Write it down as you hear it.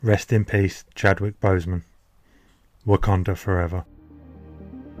Rest in peace, Chadwick Boseman. Wakanda forever.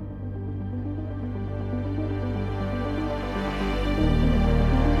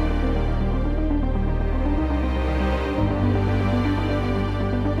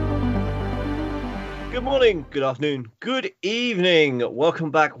 Good morning, good afternoon, good evening. Welcome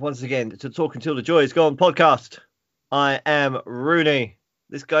back once again to Talk Until the Joy Is Gone podcast. I am Rooney.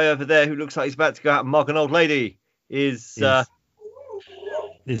 This guy over there who looks like he's about to go out and mug an old lady is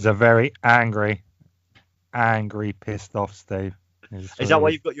He's a very angry, pissed off Steve. Is that why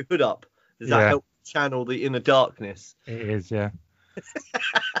you've got your hood up? Does that help channel the inner darkness? It is, yeah.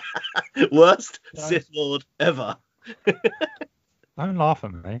 Worst Sith Lord ever. Don't laugh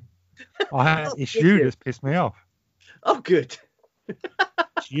at me. It's you that's pissed me off. Oh, good.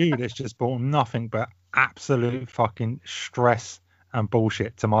 It's you that's just brought nothing but absolute fucking stress and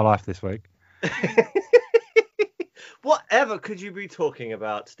bullshit to my life this week. Whatever could you be talking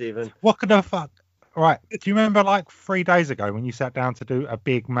about, Stephen? What the fuck? Right. Do you remember like 3 days ago when you sat down to do a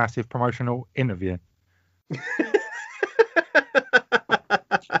big, massive promotional interview?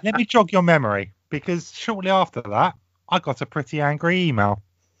 Let me jog your memory, because shortly after that, I got a pretty angry email.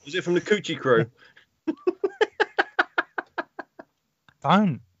 Was it from the Coochie Crew?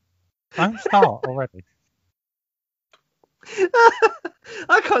 Don't start already.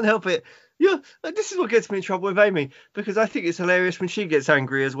 I can't help it. This is what gets me in trouble with Amy, because I think it's hilarious when she gets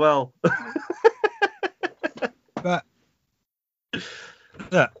angry as well. But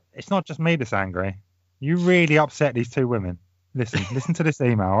look, it's not just me that's angry. You really upset these two women. Listen to this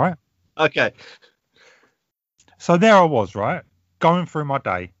email, right? Okay. So there I was, right? Going through my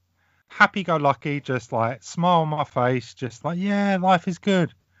day. Happy-go-lucky, just like smile on my face, just like, yeah, life is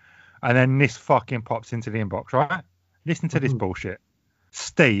good. And then this fucking pops into the inbox, right? Listen to this bullshit.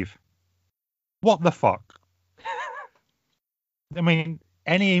 Steve, what the fuck? I mean,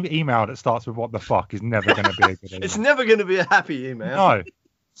 any email that starts with what the fuck is never going to be a good email. It's never going to be a happy email. No.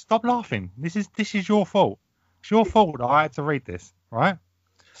 Stop laughing. This is your fault. It's your fault that I had to read this, right?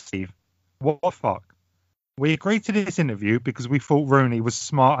 Steve, what the fuck? We agreed to this interview because we thought Rooney was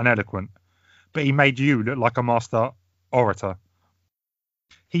smart and eloquent, but he made you look like a master orator.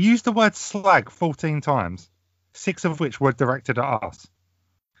 He used the word slag 14 times, 6 of which were directed at us.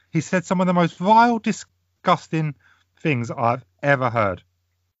 He said some of the most vile, disgusting things I've ever heard.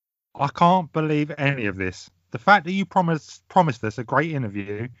 I can't believe any of this. The fact that you promised us a great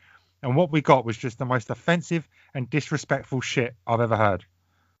interview, and what we got was just the most offensive and disrespectful shit I've ever heard.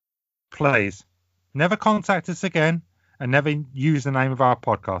 Please, never contact us again, and never use the name of our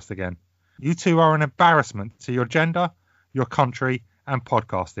podcast again. You two are an embarrassment to your gender, your country, and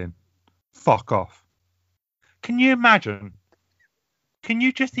podcasting. Fuck off. Can you imagine? Can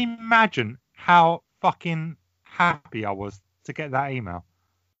you just imagine how fucking happy I was to get that email?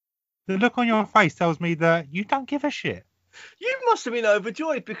 The look on your face tells me that you don't give a shit. You must have been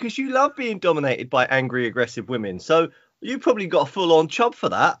overjoyed because you love being dominated by angry, aggressive women. So you probably got a full-on chub for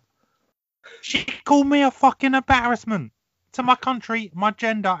that. She called me a fucking embarrassment to my country, my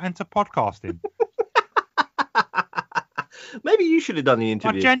gender, and to podcasting. Maybe you should have done the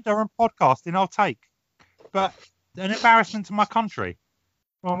interview. My gender and podcasting I'll take. But an embarrassment to my country.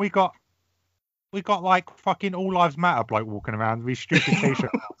 Well, we got like fucking All Lives Matter bloke walking around with his stupid t-shirt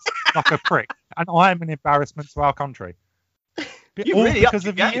like a prick. And I'm an embarrassment to our country. All really because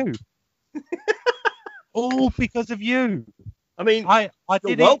of you. All because of you. I mean, I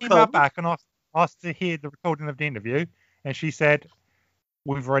did email back and asked to hear the recording of the interview, and she said,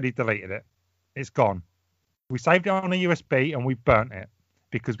 we've already deleted it. It's gone. We saved it on a USB and we burnt it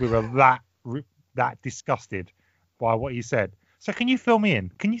because we were that disgusted by what you said. So can you fill me in?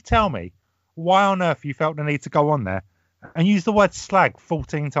 Can you tell me why on earth you felt the need to go on there and use the word slag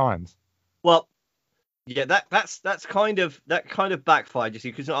 14 times? Well, yeah, that kind of backfired, you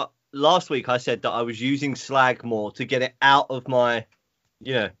see, because last week I said that I was using slag more to get it out of my,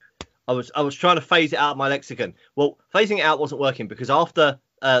 I was trying to phase it out of my lexicon. Well, phasing it out wasn't working because after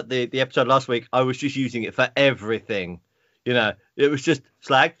the episode last week, I was just using it for everything. It was just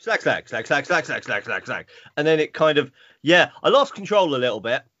slag. And then it kind of, I lost control a little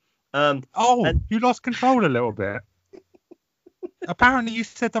bit. You lost control a little bit. Apparently you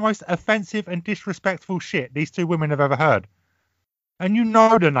said the most offensive and disrespectful shit these two women have ever heard. And you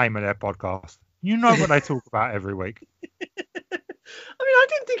know the name of their podcast. You know what they talk about every week. I mean, I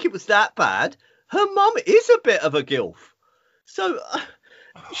didn't think it was that bad. Her mum is a bit of a gilf. So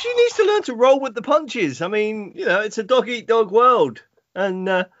she needs to learn to roll with the punches. I mean, it's a dog-eat-dog world.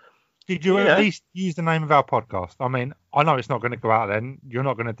 And did you at least use the name of our podcast? I mean, I know it's not going to go out then. You're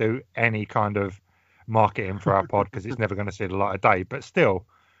not going to do any kind of marketing for our pod because it's never going to see the light of day. But still,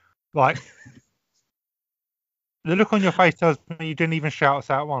 Like, the look on your face tells me you didn't even shout us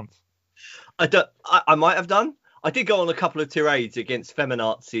out once. I might have done. I did go on a couple of tirades against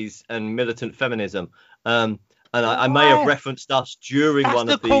feminazis and militant feminism. And I may have referenced us during That's one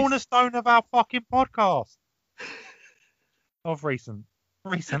of these. That's the cornerstone of our fucking podcast. Of recently.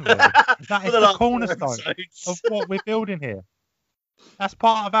 That is the cornerstone of what we're building here. That's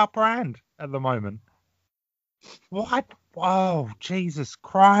part of our brand at the moment. What? Oh, Jesus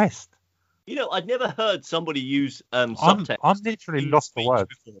Christ. You know, I'd never heard somebody use subtext. I'm literally lost for words.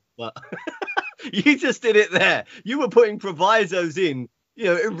 Before, but you just did it there. You were putting provisos in,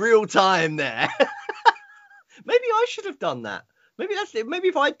 in real time there. Maybe I should have done that. Maybe that's it. Maybe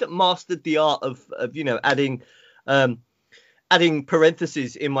if I'd mastered the art of adding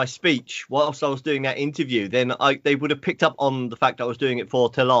parentheses in my speech whilst I was doing that interview, then they would have picked up on the fact I was doing it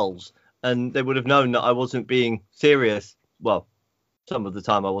for Telols, and they would have known that I wasn't being serious. Well, some of the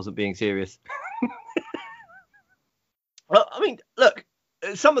time I wasn't being serious. Well, I mean, look,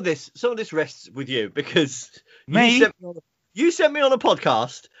 some of this rests with you, because you sent me on a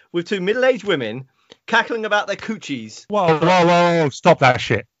podcast with two middle-aged women cackling about their coochies. Whoa, stop that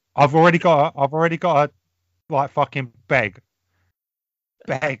shit. I've already got to like fucking beg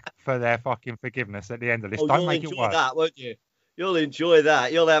for their fucking forgiveness at the end of this. Don't make it worse. You'll enjoy that, won't you? You'll enjoy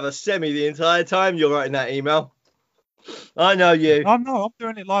that. You'll have a semi the entire time you're writing that email. I know you. Oh no, I'm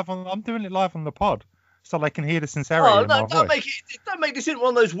doing it live on the pod, so they can hear the sincerity in my voice. Don't make this into one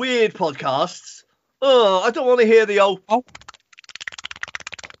of those weird podcasts. Oh, I don't want to hear the old. Oh.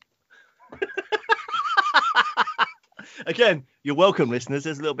 Again, you're welcome, listeners.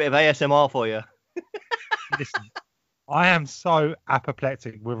 There's a little bit of ASMR for you. Listen, I am so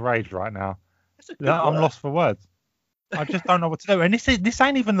apoplectic with rage right now that I'm lost for words. I just don't know what to do. And this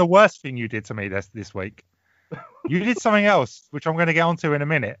ain't even the worst thing you did to me this week. You did something else, which I'm going to get onto in a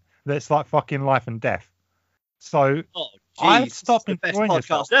minute, that's like fucking life and death. So I stopped enjoying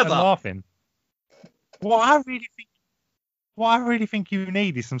yourself and laughing. What I really think you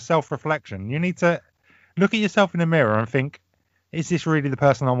need is some self-reflection. You need to look at yourself in the mirror and think, is this really the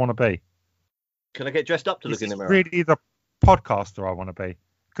person I want to be? Can I get dressed up to look in the mirror? Really the podcaster I want to be?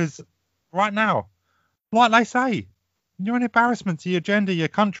 Because right now, like they say, you're an embarrassment to your gender, your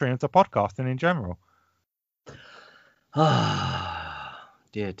country, and to podcasting in general.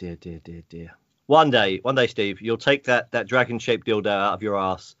 Dear. One day, Steve, you'll take that dragon-shaped dildo out of your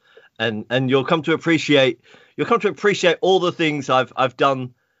ass, and you'll come to appreciate all the things I've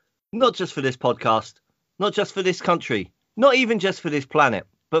done, not just for this podcast, not just for this country, not even just for this planet,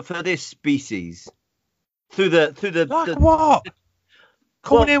 but for this species. What?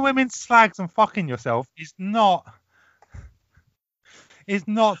 Calling women slags and fucking yourself is not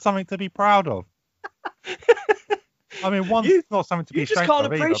something to be proud of. I mean, it's not something to be ashamed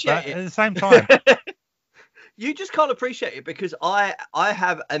of either, but at the same time, you just can't appreciate it because I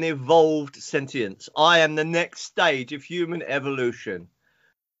have an evolved sentience. I am the next stage of human evolution.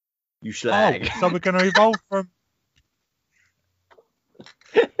 You slag. So we're going to evolve from.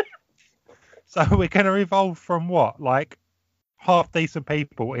 So we're going to evolve from what, like half decent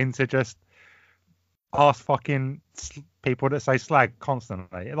people into just arse fucking people that say slag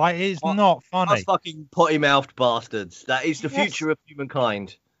constantly. Like, it's not funny. Arse fucking potty mouthed bastards. That is the future of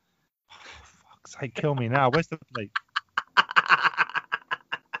humankind. Oh, for fuck's sake, kill me now. Where's the bleach?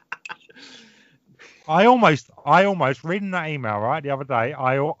 I almost reading that email right the other day.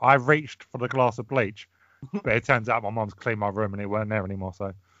 I reached for the glass of bleach, but it turns out my mum's cleaned my room and it weren't there anymore.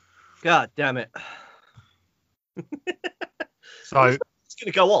 So. God damn it. So it's going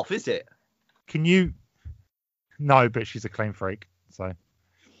to go off, is it? Can you? No, but she's a clean freak. So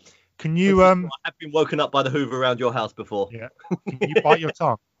can you? I've been woken up by the Hoover around your house before. Yeah. Can you bite your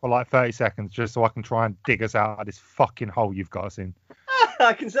tongue for like 30 seconds just so I can try and dig us out of this fucking hole you've got us in?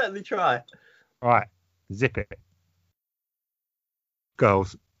 I can certainly try. Right, zip it,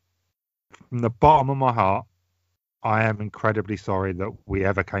 girls. From the bottom of my heart, I am incredibly sorry that we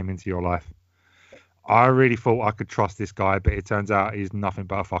ever came into your life. I really thought I could trust this guy, but it turns out he's nothing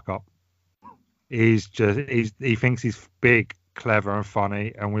but a fuck up. He thinks he's big, clever, and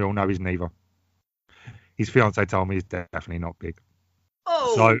funny, and we all know he's neither. His fiance told me he's definitely not big.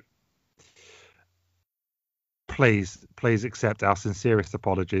 Oh. So please accept our sincerest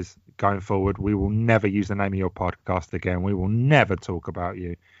apologies going forward. We will never use the name of your podcast again. We will never talk about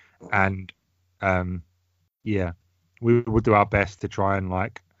you. And we will do our best to try and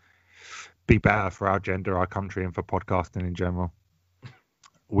like be better for our gender, our country, and for podcasting in general.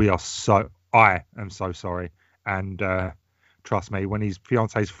 I am so sorry. And trust me, when his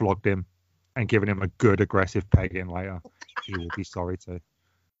fiance's flogged him and given him a good aggressive pegging later, he will be sorry too.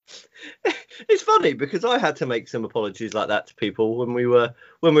 It's funny because I had to make some apologies like that to people when we were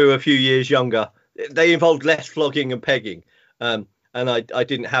a few years younger. They involved less flogging and pegging, and I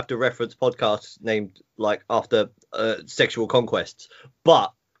didn't have to reference podcasts named like after sexual conquests.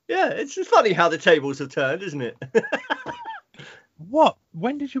 But yeah, it's just funny how the tables have turned, isn't it? What?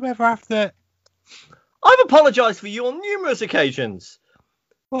 When did you ever have to? I've apologised for you on numerous occasions.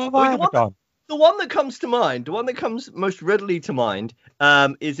 What have I ever done? The one that comes to mind, the one that comes most readily to mind,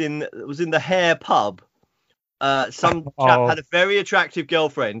 was in the Hare pub. Some chap had a very attractive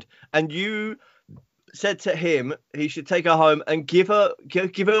girlfriend, and you said to him he should take her home and give her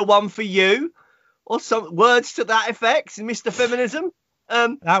one for you, or some words to that effect, Mr. Feminism.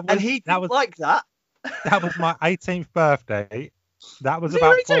 And he didn't like that. That was my 18th birthday. That was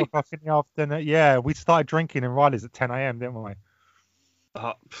about 4 o'clock in the afternoon. Yeah, we started drinking in Riley's at 10 a.m., didn't we?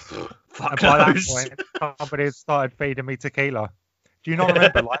 Fuck by those. that point, somebody had started feeding me tequila. Do you not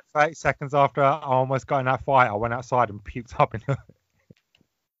remember, like 30 seconds after I almost got in that fight, I went outside and puked up in the...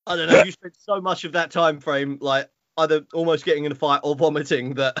 I don't know, you spent so much of that time frame, like, either almost getting in a fight or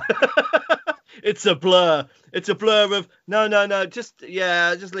vomiting that it's a blur. It's a blur of, no, just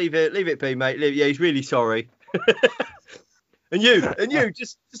leave it be, mate. Yeah, he's really sorry. And you,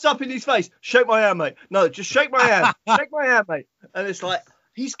 just up in his face, shake my hand, mate. No, just shake my hand. Shake my hand, mate. And it's like,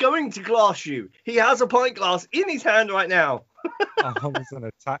 he's going to glass you. He has a pint glass in his hand right now. I was an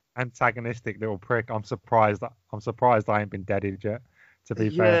antagonistic little prick. I'm surprised I ain't been deaded yet, to be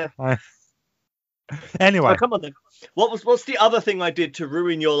fair. Anyway. Oh, come on then. What's the other thing I did to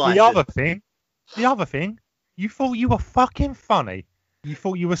ruin your life? The other thing, you thought you were fucking funny. You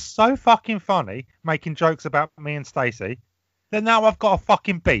thought you were so fucking funny making jokes about me and Stacey. Then now I've got a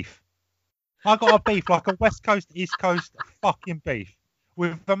fucking beef. I got a beef, like a West Coast, East Coast fucking beef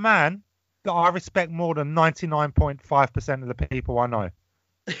with a man that I respect more than 99.5% of the people I know.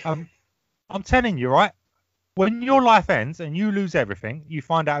 I'm telling you, right? When your life ends and you lose everything, you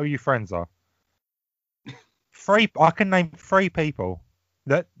find out who your friends are. I can name 3 people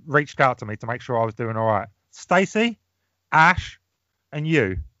that reached out to me to make sure I was doing all right. Stacey, Ash, and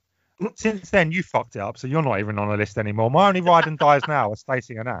you. Since then, you fucked it up, so you're not even on the list anymore. My only ride and dies now are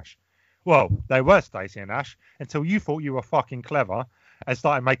Stacey and Ash. Well, they were Stacey and Ash until you thought you were fucking clever and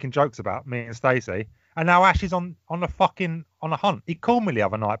started making jokes about me and Stacey. And now Ash is on a hunt. He called me the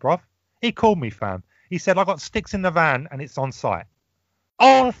other night, bruv. He called me, fam. He said, I got sticks in the van and it's on site.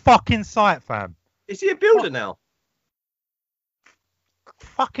 On fucking site, fam. Is he a builder now?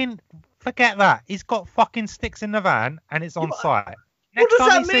 Fucking forget that. He's got fucking sticks in the van and it's on site. What does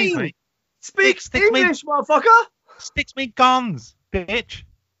that mean? Speak English, motherfucker. Sticks me guns, bitch.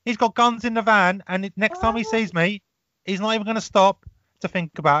 He's got guns in the van, and next time he sees me, he's not even going to stop to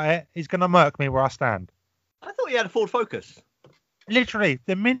think about it. He's going to murk me where I stand. I thought he had a Ford Focus. Literally,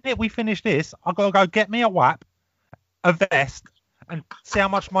 the minute we finish this, I've got to go get me a WAP, a vest, and see how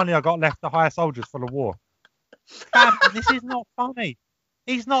much money I got left to hire soldiers for the war. Fam, this is not funny.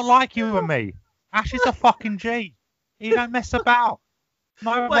 He's not like you and me. Ash is a fucking G. He don't mess about.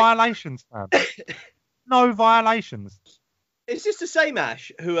 No violations, man. No violations. Is this the same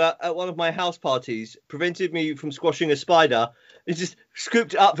Ash who, at one of my house parties, prevented me from squashing a spider? He just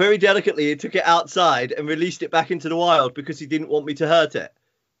scooped it up very delicately and took it outside and released it back into the wild because he didn't want me to hurt it.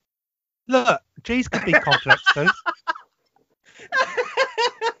 Look, G's can be complex too.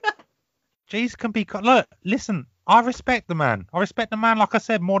 G's can be... Look, listen, I respect the man. I respect the man, like I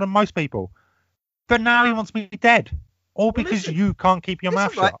said, more than most people. But now he wants me dead. All because you can't keep your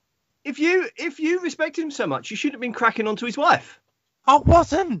mouth shut. If you respected him so much, you shouldn't have been cracking onto his wife. I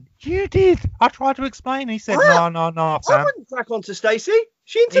wasn't. You did. I tried to explain. He said, no, fam. I wouldn't crack onto Stacey.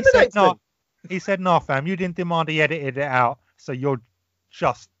 She intimidates me. He said, no, fam. You didn't demand he edited it out, so you're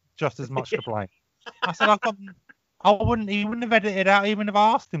just as much to blame. I said, he wouldn't have edited it out even if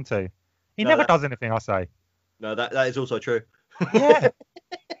I asked him to. He never does anything I say. No, that is also true. Yeah.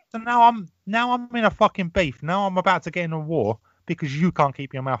 So now I'm in a fucking beef. Now I'm about to get in a war because you can't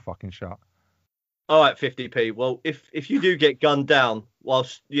keep your mouth fucking shut. All right, 50p. Well, if you do get gunned down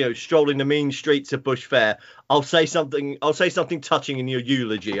whilst strolling the mean streets of Bush Fair, I'll say something touching in your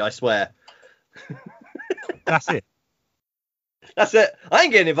eulogy. I swear. That's it. That's it. I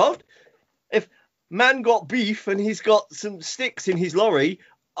ain't getting involved. If man got beef and he's got some sticks in his lorry,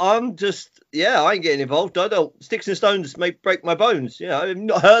 I ain't getting involved. I don't. Sticks and stones may break my bones. I've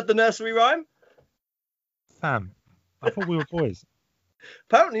not heard the nursery rhyme. Fam, I thought we were boys.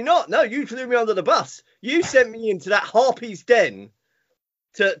 Apparently not. No, you threw me under the bus. You sent me into that harpy's den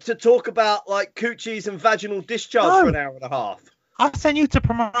to talk about like coochies and vaginal discharge for an hour and a half. I sent you to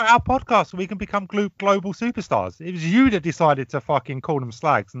promote our podcast so we can become global superstars. It was you that decided to fucking call them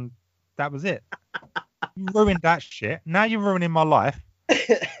slags, and that was it. You ruined that shit. Now you're ruining my life.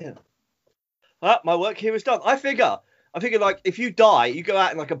 Well, my work here is done. I figure like if you die, you go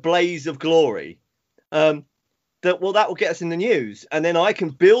out in like a blaze of glory. That will get us in the news, and then I can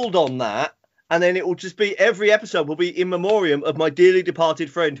build on that, and then it will just be every episode will be in memoriam of my dearly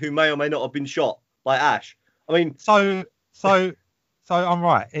departed friend who may or may not have been shot by Ash. I mean, so I'm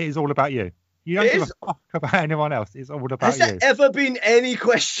right. It is all about you. You don't give a fuck about anyone else. It's all about you. Has there ever been any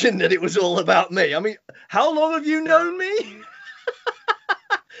question that it was all about me? I mean, how long have you known me?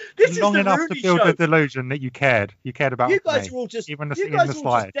 This long is the enough Rooney to build Show. the delusion that you cared. You cared about You guys me. are all just Even the you thing in guys the are all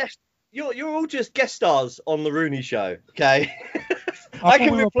slide. just you're all just guest stars on the Rooney Show. Okay, I I can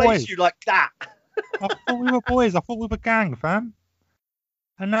thought we were replace boys. you like that. I thought we were boys. I thought we were gang, fam.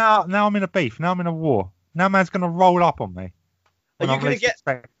 And now I'm in a beef. Now I'm in a war. Now man's gonna roll up on me. Are when you I'm gonna least get?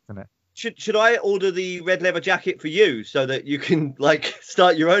 expecting it? Should I order the red leather jacket for you so that you can like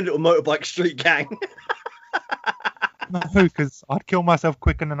start your own little motorbike street gang? No, because I'd kill myself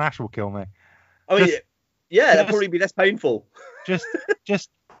quicker than Ash will kill me. I mean, Just- yeah, that'd just- probably be less painful. Just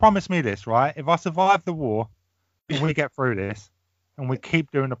promise me this, right? If I survive the war and we get through this and we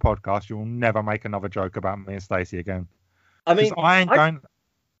keep doing the podcast, you'll never make another joke about me and Stacey again. I mean, I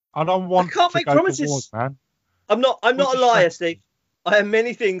don't want can't to make go promises. to wars, man. I'm not a What's the liar, stress? Steve. I am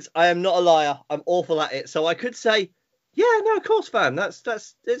many things. I am not a liar. I'm awful at it. So I could say, yeah, no, of course, fam.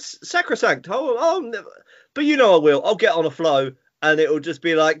 It's sacrosanct. I'll never, but you know I will. I'll get on a flow, and it'll just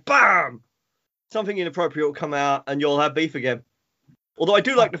be like, bam, something inappropriate will come out, and you'll have beef again. Although I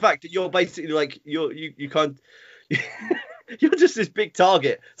do like the fact that you're basically like you can't. You're just this big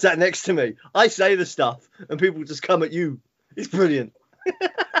target sat next to me. I say the stuff, and people just come at you. It's brilliant.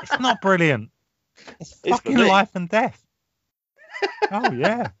 It's not brilliant. It's It's fucking brilliant. life and death. Oh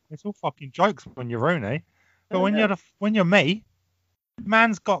yeah, it's all fucking jokes when you're Rooney, but Oh, when yeah. you're me,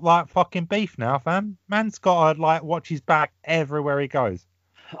 man's got like fucking beef now, fam. Man's got to like watch his back everywhere he goes.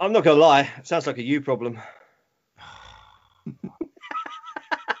 I'm not gonna lie. It sounds like a you problem.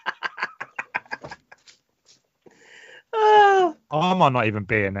 Ah. I might not even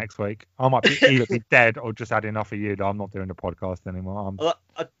be here next week. I might be either be dead or just had enough of you that I'm not doing the podcast anymore.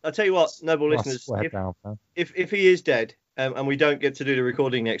 I tell you what, noble I listeners, swear down, fam. if he is dead and we don't get to do the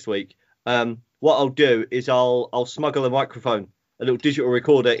recording next week, what I'll do is I'll smuggle a microphone, a little digital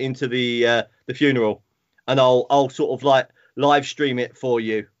recorder into the funeral, and I'll sort of like live stream it for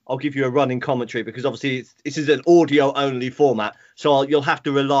you. I'll give you a running commentary because obviously this is an audio only format, so you'll have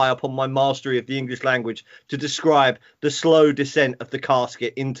to rely upon my mastery of the English language to describe the slow descent of the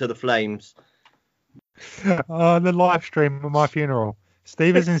casket into the flames. The live stream of my funeral.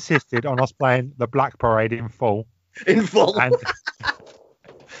 Steve has insisted on us playing the Black Parade in full, In full.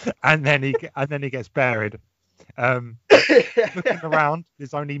 and then he gets buried. Looking around,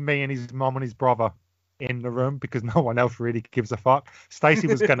 there's only me and his mum and his brother in the room because no one else really gives a fuck. Stacey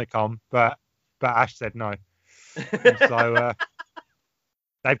was gonna come, but Ash said no. And so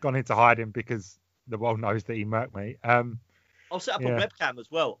they've gone into hiding because the world knows that he murked me. I'll set up Yeah. a webcam as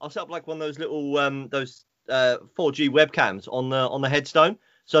well. I'll set up like one of those little 4G webcams on the headstone,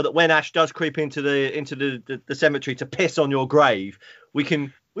 so that when Ash does creep into the cemetery to piss on your grave, we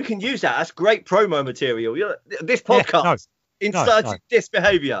can use that. That's great promo material. This podcast inciting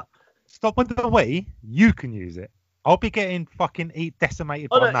disbehaviour. Stop with the we. You can use it. I'll be getting fucking decimated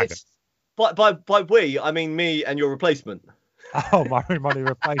by maggots. By we, I mean me and your replacement. Oh, my money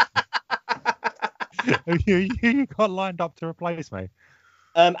replacement. you got lined up to replace me?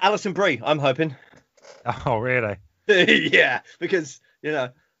 Alison Brie, I'm hoping. Oh, really? Yeah, because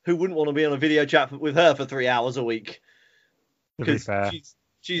who wouldn't want to be on a video chat with her for 3 hours a week? To be Because fair,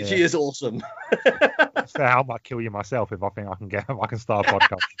 she is awesome. it's fair. I might kill you myself if I think I can start a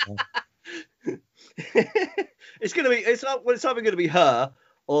podcast. It's either gonna be her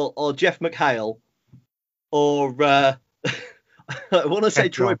or Jeff McHale or I want to say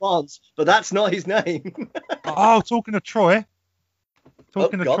Jeff Troy John. Barnes, but that's not his name. Oh, talking to Troy.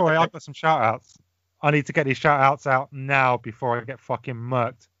 God, okay. I've got some shout outs. I need to get these shout outs out now before I get fucking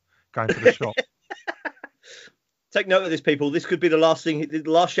murked going to the shop. Take note of this, people. This could be the last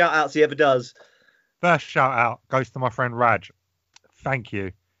shout outs he ever does. First shout out goes to my friend Raj. Thank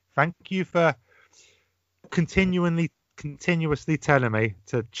you. Thank you for continuously telling me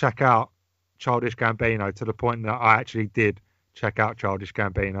to check out Childish Gambino to the point that I actually did check out Childish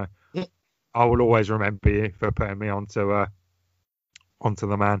Gambino. I will always remember you for putting me onto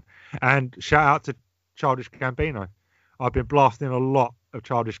the man. And shout out to Childish Gambino. I've been blasting a lot of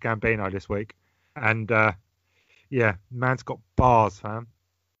Childish Gambino this week, and Yeah, man's got bars, fam.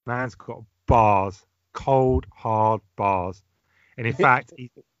 Man's got bars. Cold, hard bars. And in fact,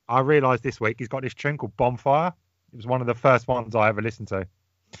 I realised this week he's got this tune called Bonfire. It was one of the first ones I ever listened to.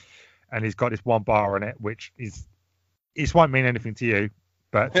 And he's got this one bar on it, which is, it won't mean anything to you,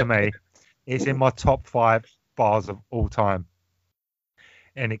 but to me, it's in my top 5 bars of all time.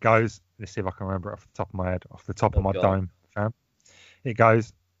 And it goes, let's see if I can remember it off the top of my head, off the top of my dome, fam. It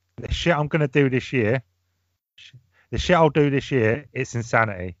goes, the shit I'm going to do this year, the shit I'll do this year, it's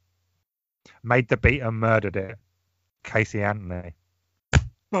insanity. Made the beat and murdered it. Casey Anthony.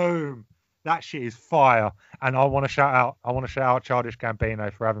 Boom. That shit is fire. And I want to shout out Childish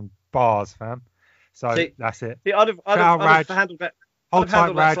Gambino for having bars, fam. So that's it. See, I'd have handled that. Hold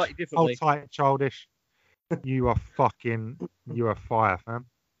tight, Raj. Slightly differently. Hold tight, Childish. You are fire, fam.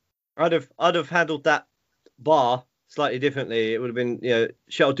 I'd have handled that bar slightly differently. It would have been,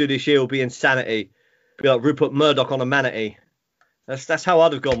 shit I'll do this year will be insanity. Be like Rupert Murdoch on a manatee. That's how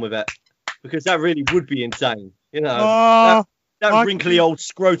I'd have gone with it. Because that really would be insane. That wrinkly old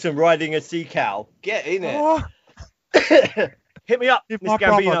scrotum riding a sea cow. Get in it. Hit me up, if Miss my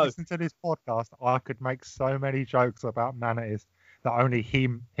Gambino. brother listened to this podcast, I could make so many jokes about manatees that only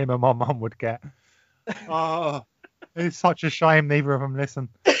him and my mum would get. Oh, it's such a shame neither of them listen.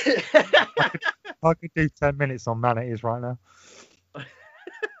 I could do 10 minutes on manatees right now.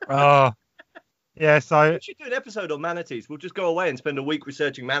 Yeah, so... We should do an episode on manatees. We'll just go away and spend a week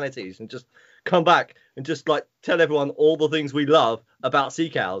researching manatees and just come back and just tell everyone all the things we love about sea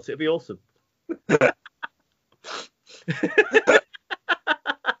cows. It'd be awesome.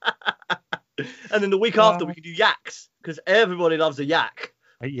 And then the week after we could do yaks because everybody loves a yak.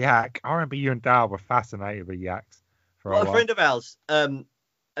 A yak. I remember you and Dal were fascinated with yaks. A friend of ours, a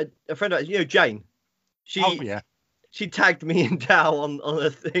friend of ours, Jane. She tagged me and Dal on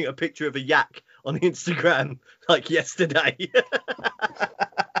a picture of a yak on Instagram yesterday.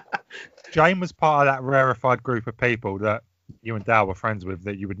 Jane was part of that rarefied group of people that you and Dal were friends with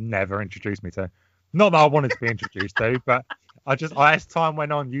that you would never introduce me to. Not that I wanted to be introduced to, but as time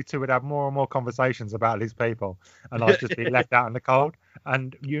went on, you two would have more and more conversations about these people, and I'd just be left out in the cold,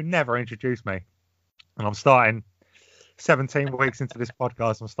 and you never introduced me. And I'm starting 17 weeks into this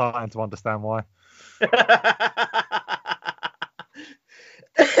podcast, I'm starting to understand why.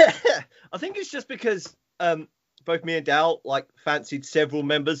 I think it's just because both me and Dal fancied several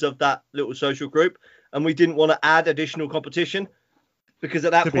members of that little social group, and we didn't want to add additional competition because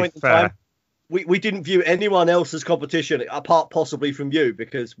at that point in time, we didn't view anyone else as competition apart possibly from you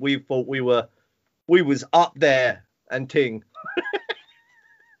because we thought we was up there and ting.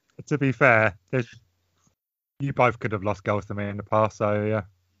 To be fair, you both could have lost goals to me in the past, so yeah.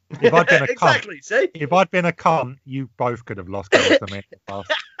 If I'd been a exactly, cunt, see? If I'd been a cunt, you both could have lost goals to me in the past.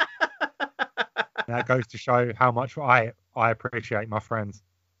 That goes to show how much I appreciate my friends.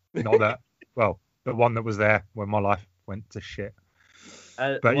 Not that, well, the one that was there when my life went to shit.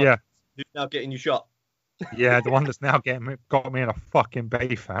 But yeah. Who's now getting you shot? Yeah, the one that's now got me in a fucking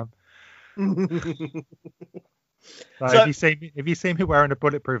beef, fam. So if you see me wearing a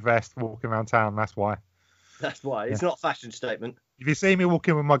bulletproof vest walking around town, that's why. That's why. It's not a fashion statement. If you see me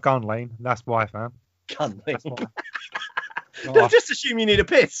walking with my gun lean, that's why, fam. Gun lean. Don't just assume you need a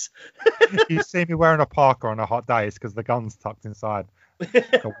piss. If you see me wearing a parka on a hot day, it's because the gun's tucked inside.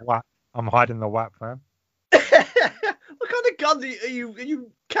 I'm hiding the whap, fam. What kind of gun are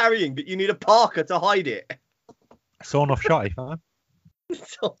you carrying that you need a parka to hide it? Sawn-off shotty, fam.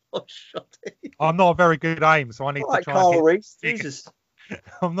 Sawn-off shotty. I'm not a very good aim, so I need to try Carl and Reese. Jesus.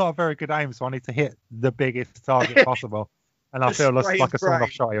 I'm not a very good aim, so I need to hit the biggest target possible. And I feel like a sawn-off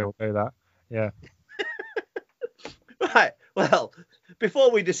shotty will do that. Yeah. Right. Well,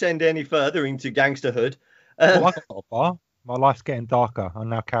 before we descend any further into gangsterhood, I got a bar. My life's getting darker. I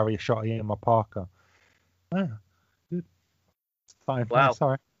now carry a shotty in my parka. Yeah. Good. Wow.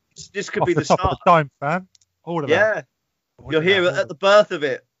 Sorry. This could be the top start. Of the dome, fam. All of that. Yeah. You're here at the birth of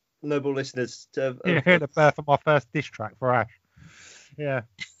it, noble listeners. You're here at the birth of my first diss track for Ash. Yeah.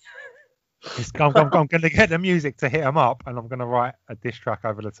 I'm going to get the music to hit him up, and I'm going to write a diss track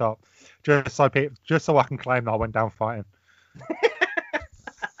over the top, just so I can claim that I went down fighting.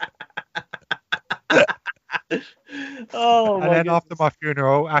 Oh, and then after my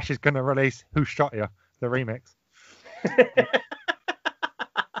funeral, Ash is going to release "Who Shot You," the remix.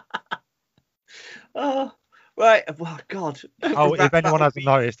 Oh, right. Oh, God. Oh, if anyone hasn't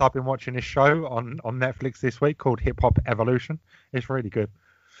noticed, I've been watching this show on Netflix this week called Hip Hop Evolution. It's really good.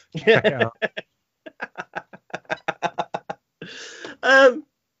 Check it out.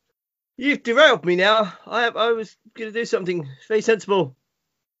 You've derailed me now. I was going to do something very sensible.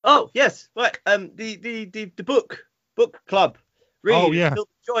 Oh yes, right. The book club. Read. Oh, yeah. Until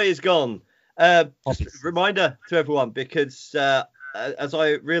the joy is gone. Just a Obviously. reminder to everyone because as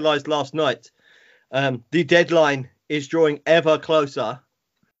I realised last night, the deadline is drawing ever closer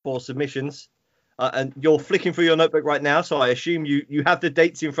for submissions. And you're flicking through your notebook right now, so I assume you have the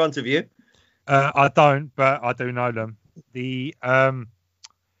dates in front of you. I don't, but I do know them. The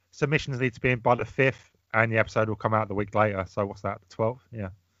submissions need to be in by the 5th, and the episode will come out the week later. So what's that? The 12th? Yeah.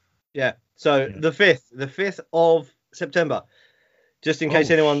 Yeah. So Yeah. the 5th of September. Just in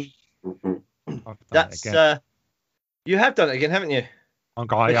case anyone. I've done That's it again. you have done it again, haven't you? I'm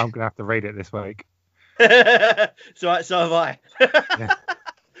gonna have to read it this week. So have I. Yeah.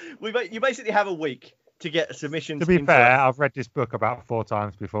 You basically have a week to get submissions. To be into fair, I've read this book about 4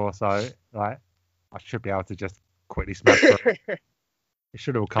 times before, so like I should be able to just quickly smash through it. It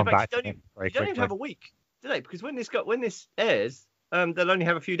should all come but back. you don't even have a week, do they? Because when this airs, they'll only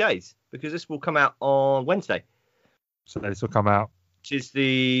have a few days because this will come out on Wednesday, So this will come out. which is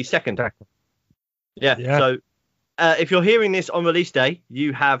the 2nd. Second. Yeah. Yeah. So if you're hearing this on release day,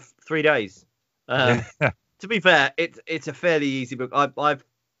 you have 3 days. Yeah. To be fair, it's a fairly easy book. I've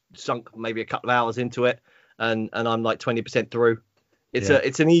sunk maybe a couple of hours into it, and I'm like 20% through.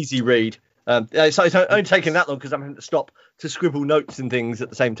 It's an easy read. So it's only taking that long because I'm having to stop to scribble notes and things at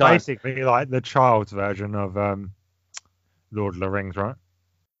the same time. Basically, like the child's version of Lord of the Rings, right?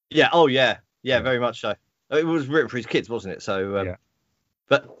 Yeah. Oh yeah. Yeah. Very much so. It was written for his kids, wasn't it? So. Yeah.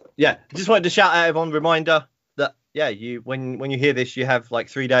 But yeah, just wanted to shout out everyone. Reminder that when you hear this, you have like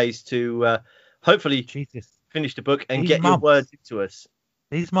 3 days to hopefully Jesus. finish the book and These get your months. words into us.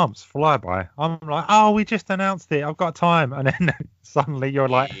 These months fly by. I'm like, oh, we just announced it. I've got time, and then suddenly you're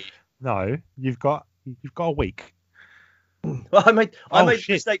like, no, you've got a week. Well, I made a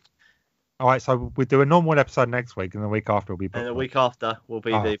mistake. All right, so we do a normal episode next week, and the week after will be book And the one. week after will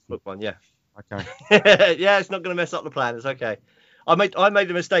be the book one. Yeah. Okay. Yeah, it's not going to mess up the plan. It's okay. I made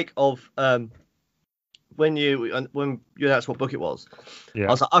the mistake of when you announced what book it was. Yeah. I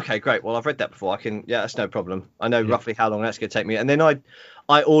was like, okay, great. Well, I've read that before. That's no problem. I know roughly how long that's going to take me. And then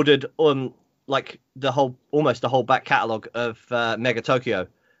I ordered like almost the whole back catalogue of Mega Tokyo,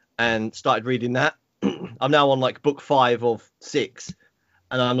 and started reading that. I'm now on like book 5 of 6,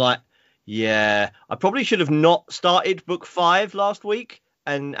 and I'm like, yeah, I probably should have not started book 5 last week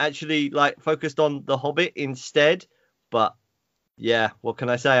and actually like focused on The Hobbit instead. But yeah, what can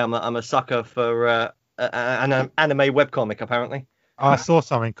I say? I'm a sucker for an anime webcomic, apparently. I saw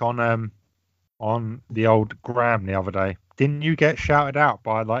something on the old Gram the other day. Didn't you get shouted out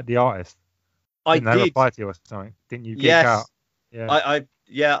by like the artist? I Didn't they did. reply to you or something? Didn't you geek Yes. out?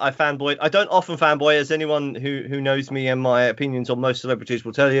 Yeah. I fanboyed. I don't often fanboy, as anyone who knows me and my opinions on most celebrities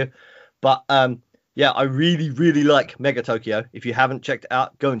will tell you. But I really, really like Mega Tokyo. If you haven't checked it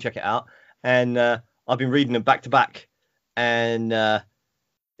out, go and check it out. And I've been reading them back to back. And I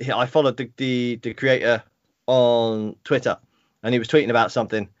followed the creator on Twitter, and he was tweeting about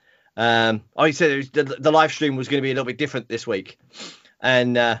something. He said the live stream was going to be a little bit different this week.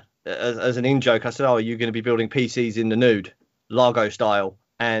 And as an in-joke, I said, oh, are you going to be building PCs in the nude, Largo style?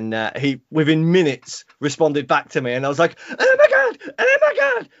 And he, within minutes, responded back to me. And I was like, oh my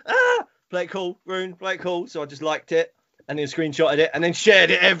God. Ah! Play it cool, Rune, play it cool. So I just liked it and then screenshotted it and then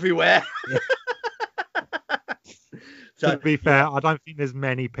shared it everywhere. Yeah. So, to be fair, I don't think there's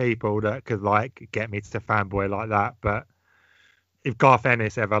many people that could like get me to fanboy like that. But if Garth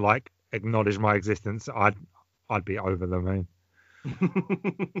Ennis ever like acknowledged my existence, I'd be over the moon.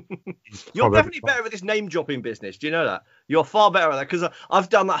 You're definitely better at this name dropping business. Do you know that? You're far better at that because I've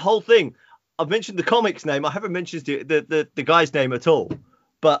done that whole thing. I've mentioned the comic's name. I haven't mentioned the guy's name at all.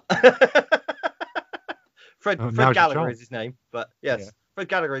 But Fred Gallagher is his name. But yes, yeah. Fred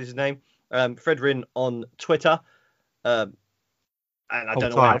Gallagher is his name. Fred Rin on Twitter. And I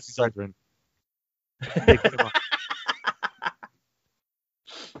don't know what else he's on.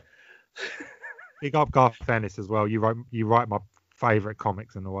 Big up Garth Ennis as well. You write my favourite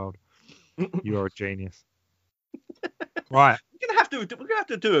comics in the world. You are a genius. Right. We're gonna have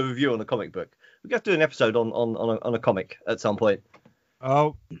to do a review on a comic book. We're gonna have to do an episode on a comic at some point.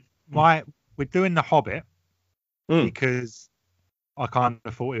 Oh, we're doing The Hobbit because I kind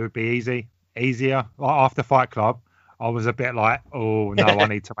of thought it would be easier. Like after Fight Club, I was a bit like, oh no, I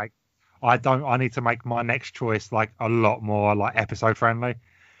need to make my next choice like a lot more like episode friendly.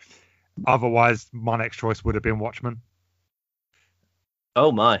 Otherwise, my next choice would have been Watchmen.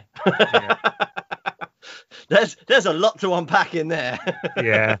 Oh my. Yeah. There's a lot to unpack in there.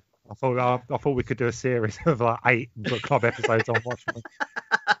 Yeah. I thought we could do a series of like 8 book club episodes on Watchmen.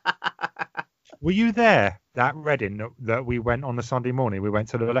 Were you there that Reading that we went on the Sunday morning. We went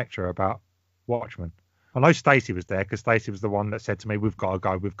to the lecture about Watchmen. I know Stacey was there because Stacey was the one that said to me, "We've got to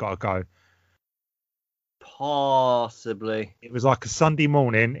go. We've got to go." Possibly. It was like a Sunday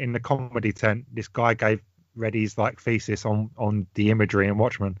morning in the comedy tent. This guy gave Reddy's like thesis on the imagery in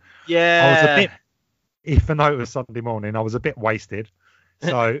Watchmen. Yeah. I was a bit, even though it was Sunday morning, I was a bit wasted.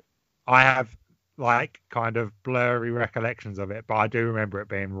 So I have like kind of blurry recollections of it, but I do remember it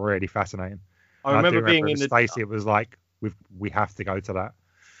being really fascinating. I remember being in the Stacey. It was like we have to go to that.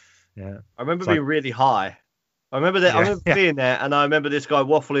 Yeah. I remember being really high. I remember that. I remember being there, and I remember this guy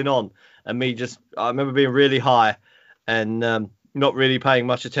waffling on, and I remember being really high, and not really paying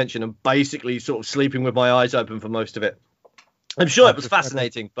much attention, and basically sort of sleeping with my eyes open for most of it. I'm sure it was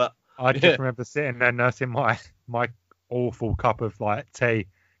fascinating, but I just remember sitting there nursing my awful cup of like tea,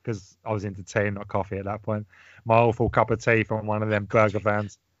 because I was into tea and not coffee at that point. My awful cup of tea from one of them burger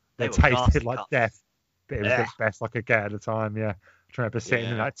vans that tasted like death, but it was the best I could get at the time. Yeah, I remember sitting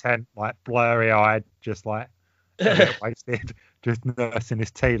in that tent, like blurry eyed, just like a bit wasted, just nursing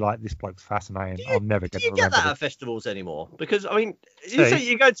this tea. Like, this bloke's fascinating. I'm never going to remember. Do you get that at festivals anymore? Because I mean, you say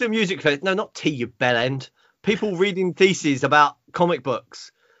you go to a music festival. No, not tea, you bellend. People reading theses about comic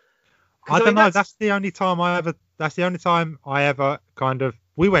books. I don't know. That's the only time I ever kind of.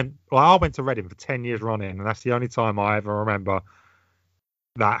 I went to Reading for 10 years running, and that's the only time I ever remember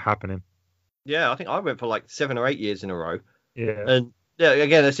that happening. Yeah, I think I went for like 7 or 8 years in a row. Yeah. And yeah,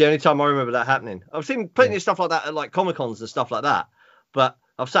 again, that's the only time I remember that happening. I've seen plenty of stuff like that at like Comic Cons and stuff like that, but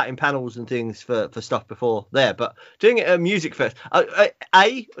I've sat in panels and things for stuff before there. But doing it at a music fest, part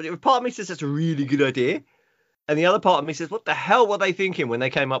of me says that's a really good idea, and the other part of me says, what the hell were they thinking when they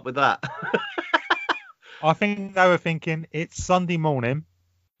came up with that? I think they were thinking it's Sunday morning.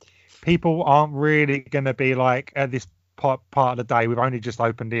 People aren't really going to be like at this part of the day. We've only just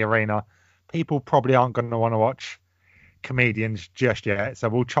opened the arena. People probably aren't going to want to watch comedians just yet. So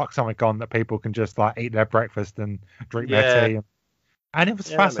we'll chuck something on that people can just like eat their breakfast and drink their tea. And it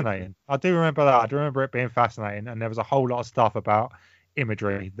was fascinating. I do remember that. I do remember it being fascinating. And there was a whole lot of stuff about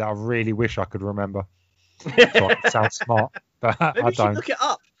imagery that I really wish I could remember. So it sounds smart, but Maybe I don't. Look it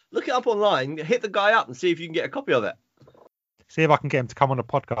up. Look it up online. Hit the guy up and see if you can get a copy of it. See if I can get him to come on the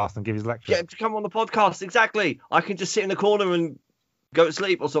podcast and give his lecture. Get him to come on the podcast, exactly. I can just sit in the corner and go to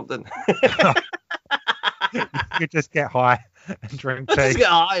sleep or something. You could just get high and drink tea. Just get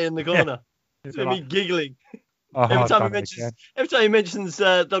high in the corner. It's like, me giggling. Every time he mentions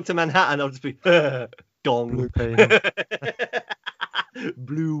Dr. Manhattan, I'll just be dong.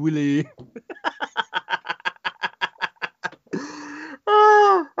 Blue Willy.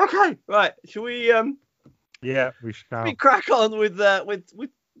 Oh, okay, right. Shall we? Yeah, we shall. We crack on with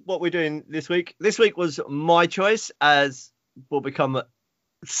what we're doing this week. This week was my choice, as will become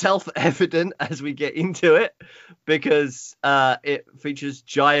self-evident as we get into it, because it features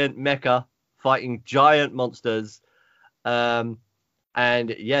giant mecha fighting giant monsters, and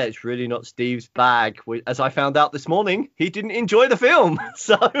yeah, it's really not Steve's bag. As I found out this morning, he didn't enjoy the film.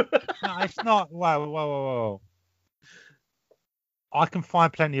 So no, it's not. Whoa. I can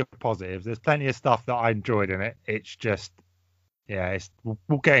find plenty of positives. There's plenty of stuff that I enjoyed in it. It's just,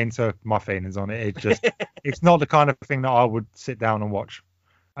 we'll get into my feelings on it. It's just, it's not the kind of thing that I would sit down and watch.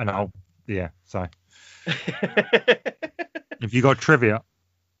 And so. Have you got trivia?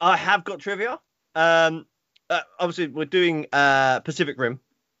 I have got trivia. Obviously, we're doing Pacific Rim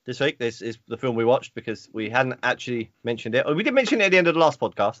this week. This is the film we watched because we hadn't actually mentioned it. We did mention it at the end of the last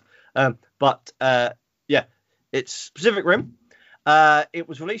podcast. But it's Pacific Rim. It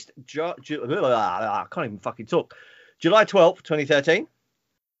was released I can't even fucking talk. July 12th, 2013.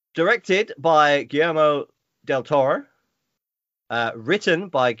 Directed by Guillermo del Toro. Written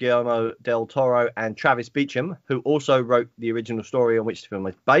by Guillermo del Toro and Travis Beacham, who also wrote the original story on which the film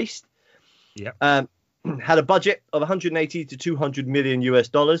is based. Yeah. Had a budget of 180 to 200 million US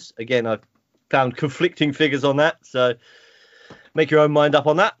dollars. Again, I've found conflicting figures on that, so make your own mind up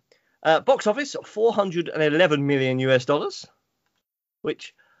on that. Box office 411 million US dollars,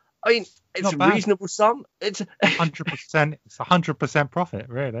 which, I mean, it's a reasonable sum. It's 100%. It's 100% profit,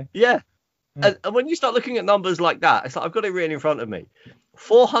 really. Yeah. And when you start looking at numbers like that, it's like, I've got it written in front of me.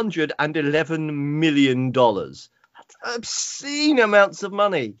 $411 million. That's obscene amounts of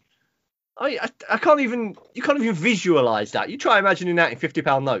money. I can't even, you can't even visualize that. You try imagining that in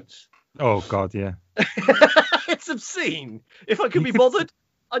 £50 notes. Oh, God, yeah. It's obscene. If I could be bothered,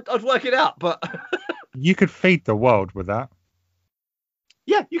 I'd work it out, but... You could feed the world with that.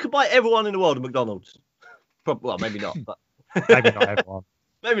 Yeah, you could buy everyone in the world at McDonald's. Well, maybe not, but... Maybe not everyone.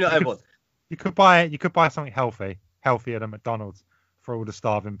 Maybe not everyone. You could buy something healthier than McDonald's for all the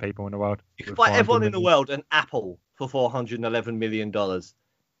starving people in the world. You can with buy 400 everyone in the million. world an apple for $411 million.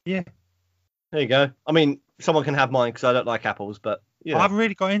 Yeah. There you go. I mean, someone can have mine because I don't like apples, but you know. I've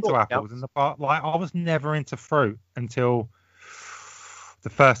really got into Thought apples in the past. Like, I was never into fruit until the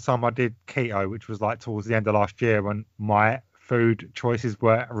first time I did keto, which was like towards the end of last year, when my food choices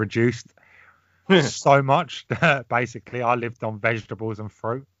were reduced so much that basically I lived on vegetables and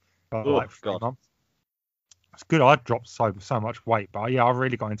fruit for Oh, like 3 God. months. It's good. I dropped so much weight, but yeah, I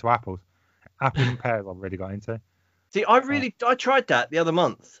really got into apples. Apples and pears I really got into. See, I tried that the other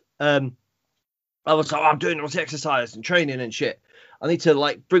month. I was like, I'm doing all this exercise and training and shit. I need to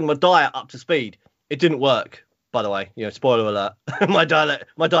like bring my diet up to speed. It didn't work, by the way. You know, spoiler alert. my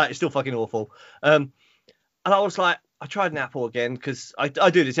diet is still fucking awful. And I was like, I tried an apple again because I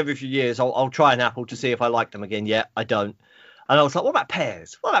do this every few years. I'll try an apple to see if I like them again. Yeah, I don't. And I was like, what about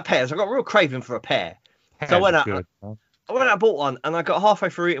pears? What about pears? I got a real craving for a pear. So I went out. Good. I went out and bought one, and I got halfway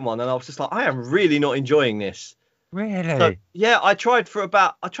through eating one, and I was just like, I am really not enjoying this. Really? So, yeah, I tried 2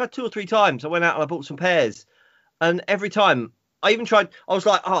 or 3 times. I went out and I bought some pears, and every time I even tried, I was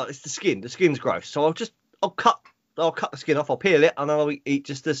like, oh, it's the skin. The skin's gross. So I'll cut the skin off. I'll peel it, and then I'll eat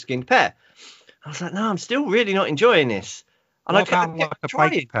just the skinned pear. I was like, no, I'm still really not enjoying this. And What I about kept like a trying.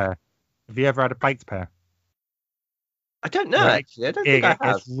 baked pear? Have you ever had a baked pear? I don't know, Yeah, actually. I don't think I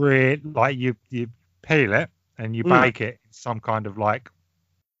have. It's really like you peel it and you bake it in some kind of like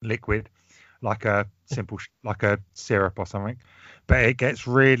liquid, like a simple like a syrup or something. But it gets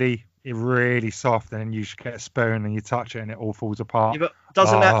really soft, and then you get a spoon and you touch it and it all falls apart. Yeah, but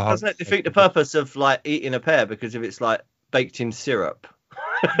doesn't that defeat the purpose of like eating a pear, because if it's like baked in syrup?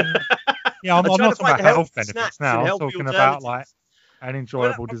 Yeah, I'm not trying to talking find about health healthy benefits snacks now. and I'm healthy talking about alternatives. like an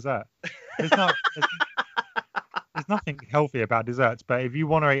enjoyable dessert. There's nothing healthy about desserts, but if you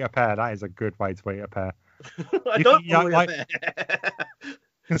want to eat a pear, that is a good way to eat a pear. I You don't can, yeah, want like, a pear. you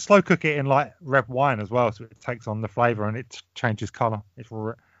can slow cook it in like red wine as well, so it takes on the flavour and it changes colour.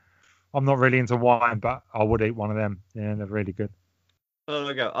 I'm not really into wine, but I would eat one of them. Yeah, they're really good. Oh, there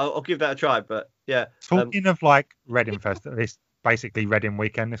we go. I'll give that a try. But yeah, Talking of like Reading Festival, it's basically Reading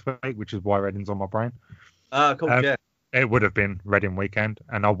weekend this week, which is why Reading's on my brain. cool. Yeah. It would have been Reading weekend,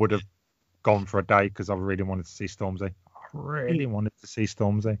 and I would have gone for a day because I really wanted to see Stormzy. I really wanted to see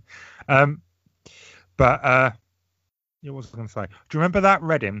Stormzy. But yeah, what was I going to say? Do you remember that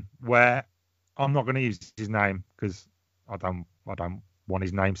Reading where I'm not going to use his name because I don't want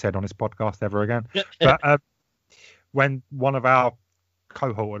his name said on this podcast ever again. But when one of our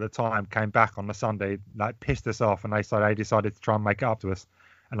cohort at the time came back on the Sunday, like pissed us off, and they decided to try and make it up to us,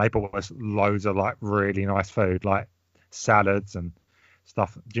 and they bought us loads of like really nice food, like salads and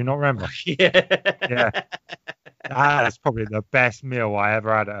stuff. Do you not remember? Yeah. That was probably the best meal I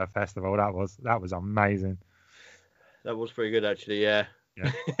ever had at a festival. That was amazing. That was pretty good, actually. Yeah.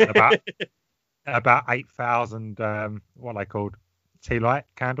 About 8,000 what are they called, tea light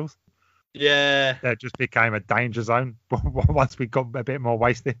candles. Yeah. That just became a danger zone once we got a bit more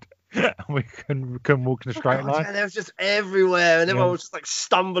wasted. We couldn't walk in a straight line. Man, they was just everywhere, and everyone was just like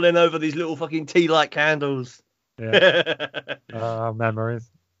stumbling over these little fucking tea light candles. Yeah. Memories.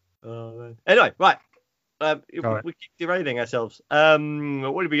 Anyway, right. We keep derailing ourselves.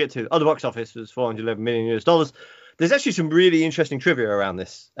 What did we get to? Oh, the box office was $411 million. There's actually some really interesting trivia around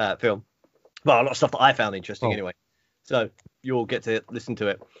this film. Well, a lot of stuff that I found interesting anyway. So you'll get to listen to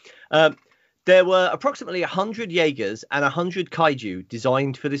it. There were approximately 100 Jaegers and 100 kaiju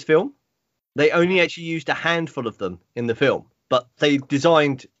designed for this film. They only actually used a handful of them in the film, but they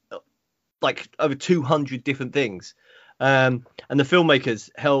designed like over 200 different things. And the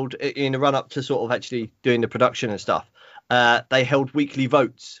filmmakers held, in a run-up to sort of actually doing the production and stuff, they held weekly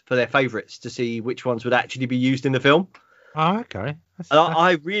votes for their favourites to see which ones would actually be used in the film. Oh, okay.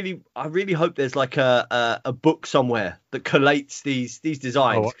 I really hope there's like a book somewhere that collates these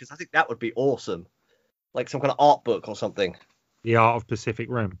designs, because I think that would be awesome, like some kind of art book or something. The Art of Pacific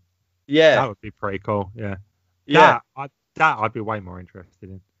Rim. Yeah, that would be pretty cool. Yeah. That I'd be way more interested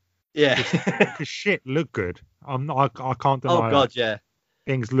in. Yeah, because shit looked good. I can't deny. Oh god, that. yeah.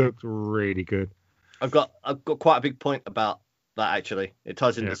 Things looked really good. I've got quite a big point about that, actually. It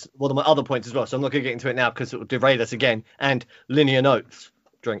ties into one of my other points as well, so I'm not going to get into it now because it will derail us again. And linear notes.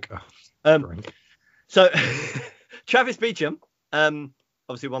 Drink. Drink. So Travis Beacham,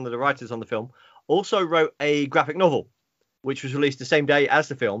 obviously one of the writers on the film, also wrote a graphic novel, which was released the same day as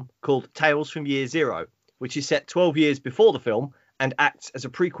the film, called Tales from Year Zero, which is set 12 years before the film and acts as a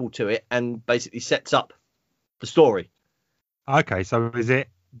prequel to it and basically sets up the story. Okay, so is it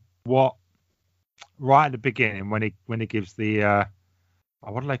what right at the beginning when he gives the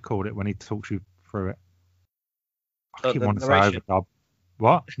what do they call it when he talks you through it? I keep the wanting to say narration. overdub.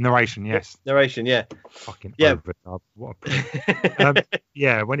 What? Narration, yes. Narration, yeah. Fucking Yeah. overdub. What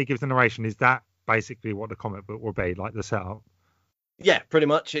yeah, when he gives the narration, is that basically what the comic book will be, like the setup? Yeah, pretty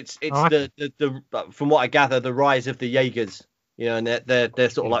much. It's Oh, the from what I gather, the rise of the Jaegers, and they're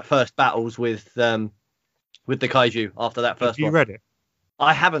sort of like first battles with the kaiju after that first Have you one. read it?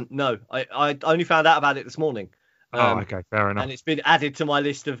 I haven't. No, I only found out about it this morning. Okay, fair enough. And it's been added to my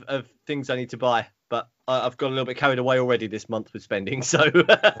list of things I need to buy. But I've got a little bit carried away already this month with spending, so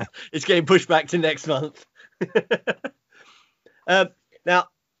it's getting pushed back to next month. Now,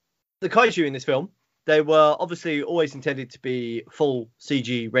 the kaiju in this film, they were obviously always intended to be full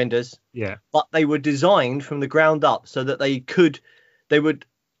CG renders. Yeah. But they were designed from the ground up so that they would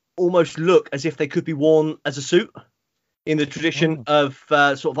almost look as if they could be worn as a suit in the tradition of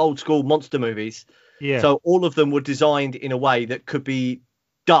sort of old school monster movies. Yeah. So all of them were designed in a way that could be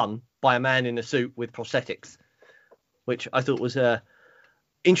done by a man in a suit with prosthetics, which I thought was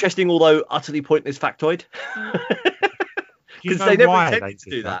interesting, although utterly pointless factoid. Because they never intended to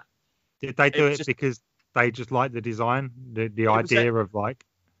do that. Did they do it because they just like the design, the idea of like?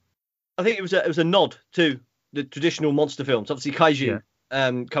 I think it was a nod to the traditional monster films. Obviously, kaiju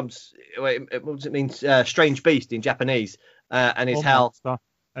comes. What does it mean? Strange beast in Japanese, and it's how monster,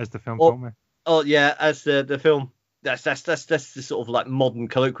 as the film called me. Oh yeah, as the film. That's the sort of like modern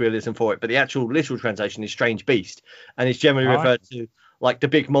colloquialism for it. But the actual literal translation is strange beast, and it's generally referred to like the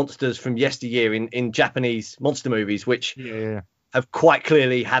big monsters from yesteryear in Japanese monster movies, which have quite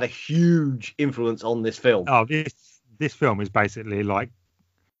clearly had a huge influence on this film. Oh, this film is basically like,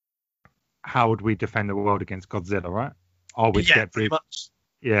 how would we defend the world against Godzilla, right? Oh, we'd get pretty much.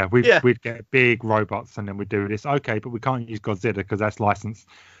 Yeah, we'd get big robots and then we'd do this. Okay, but we can't use Godzilla because that's licensed.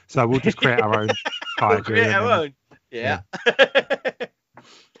 So we'll just create our own kaiju. We'll create our own. Yeah.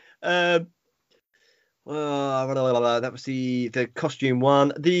 That was the costume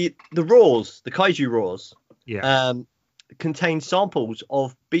one. The roars, the kaiju roars. Yeah. Contain samples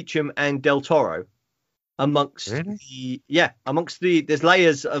of Beecham and Del Toro amongst there's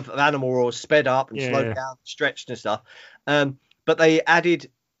layers of animal roars sped up and slowed down, stretched and stuff. But they added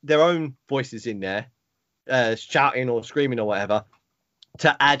their own voices in there, shouting or screaming or whatever,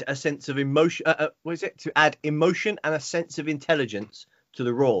 to add a sense of emotion. To add emotion and a sense of intelligence to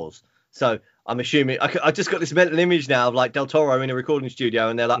the roars. So I'm assuming I just got this mental image now of like Del Toro in a recording studio,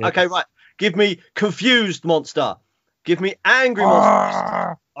 and they're like, okay, right, give me confused monster, give me angry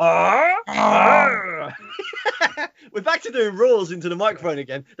monster. We're back to doing roars into the microphone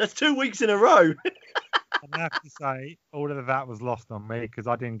again. That's 2 weeks in a row. I have to say, all of that was lost on me because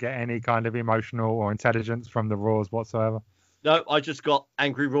I didn't get any kind of emotional or intelligence from the roars whatsoever. No, I just got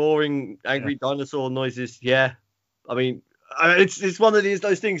angry roaring, angry dinosaur noises. Yeah, I mean, it's one of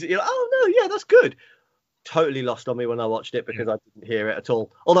those things that you're like, oh no, yeah, that's good. Totally lost on me when I watched it because I didn't hear it at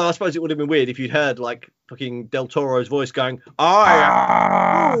all. Although I suppose it would have been weird if you'd heard like fucking Del Toro's voice going,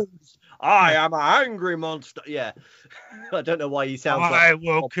 I am an angry monster. Yeah, I don't know why he sounds like I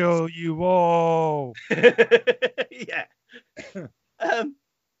will kill you all. Yeah.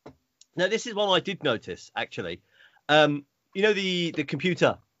 Now this is one I did notice actually. You know the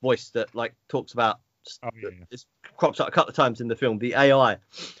computer voice that like talks about this crops up a couple of times in the film, the AI.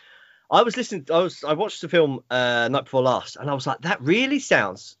 I watched the film night before last, and I was like, that really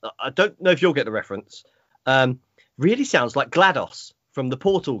sounds. I don't know if you'll get the reference. Really sounds like GLaDOS from the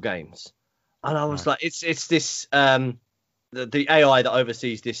Portal games, and I was like, it's this the AI that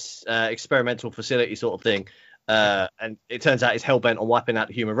oversees this experimental facility sort of thing, and it turns out it's hellbent on wiping out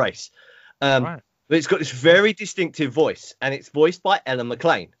the human race. But it's got this very distinctive voice, and it's voiced by Ellen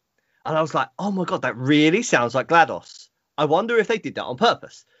McLain. And I was like, oh my God, that really sounds like GLaDOS. I wonder if they did that on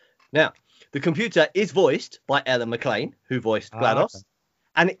purpose. Now, the computer is voiced by Ellen McLain, who voiced GLaDOS,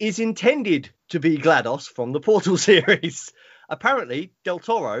 and is intended to be GLaDOS from the Portal series. Apparently, Del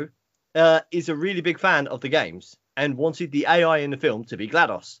Toro is a really big fan of the games and wanted the AI in the film to be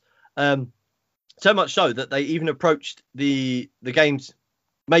GLaDOS. So much so that they even approached the game's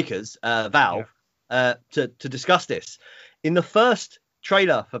makers, Valve, to discuss this. In the first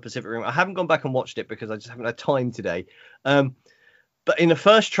trailer for Pacific Rim, I haven't gone back and watched it because I just haven't had time today. But in the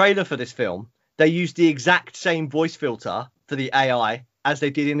first trailer for this film, they used the exact same voice filter for the AI as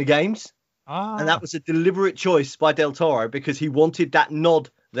they did in the games. And that was a deliberate choice by Del Toro because he wanted that nod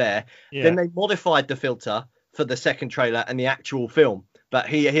there. Yeah. Then they modified the filter for the second trailer and the actual film. But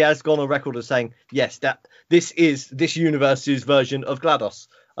he has gone on record as saying, yes, that this is this universe's version of GLaDOS.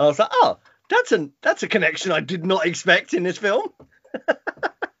 And I was like, oh, that's a connection I did not expect in this film.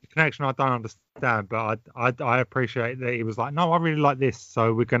 connection I don't understand, but I appreciate that he was like, no, I really like this,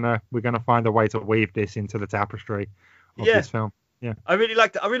 so we're gonna find a way to weave this into the tapestry of this film. Yeah, I really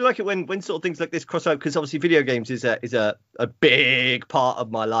like that. I really like it when sort of things like this cross over, because obviously video games is a big part of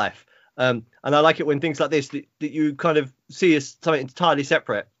my life. And I like it when things like this that you kind of see as something entirely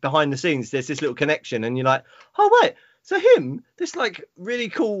separate behind the scenes. There's this little connection, and you're like, oh wait, so him, this like really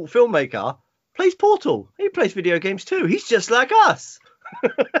cool filmmaker, plays Portal. He plays video games too. He's just like us.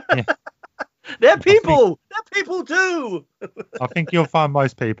 Yeah. They're people. They're people too. I think you'll find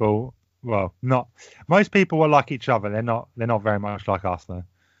most people. Well, not most people are like each other. They're not very much like us, though.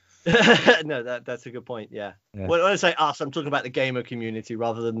 No, that's a good point. Yeah. When I say us, I'm talking about the gamer community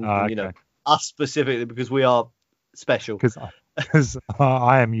rather than okay. Us specifically, because we are special. Because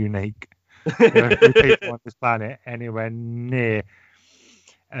I am unique. There are few people on this planet anywhere near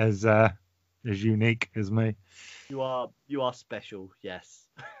as unique as me. You are special. Yes.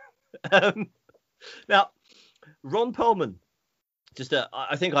 Now, Ron Perlman.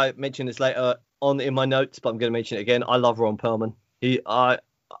 I think I mentioned this later on in my notes, but I'm going to mention it again. I love Ron Perlman. I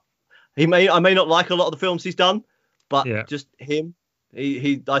may not like a lot of the films he's done, but just him,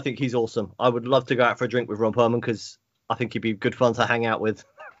 I think he's awesome. I would love to go out for a drink with Ron Perlman because I think he'd be good fun to hang out with.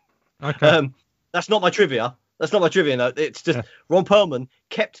 Okay. That's not my trivia. No, it's just Ron Perlman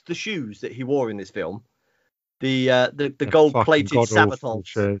kept the shoes that he wore in this film. The gold-plated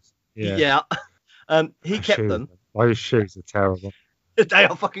Sabatons. Yeah. He kept them. Those shoes are terrible. They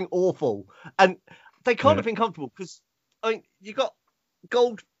are fucking awful, and they can't have been comfortable because you got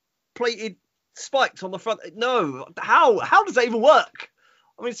gold-plated spikes on the front. No, how does that even work?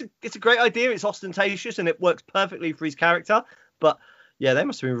 I mean, it's a great idea. It's ostentatious and it works perfectly for his character. But yeah, they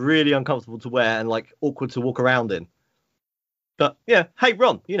must have been really uncomfortable to wear and like awkward to walk around in. But yeah, hey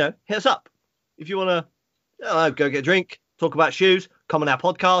Ron, hit us up if you want to go get a drink, talk about shoes, come on our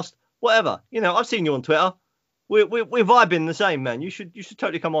podcast, whatever. I've seen you on Twitter. We're vibing the same, man. You should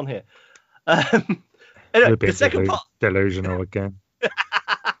totally come on here. Anyway, the second part. Delusional again.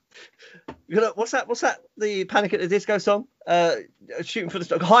 What's that? The Panic at the Disco song? Shooting for the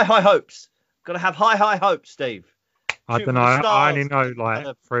stars. High hopes. Got to have high hopes, Steve. I don't know. I only know like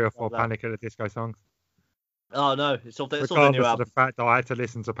 3 or 4 Panic at the Disco songs. Oh no, it's all the new Regardless album. of the fact that I had to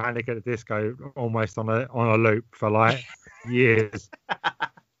listen to Panic at the Disco almost on a loop for like years.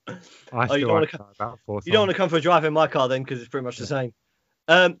 I still know about 4 songs. You don't want to come for a drive in my car then, because it's pretty much the same.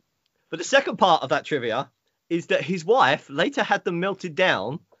 But the second part of that trivia is that his wife later had them melted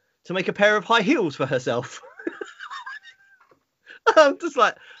down to make a pair of high heels for herself. I'm just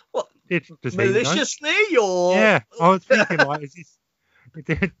like, what? Maliciously or? Yeah, I was thinking like,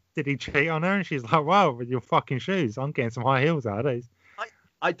 did he cheat on her? And she's like, wow, with your fucking shoes, I'm getting some high heels out of these.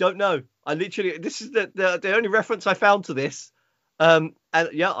 I don't know. This is the only reference I found to this. And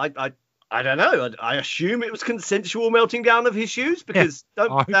yeah, I don't know. I assume it was consensual melting down of his shoes because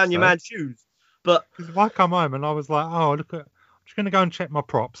don't put down your man's shoes. But if I come home and I was like, oh, I'm just going to go and check my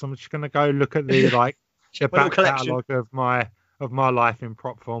props. I'm just going to go look at the the back catalogue of my life in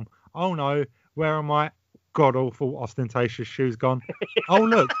prop form. Oh no, where are my god awful ostentatious shoes gone? Oh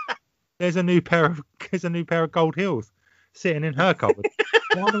look, there's a new pair of gold heels sitting in her cupboard.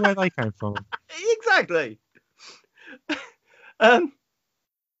 I wonder where they came from. Exactly.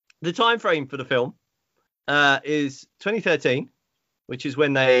 The time frame for the film is 2013, which is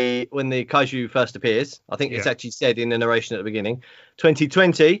when the kaiju first appears. I think it's actually said in the narration at the beginning.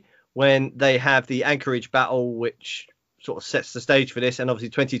 2020, when they have the Anchorage battle, which sort of sets the stage for this, and obviously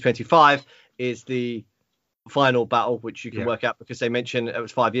 2025 is the final battle, which you can work out because they mentioned it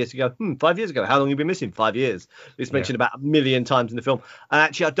was 5 years ago. 5 years ago. How long have you been missing? 5 years. It's mentioned about 1 million times in the film. And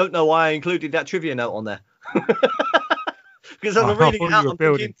actually, I don't know why I included that trivia note on there. Because as I'm reading it out, I'm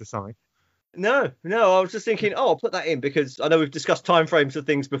thinking, to something. No, I was just thinking, I'll put that in because I know we've discussed time frames of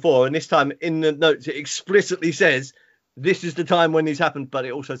things before, and this time in the notes it explicitly says this is the time when these happened, but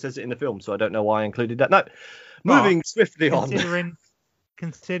it also says it in the film, so I don't know why I included that note. Moving swiftly on.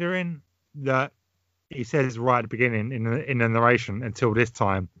 Considering that he says right at the beginning in the narration until this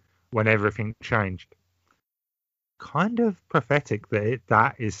time when everything changed, kind of prophetic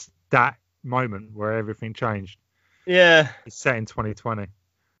that is that moment where everything changed. Yeah, it's set in 2020.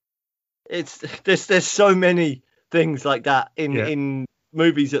 There's so many things like that in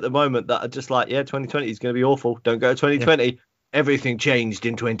movies at the moment that are just like, 2020 is going to be awful. Don't go to 2020. Yeah. Everything changed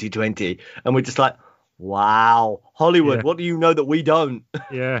in 2020, and we're just like, wow, Hollywood. What do you know that we don't?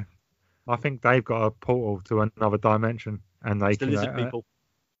 Yeah, I think they've got a portal to another dimension, and they can lizard people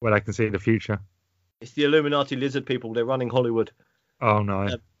where they can see the future. It's the Illuminati lizard people. They're running Hollywood. Oh no,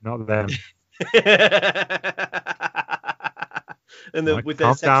 not them. and Like, with their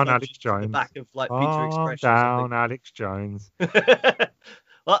calm sex down, numbers Alex on the Jones. back of like Pizza Calm Express down, Alex Jones. or something.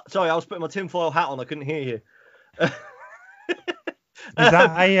 Well, sorry, I was putting my tinfoil hat on. I couldn't hear you. Is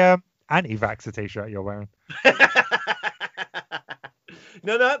that a anti-vaxxer t-shirt you're wearing?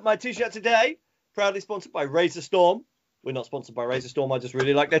 No, my t-shirt today, proudly sponsored by Razor Storm. We're not sponsored by Razor Storm. I just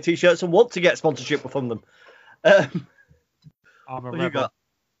really like their t-shirts and want to get sponsorship from them. I'm a What you rebel. got?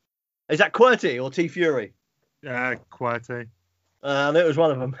 Is that QWERTY or T Fury? QWERTY. I knew it was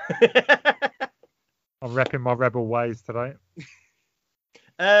one of them. I'm repping my rebel ways today.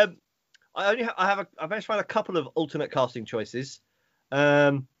 I managed to find a couple of alternate casting choices.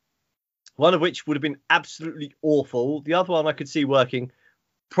 One of which would have been absolutely awful. The other one I could see working,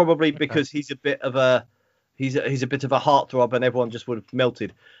 probably because he's a bit of a heartthrob, and everyone just would have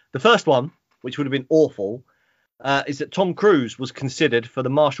melted. The first one, which would have been awful, is that Tom Cruise was considered for the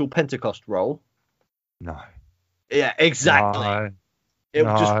Marshall Pentecost role. No. Yeah, exactly. No. It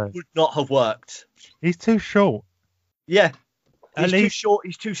just would not have worked. He's too short. Yeah. At He's too least- short.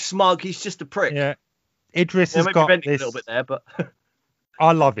 He's too smug. He's just a prick. Yeah. Idris Yeah, has maybe got venting this. a little bit there, but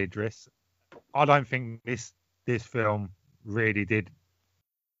I love Idris. I don't think this film really did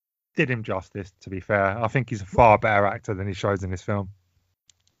him justice, to be fair. I think he's a far better actor than he shows in this film.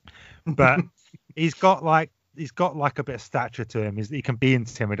 But he's got like a bit of stature to him. He can be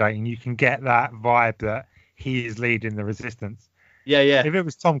intimidating. You can get that vibe that he is leading the resistance. yeah. If it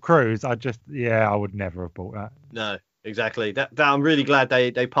was Tom Cruise, I would never have bought that. No, exactly. That I'm really glad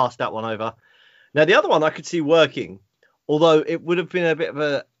they passed that one over. Now the other one I could see working, although it would have been a bit of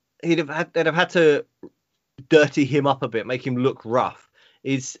a they'd have had to dirty him up a bit, make him look rough.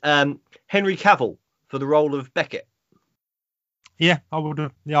 Is Henry Cavill for the role of Beckett? Yeah, I would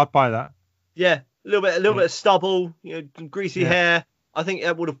have. Yeah, I'd buy that. Yeah, a little bit of stubble, greasy hair. I think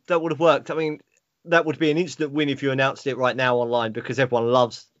that would have worked. I mean, that would be an instant win if you announced it right now online, because everyone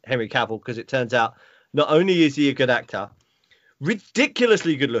loves Henry Cavill, because it turns out not only is he a good actor,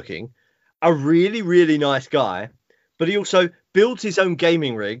 ridiculously good looking, a really, really nice guy, but he also builds his own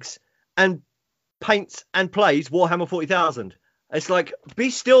gaming rigs and paints and plays Warhammer 40,000. It's like, be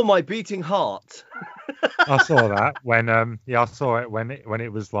still my beating heart. I saw that when I saw it when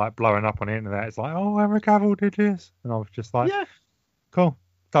it was like blowing up on the internet. It's like, oh, Henry Cavill did this, and I was just like, Yeah. cool.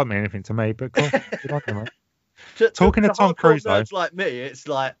 Don't mean anything to me, but cool. Good on you, mate. Talking to Tom hardcore Cruise, though. nerds like me, it's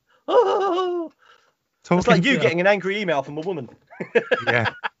like, oh, Talking it's like you to- getting an angry email from a woman. Yeah.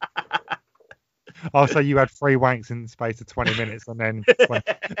 Oh, so you had 3 wanks in the space of 20 minutes, and then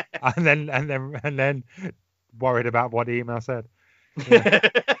worried about what the email said. Yeah.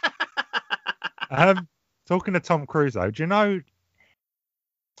 Talking to Tom Cruise, though, do you know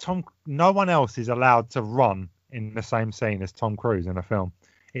no one else is allowed to run in the same scene as Tom Cruise in a film.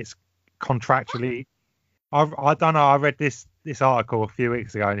 It's contractually. I don't know. I read this article a few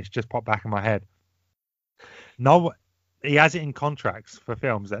weeks ago, and it's just popped back in my head. No, he has it in contracts for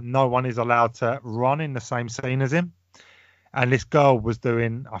films that no one is allowed to run in the same scene as him. And this girl was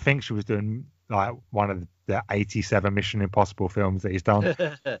doing, I think she was doing like one of the 87 Mission Impossible films that he's done.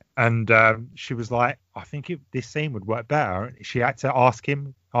 And she was like, I think this scene would work better. She had to ask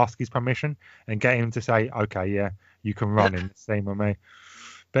his permission and get him to say, okay, yeah, you can run in the scene with me.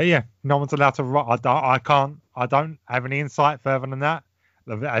 But yeah, no one's allowed to run. I don't have any insight further than that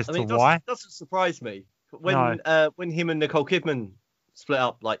as to why. It doesn't surprise me. When him and Nicole Kidman split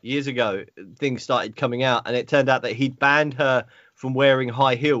up like years ago, things started coming out, and it turned out that he'd banned her from wearing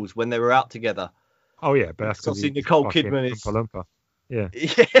high heels when they were out together. Oh yeah, but that's because Nicole Kidman is Oompa Loompa. Yeah.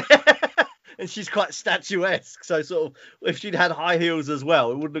 And she's quite statuesque, so sort of if she'd had high heels as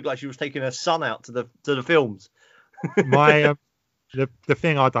well, it would look like she was taking her son out to the films. My the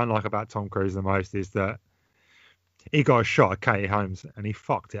thing I don't like about Tom Cruise the most is that he got a shot at Katie Holmes and he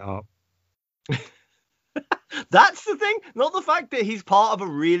fucked it up. That's the thing, not the fact that he's part of a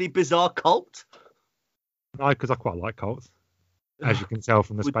really bizarre cult. No, because I quite like cults, as you can tell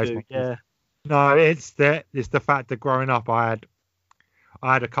from the space monkeys. Yeah. No, it's the fact that growing up I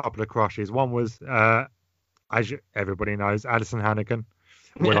had a couple of crushes. One was, as everybody knows, Addison Hannigan,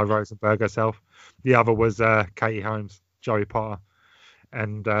 Willow Rosenberg herself. The other was Katie Holmes, Joey Potter,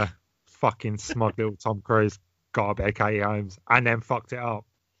 and fucking smug little Tom Cruise got a bit of Katie Holmes and then fucked it up.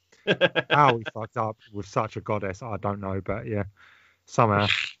 How he fucked up with such a goddess, I don't know, but yeah, somehow.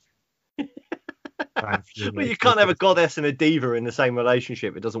 Well, you can't have a goddess and a diva in the same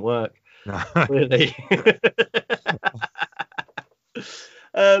relationship. It doesn't work. No. Really.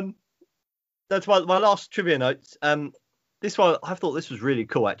 That's my last trivia notes. This one, I thought this was really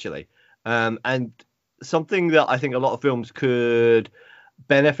cool, actually. And something that I think a lot of films could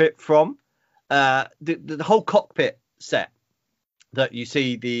benefit from. The whole cockpit set that you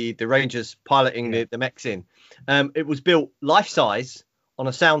see the Rangers piloting the mechs in. It was built life size on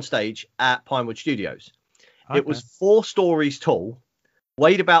a soundstage at Pinewood Studios. Okay. It was 4 stories tall,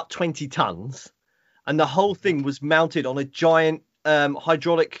 weighed about 20 tons, and the whole thing was mounted on a giant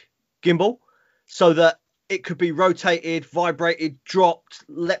hydraulic gimbal, so that it could be rotated, vibrated, dropped,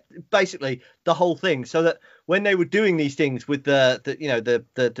 basically the whole thing. So that when they were doing these things with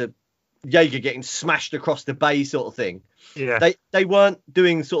the Jaeger getting smashed across the bay sort of thing, they weren't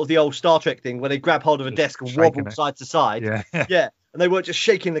doing sort of the old Star Trek thing where they grab hold of a desk and wobble side to side. Yeah. And they weren't just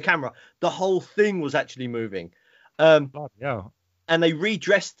shaking the camera. The whole thing was actually moving. And they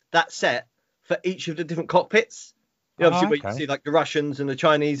redressed that set for each of the different cockpits. Obviously, where you see like the Russians and the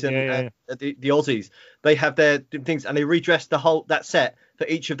Chinese and the Aussies, they have their things, and they redressed that set for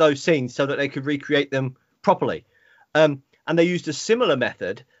each of those scenes so that they could recreate them properly. And they used a similar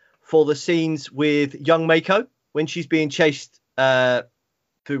method for the scenes with young Mako when she's being chased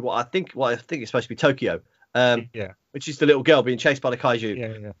through what I think is supposed to be Tokyo. Which is the little girl being chased by the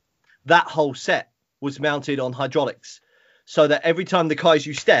kaiju. That whole set was mounted on hydraulics, so that every time the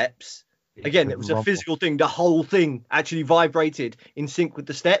kaiju steps, again, it was a physical thing. The whole thing actually vibrated in sync with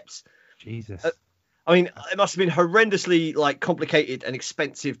the steps. Jesus. I mean, it must have been horrendously complicated and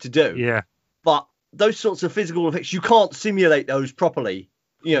expensive to do. Yeah. But those sorts of physical effects, you can't simulate those properly,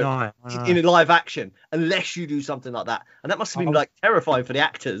 in a live action unless you do something like that. And that must have been terrifying for the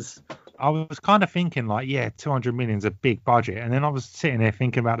actors. I was kind of thinking 200 million is a big budget. And then I was sitting there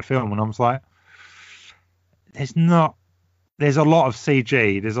thinking about the film and I was like, there's a lot of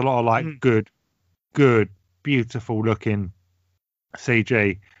CG. There's a lot of good, beautiful looking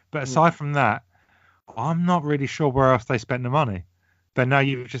CG. But aside from that, I'm not really sure where else they spent the money. But now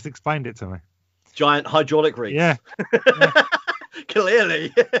you've just explained it to me. Giant hydraulic rigs. Yeah.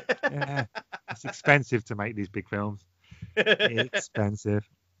 Clearly. Yeah. It's expensive to make these big films. Expensive.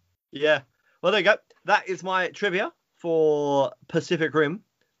 Yeah. Well, there you go. That is my trivia for Pacific Rim.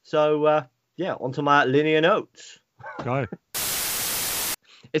 So, onto my linear notes. Go.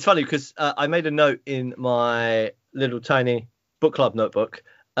 It's funny because I made a note in my little tiny book club notebook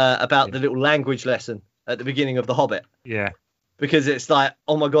about the little language lesson at the beginning of The Hobbit. Yeah. Because it's like,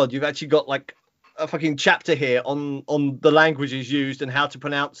 oh my God, you've actually got a fucking chapter here on the languages used and how to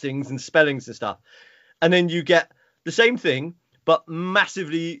pronounce things and spellings and stuff. And then you get the same thing, but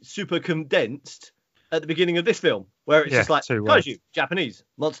massively super condensed at the beginning of this film, where it's just like kaiju, Japanese,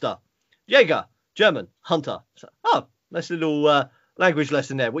 monster, Jaeger, German, hunter. So, nice little language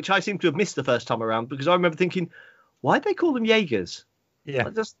lesson there, which I seem to have missed the first time around, because I remember thinking, why'd they call them Jaegers? Yeah.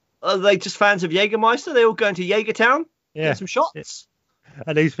 Are they just fans of Jägermeister? They all going to Jaegertown? Yeah. Get some shots?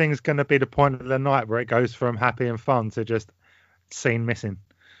 Are these things going to be the point of the night where it goes from happy and fun to just scene missing?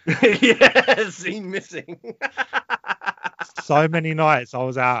 Yeah, scene missing. So many nights I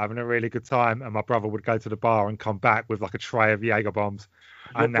was out having a really good time, and my brother would go to the bar and come back with a tray of Jaeger bombs.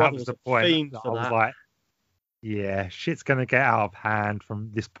 And that was the point that I was like, yeah, shit's going to get out of hand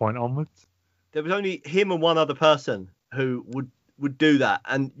from this point onwards. There was only him and one other person who would do that,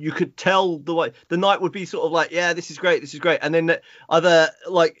 and you could tell the way the night would be sort of like, yeah, this is great, and then either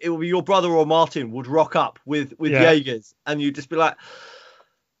it would be your brother or Martin would rock up with Jaegers, and you'd just be like,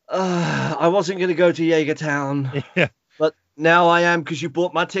 I wasn't going to go to Jaegertown, but now I am because you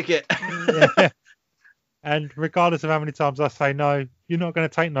bought my ticket. Yeah. And regardless of how many times I say no, you're not going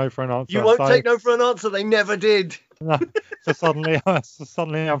to take no for an answer. You won't take no for an answer. They never did. No. So suddenly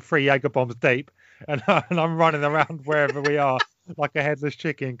I'm 3 Jaeger bombs deep, and I'm running around wherever we are like a headless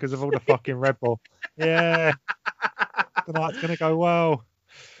chicken because of all the fucking Red Bull. Yeah, tonight's going to go well.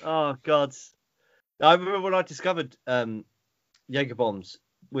 Oh God! I remember when I discovered Jaeger bombs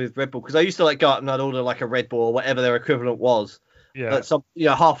with Red Bull, because I used to go out and I'd order a Red Bull or whatever their equivalent was. Yeah.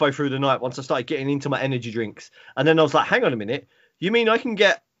 Halfway through the night, once I started getting into my energy drinks, and then I was like, hang on a minute, you mean I can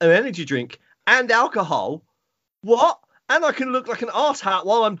get an energy drink and alcohol? What? And I can look like an arsehat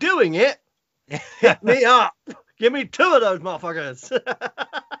while I'm doing it? Hit me up. Give me 2 of those motherfuckers.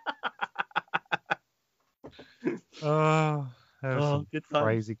 Good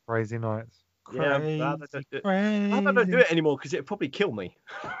crazy, crazy nights. Crazy. I don't do it anymore because it'd probably kill me.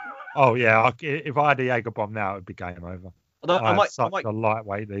 Oh yeah, if I had a Jaeger bomb now, it'd be game over. I might a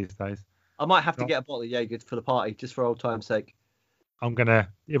lightweight these days. I might have to get a bottle of Jaeger for the party, just for old time's sake.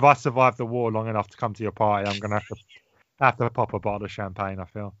 If I survive the war long enough to come to your party, I'm gonna have to pop a bottle of champagne, I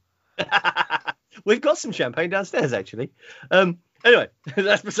feel. We've got some champagne downstairs, actually. Anyway,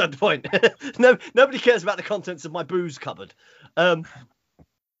 that's beside the point. Nobody cares about the contents of my booze cupboard.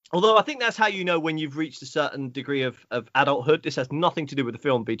 Although I think that's how you know when you've reached a certain degree of adulthood. This has nothing to do with the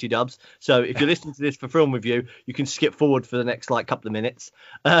film, BT Dubs. So if you're listening to this for film review, you can skip forward for the next couple of minutes,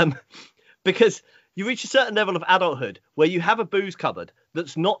 because you reach a certain level of adulthood where you have a booze cupboard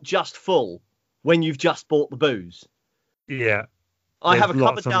that's not just full when you've just bought the booze. Yeah, I have a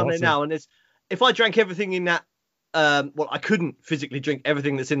cupboard down there now, and if I drank everything in that, I couldn't physically drink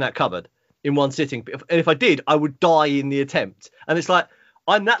everything that's in that cupboard in one sitting. And if I did, I would die in the attempt. And it's like,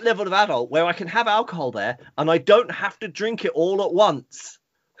 I'm that level of adult where I can have alcohol there and I don't have to drink it all at once.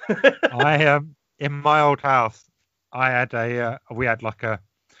 In my old house, we had like an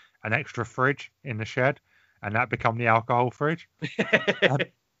extra fridge in the shed, and that became the alcohol fridge.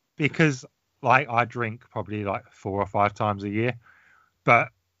 Because like I drink probably like 4 or 5 times a year, but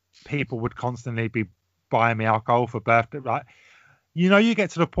people would constantly be buying me alcohol for birthday. Like, you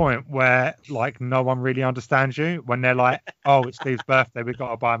get to the point where like no one really understands you when they're like, "Oh, it's Steve's birthday, we've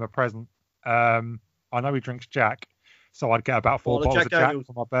got to buy him a present." I know he drinks Jack, so I'd get about 4 bottles of Jack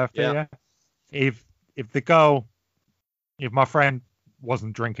for my birthday. Yeah. If my friend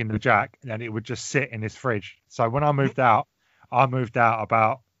wasn't drinking the Jack, then it would just sit in his fridge. So when I moved out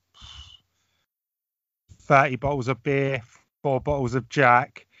about 30 bottles of beer, 4 bottles of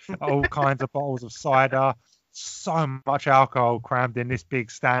Jack, all kinds of bottles of cider. So much alcohol crammed in this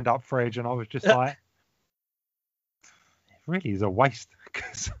big stand-up fridge, and I was just like, it really is a waste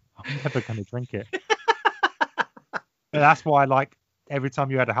because I'm never going to drink it. But that's why, like, every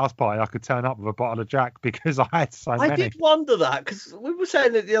time you had a house party, I could turn up with a bottle of Jack because I had so many. I did wonder that, because we were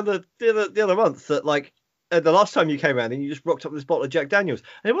saying it the other month that, like, the last time you came around and you just rocked up with this bottle of Jack Daniels,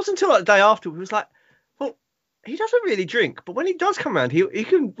 and it wasn't until like the day after we was like, well, he doesn't really drink, but when he does come around, he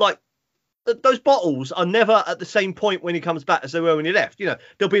can, like, those bottles are never at the same point when he comes back as they were when he left.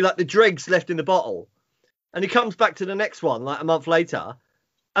 There'll be like the dregs left in the bottle, and he comes back to the next one like a month later,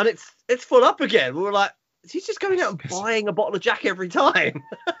 and it's full up again. We were like, he's just going out and buying a bottle of Jack every time.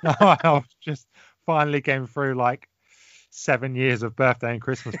 No, I was just finally came through like 7 years of birthday and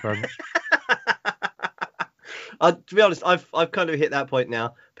Christmas presents. To be honest, I've kind of hit that point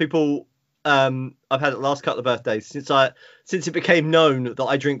now. People, I've had the last couple of birthdays since it became known that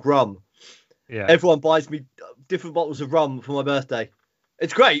I drink rum. Yeah. Everyone buys me different bottles of rum for my birthday.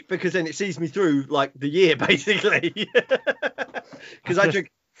 It's great because then it sees me through like the year basically. Because I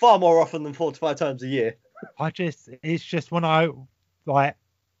drink far more often than 4 to 5 times a year. It's just when I'm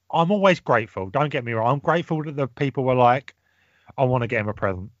always grateful. Don't get me wrong. I'm grateful that the people were like, I want to get him a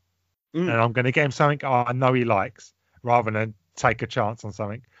present, and I'm going to get him something I know he likes, rather than take a chance on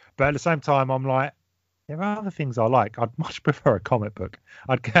something. But at the same time, I'm like, there are other things I like. I'd much prefer a comic book.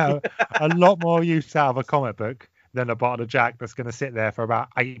 I'd get a lot more use out of a comic book than a bottle of Jack that's going to sit there for about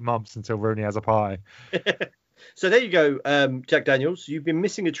 8 months until Rooney has a party. So there you go, Jack Daniels. You've been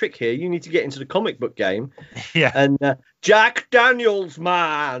missing a trick here. You need to get into the comic book game. Yeah. And Jack Daniels,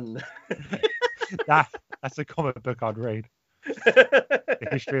 man. That's a comic book I'd read. The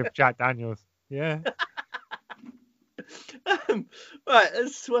history of Jack Daniels. Yeah. Right,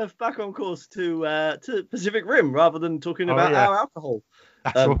 let's swerve back on course to Pacific Rim rather than talking about our alcohol.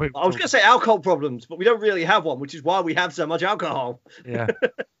 I was going to say alcohol problems, but we don't really have one, which is why we have so much alcohol. Yeah.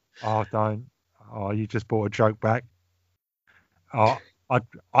 Oh, don't. Oh, you just brought a joke back. Oh,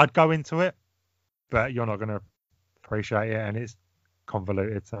 I'd go into it, but you're not going to appreciate it, and it's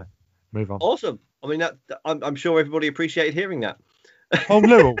convoluted. So move on. Awesome. I mean, I'm sure everybody appreciated hearing that. Oh,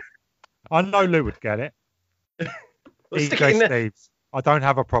 Lou. I know Lou would get it. DJ Steves. I don't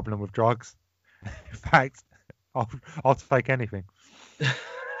have a problem with drugs. In fact, I'll take anything.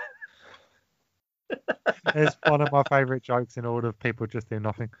 It's one of my favourite jokes in all of People Just Do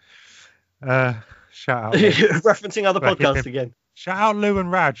Nothing. Shout out. Referencing other podcasts again. Shout out Lou and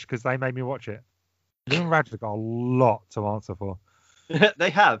Raj because they made me watch it. Lou and Raj have got a lot to answer for. They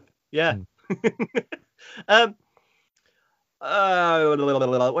have, yeah. Where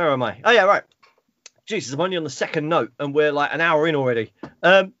am I? Oh yeah, right. Jesus, I'm only on the second note and we're like an hour in already.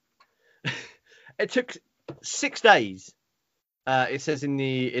 It took 6 days. It says in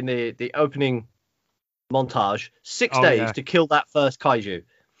the opening montage, 6 days to kill that first kaiju.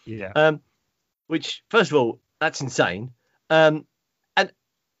 Yeah. Which, first of all, that's insane. And I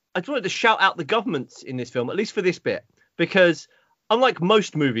just wanted to shout out the governments in this film, at least for this bit, because unlike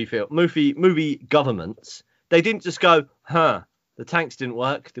most movie governments, they didn't just go, the tanks didn't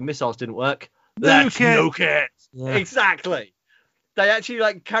work, the missiles didn't work. Let's nuke it. Yeah. Exactly. They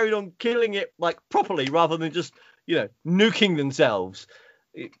actually carried on killing it properly rather than just nuking themselves,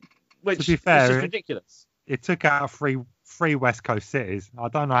 which to be fair, is just ridiculous. It took out three West Coast cities. I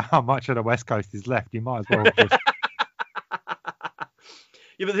don't know how much of the West Coast is left. You might as well just...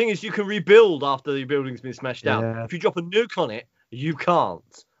 Yeah, but the thing is, you can rebuild after the building's been smashed down. Yeah. If you drop a nuke on it, you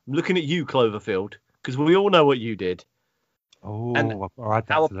can't. I'm looking at you, Cloverfield, because we all know what you did. Oh, And I'll add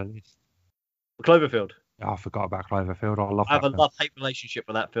that our- to the list. Cloverfield. Oh, I forgot about Cloverfield. I love I have that a film. love-hate relationship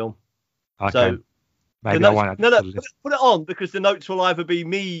with that film. Okay. So Maybe the I notes, won't add no, it no, to the list. put it on, because the notes will either be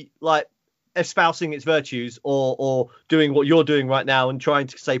me like espousing its virtues or doing what you're doing right now and trying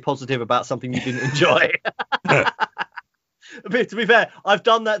to say positive about something you didn't enjoy. But to be fair, I've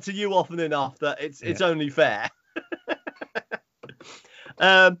done that to you often enough that it's only fair.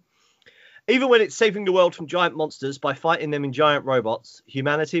 Even when it's saving the world from giant monsters by fighting them in giant robots,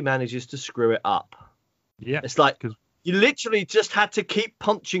 humanity manages to screw it up. Yeah. It's like 'cause- you literally just had to keep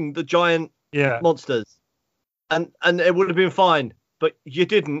punching the giant Yeah. monsters, and it would have been fine, but you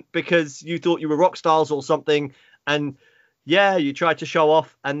didn't because you thought you were rock stars or something, and yeah, you tried to show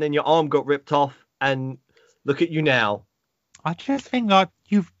off, and then your arm got ripped off, and look at you now. I just think like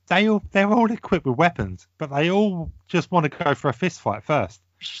they're all equipped with weapons, but they all just want to go for a fist fight first.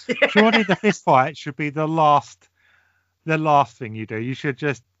 Surely the fist fight should be the last thing you do. You should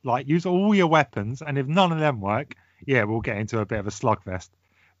just like use all your weapons, and if none of them work, yeah, we'll get into a bit of a slugfest.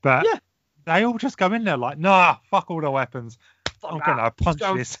 But Yeah. they all just go in there like, nah, fuck all the weapons. I'm gonna punch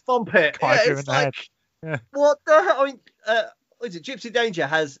Just go this thump it. kaiju Yeah, in it's the head. like, Yeah. what the hell? I mean, what is it? Gypsy Danger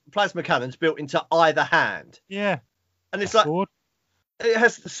has plasma cannons built into either hand, Yeah. and it's A like sword. it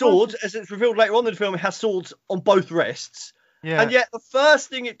has swords, as it's revealed later on in the film. It has swords on both wrists. Yeah. And yet the first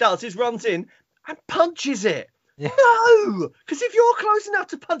thing it does is runs in and punches it. Yeah. No! Because if you're close enough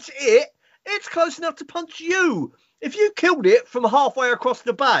to punch it, it's close enough to punch you. If you killed it from halfway across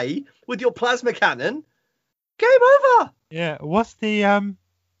the bay with your plasma cannon, game over. Yeah. What's the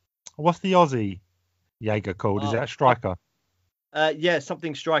Aussie Jaeger called? Is it a striker? Yeah,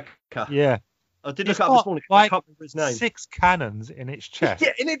 something striker. Yeah. I did It's look up this got, morning. I like, can't remember his name. 6 cannons in its chest.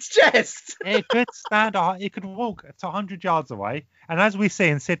 Yeah, in its chest. It could stand. It could walk to 100 yards away, and as we see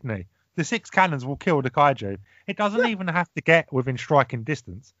in Sydney, the 6 cannons will kill the kaiju. It doesn't even have to get within striking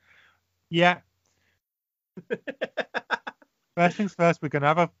distance. Yeah. First things first, we're gonna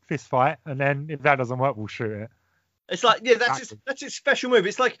have a fist fight, and then if that doesn't work, we'll shoot it. It's like, yeah, that's its special move.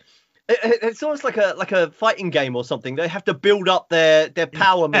 It's like it's almost like a fighting game or something. They have to build up their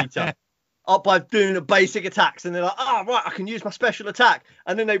power meter up by doing the basic attacks, and they're like, oh right, I can use my special attack,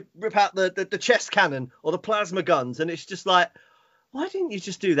 and then they rip out the chest cannon or the plasma guns, and it's just like, why didn't you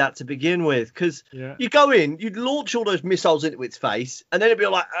just do that to begin with? Because you go in, you'd launch all those missiles into its face, and then it'd be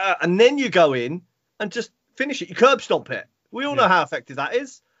like, and then you go in and just finish it. You curb stomp it. We all know how effective that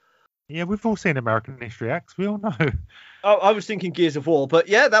is. Yeah, we've all seen American History X. We all know. Oh, I was thinking Gears of War, but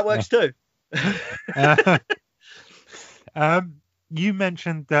yeah, that works too. You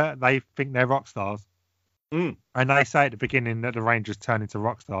mentioned that they think they're rock stars, and they say at the beginning that the Rangers turn into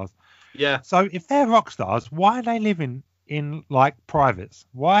rock stars. Yeah. So if they're rock stars, why are they living in like privates?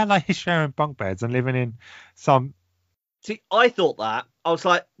 Why are they sharing bunk beds and living in some? See, I thought that. I was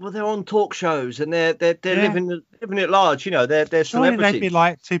like, well, they're on talk shows and they're living it large. You know, they're Surely celebrities. they'd be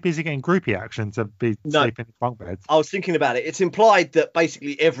like too busy getting groupie action to be sleeping in bunk beds. I was thinking about it. It's implied that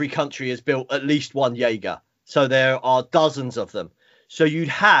basically every country has built at least one Jaeger. So there are dozens of them. So you'd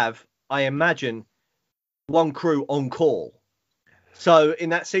have, I imagine, one crew on call. So in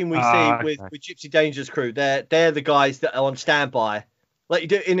that scene we see with Gypsy Danger's crew, they're the guys that are on standby. Like you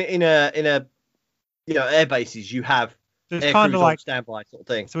do in a air bases, you have air crews on standby sort of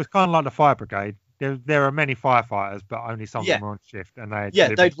thing. So it's kind of like the fire brigade. There are many firefighters, but only some of them are on shift, and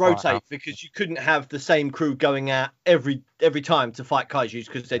they'd rotate because you couldn't have the same crew going out every time to fight kaijus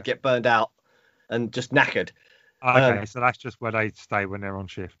because they'd get burned out and just knackered. Okay, so that's just where they stay when they're on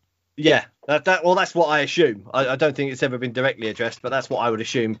shift. Yeah, that's what I assume. I don't think it's ever been directly addressed, but that's what I would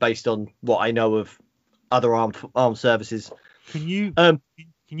assume based on what I know of other armed services. Can you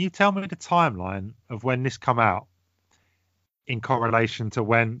tell me the timeline of when this come out in correlation to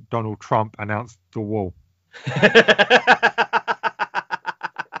when Donald Trump announced the wall?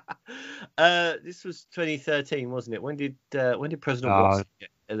 This was 2013, wasn't it? When did President Watson get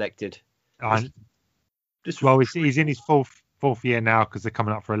elected? He's in his fourth year now because they're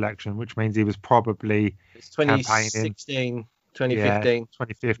coming up for election, which means he was probably 2016, 2015.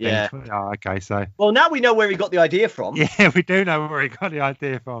 2015. Yeah. Oh, okay, so. Well, now we know where he got the idea from. Yeah, we do know where he got the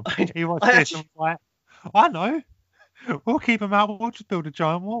idea from. He watched this and was like, I know. We'll keep him out. We'll just build a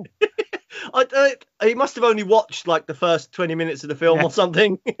giant wall. He must have only watched like the first 20 minutes of the film or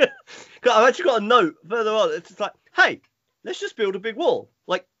something. I've actually got a note further on. It's just like, hey, let's just build a big wall.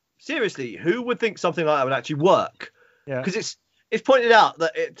 Like, seriously, who would think something like that would actually work? Yeah. Because it's pointed out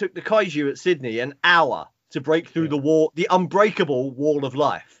that it took the kaiju at Sydney an hour to break through the wall, the unbreakable wall of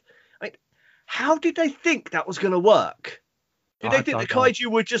life. Like, how did they think that was going to work? Did they think the kaiju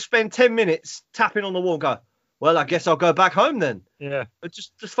would just spend 10 minutes tapping on the wall and go, well, I guess I'll go back home then? Yeah.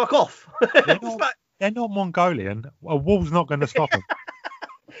 Just fuck off. They're not Mongolian. A wall's not going to stop them.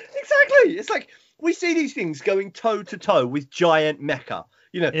 Exactly. It's like we see these things going toe to toe with giant mecha.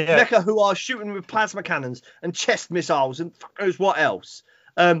 Mecha who are shooting with plasma cannons and chest missiles and fuck knows what else.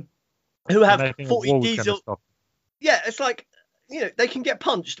 Who have 40 diesel. Yeah, it's like, they can get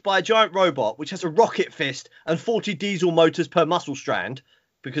punched by a giant robot which has a rocket fist and 40 diesel motors per muscle strand,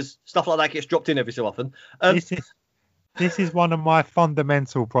 because stuff like that gets dropped in every so often. This is one of my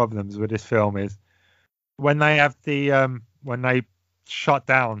fundamental problems with this film is when they have when they shut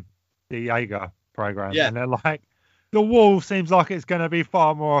down the Jaeger program, and they're like, the wall seems like it's going to be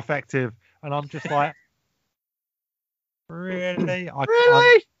far more effective, and I'm just like, really? Really?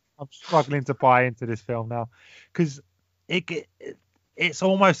 I'm struggling to buy into this film now, because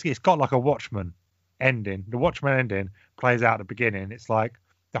it's got like a Watchmen ending. The Watchmen ending plays out at the beginning. It's like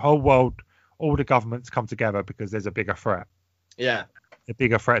the whole world, all the governments come together because there's a bigger threat. Yeah. A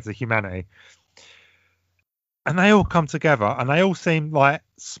bigger threat to humanity. And they all come together and they all seem like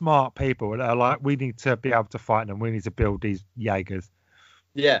smart people that are like, we need to be able to fight them. We need to build these Jaegers.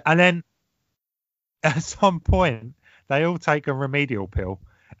 Yeah. And then at some point, they all take a remedial pill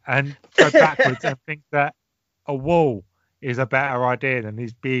and go backwards and think that a wall is a better idea than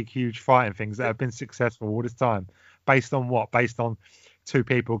these big, huge fighting things that have been successful all this time. Based on what? Based on two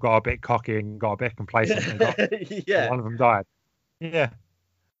people got a bit cocky and got a bit complacent. And one of them died. Yeah.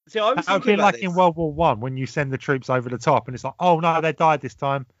 See, I was thinking like this. In World War One, when you send the troops over the top, and it's like, oh no, they died this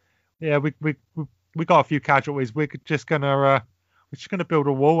time. Yeah, we got a few casualties. We're just gonna build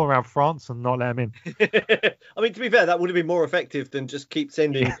a wall around France and not let them in. I mean, to be fair, that would have been more effective than just keep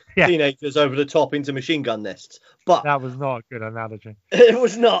sending teenagers over the top into machine gun nests. But that was not a good analogy. It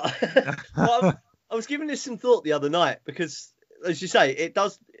was not. I was giving this some thought the other night because, as you say,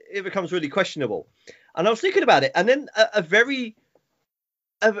 it becomes really questionable. And I was thinking about it, and then a very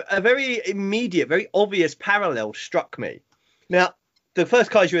immediate, very obvious parallel struck me. Now, the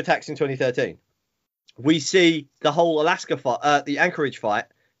first kaiju attacks in 2013. We see the whole Alaska fight, the Anchorage fight,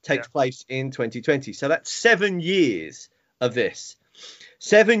 takes place in 2020. So that's 7 years of this.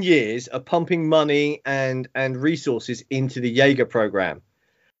 7 years of pumping money and resources into the Jaeger program.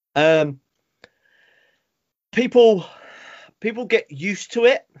 People get used to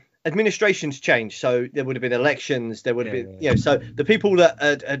it. Administrations change, so there would have been elections. There would have been, so the people that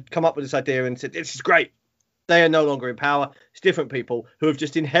had come up with this idea and said, this is great, they are no longer in power. It's different people who have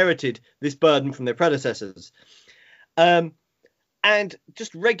just inherited this burden from their predecessors. And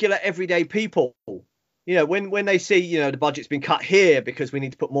just regular everyday people, when they see, the budget's been cut here because we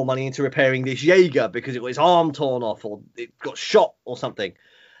need to put more money into repairing this Jaeger because it got its arm torn off or it got shot or something.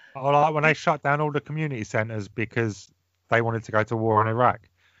 Or like when they shut down all the community centres because they wanted to go to war in Iraq.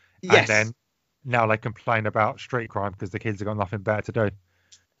 Yes. And then now they complain about street crime because the kids have got nothing better to do.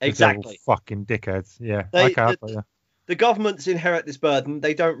 Exactly. Fucking dickheads. Yeah. The governments inherit this burden.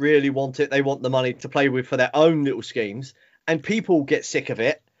 They don't really want it. They want the money to play with for their own little schemes. And people get sick of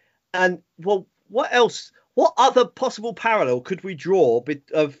it. And, well, what else? What other possible parallel could we draw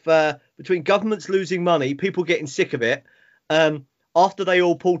between governments losing money, people getting sick of it, after they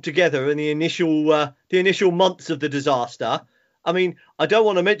all pulled together in the initial months of the disaster? I mean, I don't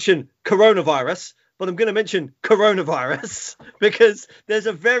want to mention coronavirus, but I'm going to mention coronavirus because there's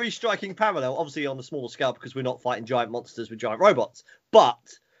a very striking parallel, obviously on a smaller scale because we're not fighting giant monsters with giant robots. But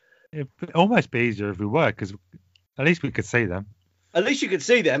it'd almost be easier if we were, because at least we could see them. At least you could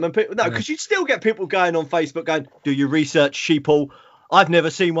see them. And because you'd still get people going on Facebook going, do your research, sheeple. I've never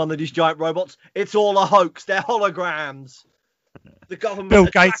seen one of these giant robots. It's all a hoax. They're holograms. The government. Bill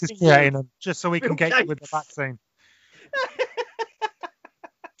Gates is creating them just so we can get you with the vaccine.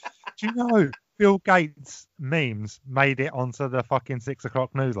 Do you know Bill Gates memes made it onto the fucking 6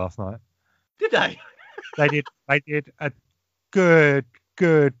 o'clock news last night? Did they? They did a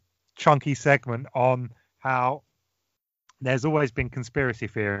good chunky segment on how there's always been conspiracy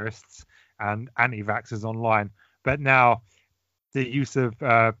theorists and anti-vaxxers online, but now the use of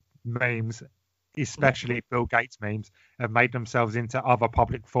memes, especially Bill Gates memes, have made themselves into other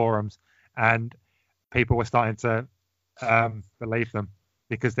public forums, and people were starting to believe them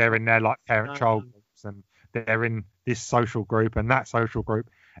because they're in their like parent-child groups, and they're in this social group and that social group,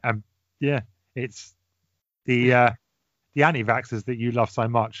 and it's the anti-vaxxers that you love so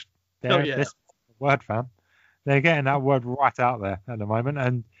much. This word, fam. They're getting that word right out there at the moment,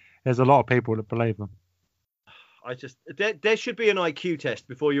 and there's a lot of people that believe them. There should be an IQ test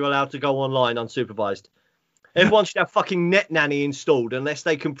before you're allowed to go online unsupervised. Everyone should have fucking Net Nanny installed unless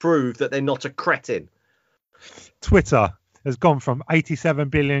they can prove that they're not a cretin. Twitter has gone from 87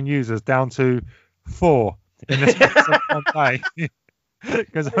 billion users down to 4 in the space of one day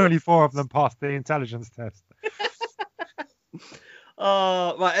because only 4 of them passed the intelligence test.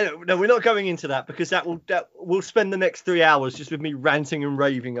 Right, anyway, no, we're not going into that because that we'll spend the next 3 hours just with me ranting and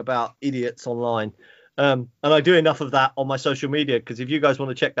raving about idiots online. And I do enough of that on my social media because if you guys want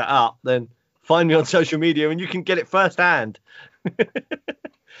to check that out, then find me on social media and you can get it firsthand.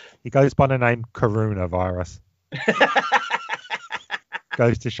 He goes by the name Coronavirus.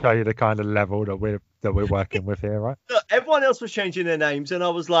 Goes to show you the kind of level that we're working with here, right? Look, everyone else was changing their names, and I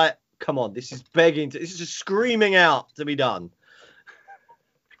was like, "Come on, this is just screaming out to be done."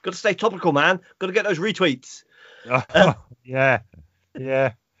 Got to stay topical, man. Got to get those retweets. Yeah,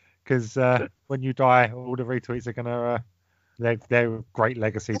 because when you die, all the retweets are gonna they're a great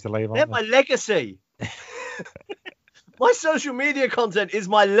legacy to leave. They're my legacy. My social media content is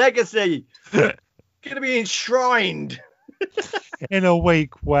my legacy. Gonna be enshrined. In a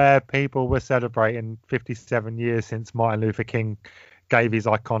week where people were celebrating 57 years since Martin Luther King gave his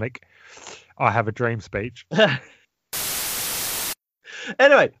iconic "I Have a Dream" speech.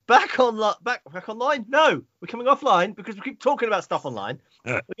 Anyway, back online. No, we're coming offline because we keep talking about stuff online.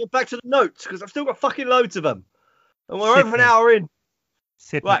 We'll get back to the notes because I've still got fucking loads of them, and we're over an hour in.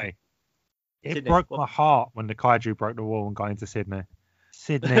 Sydney. Right. It broke my heart when the kaiju broke the wall and got into Sydney.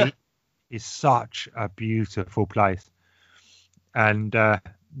 Sydney is such a beautiful place. And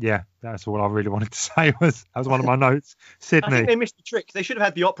yeah, that's all I really wanted to say. That was one of my notes. Sydney. I think they missed the trick. They should have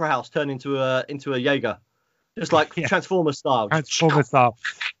had the Opera House turn into a Jaeger, just like Transformers style. Transformers style.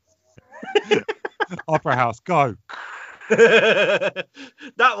 Opera House, go. That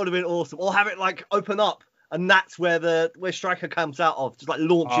would have been awesome. Or have it like open up, and that's where Stryker comes out of, just like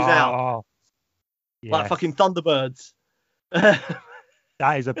launches out, like fucking Thunderbirds.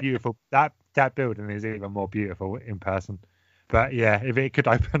 That is a beautiful. That building is even more beautiful in person. But yeah, if it could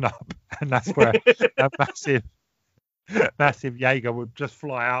open up, and that's where a massive Jaeger would just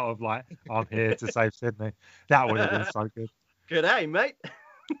fly out of, like, I'm here to save Sydney. That would have been so good. Good aim, mate.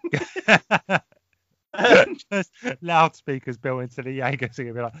 Just loudspeakers built into the Jaeger, so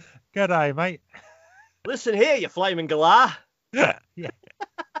you'd be like, good day, mate. Listen here, you flaming galah. Yeah.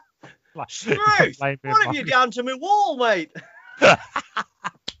 Like, Bruce, what have you done to my wall, mate?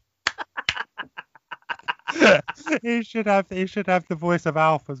 He should have the voice of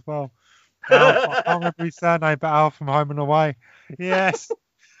Alf as well. Alf, I can't remember his surname, but Alf from Home and Away. Yes.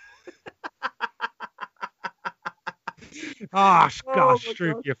 Gosh,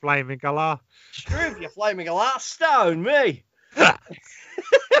 Struve, you flaming galah. Struve, you flaming galah. Stone me. I've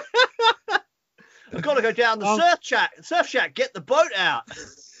got to go down the surf shack, get the boat out.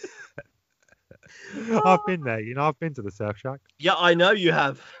 I've been there, I've been to the surf shack. Yeah, I know you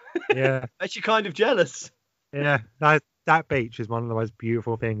have. Yeah. Makes you kind of jealous. Yeah, that beach is one of the most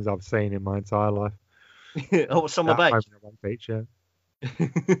beautiful things I've seen in my entire life. Oh, Summer Bay. Beach, yeah.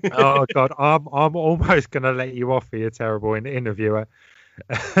 Oh God, I'm almost gonna let you off for your terrible interviewer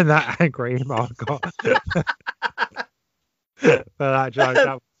and that angry email I got for that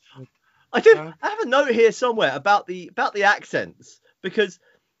joke. I have a note here somewhere about the accents, because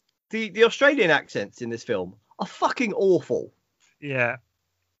the Australian accents in this film are fucking awful. Yeah.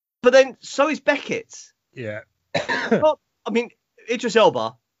 But then so is Beckett's. Yeah. Well, I mean, Idris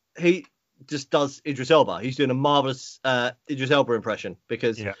Elba, he just does Idris Elba. He's doing a marvelous Idris Elba impression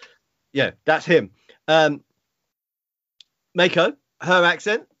because, that's him. Mako, her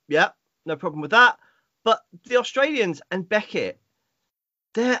accent, no problem with that. But the Australians and Beckett,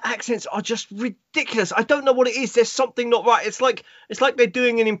 their accents are just ridiculous. I don't know what it is. There's something not right. It's like they're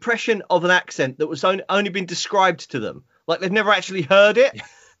doing an impression of an accent that was only been described to them. Like they've never actually heard it.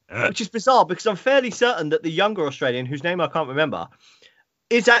 Which is bizarre because I'm fairly certain that the younger Australian, whose name I can't remember,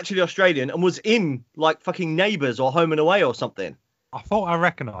 is actually Australian and was in like fucking Neighbours or Home and Away or something. I thought I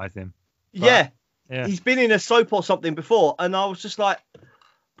recognised him. Yeah. He's been in a soap or something before, and I was just like,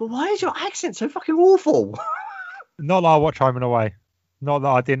 but why is your accent so fucking awful? Not that I watch Home and Away. Not that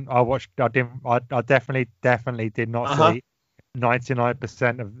I didn't. I definitely did not see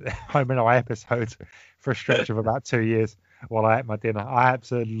 99% of Home and Away episodes for a stretch of about 2 years. While I ate my dinner, I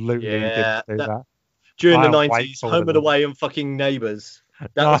absolutely didn't do that. During the 90s, Home and Away and fucking Neighbours.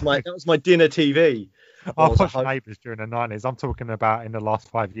 That was my dinner TV. I watched Neighbours during the 90s. I'm talking about in the last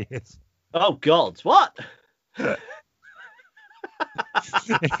 5 years. Oh God, what?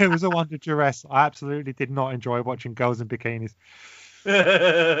 It was all under duress. I absolutely did not enjoy watching girls in bikinis.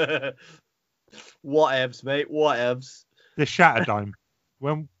 Whatevs, mate. Whatevs. The Shatter Dome.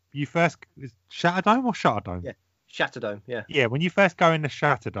 you first is Shatterdome or Shutterdome? Yeah. Shatterdome, yeah. Yeah, when you first go in the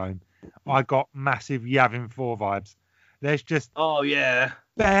Shatterdome, I got massive Yavin 4 vibes. There's just Oh yeah.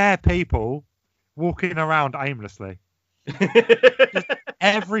 bare people walking around aimlessly.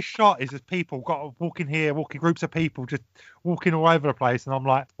 Every shot is just people got walking here, walking groups of people just walking all over the place, and I'm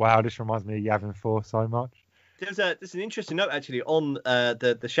like, wow, this reminds me of Yavin 4 so much. There's an interesting note actually on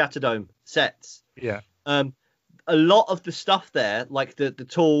the Shatterdome sets. Yeah. A lot of the stuff there, like the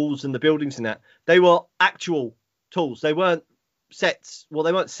tools and the buildings and that, they were actual tools. They weren't sets. Well,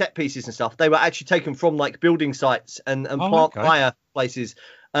 they weren't set pieces and stuff. They were actually taken from like building sites and plant hire places.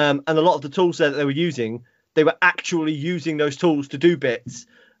 And a lot of the tools that they were using, they were actually using those tools to do bits.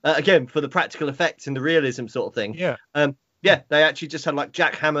 Again, for the practical effects and the realism sort of thing. Yeah. Yeah, they actually just had like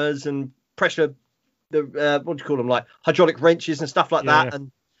jackhammers and pressure, what do you call them, like hydraulic wrenches and stuff like that. Yeah.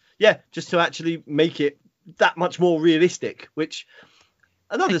 And yeah, just to actually make it that much more realistic, which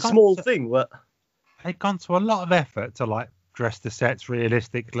another small thing. But they've gone to a lot of effort to like dress the sets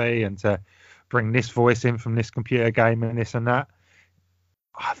realistically and to bring this voice in from this computer game and this and that.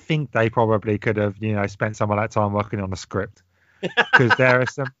 I think they probably could have, spent some of that time working on the script, because there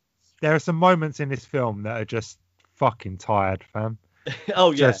are some moments in this film that are just fucking tired, fam.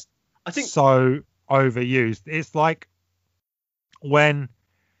 Oh yeah, just I think so overused. It's like when,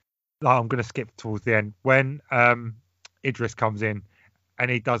 I'm going to skip towards the end, when Idris comes in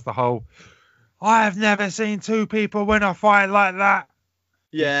and he does the whole, I have never seen two people win a fight like that.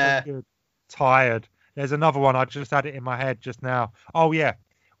 Yeah. So tired. There's another one. I just had it in my head just now. Oh yeah.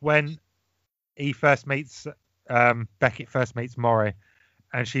 When he first meets, Beckett first meets Mori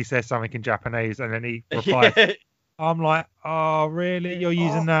and she says something in Japanese and then he replies, yeah. I'm like, oh really? You're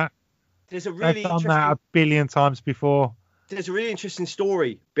using that? There's a really I've done that a billion times before. There's a really interesting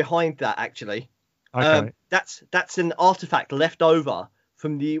story behind that, actually. Okay. That's an artifact left over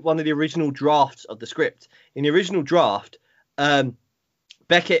from one of the original drafts of the script. In the original draft,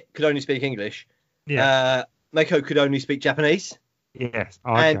 Beckett could only speak English. Yeah. Mako could only speak Japanese. Yes.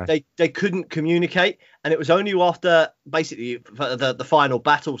 Okay. And they couldn't communicate. And it was only after basically the final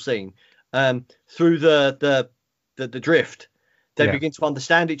battle scene, through the drift, they begin to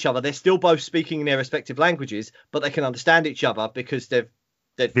understand each other. They're still both speaking in their respective languages, but they can understand each other because they've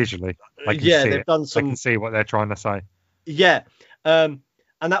visually. They've done some. I can see what they're trying to say. Yeah. And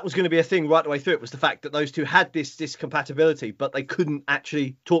that was going to be a thing right the way through. It was the fact that those two had this compatibility, but they couldn't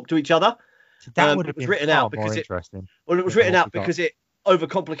actually talk to each other. So that would have been written out because interesting. It was written out because it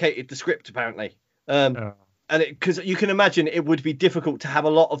overcomplicated the script apparently. And because you can imagine it would be difficult to have a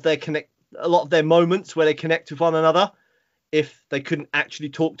lot of their moments where they connect with one another if they couldn't actually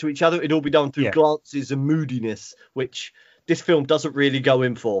talk to each other. It'd all be done through glances and moodiness, which this film doesn't really go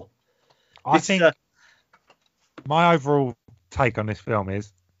in for. I think my overall take on this film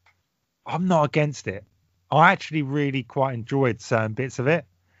is I'm not against it. I actually really quite enjoyed certain bits of it.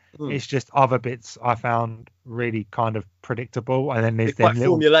 It's just other bits I found really kind of predictable, and then there's them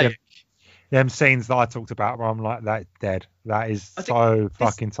little them scenes that I talked about where I'm like, that's dead. That is so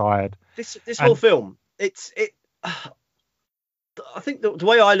fucking tired. This whole film, I think the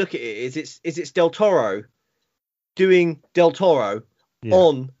way I look at it is it's Del Toro doing Del Toro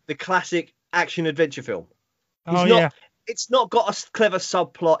on the classic action adventure film. It's not got a clever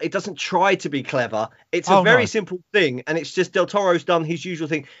subplot. It doesn't try to be clever. It's a very simple thing, and it's just Del Toro's done his usual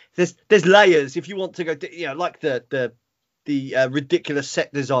thing. There's layers if you want to go, like the ridiculous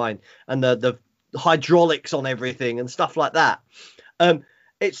set design and the hydraulics on everything and stuff like that.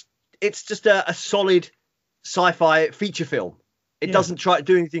 It's just a solid sci-fi feature film. It doesn't try to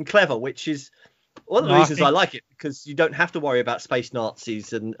do anything clever, which is one of the reasons I like it, because you don't have to worry about space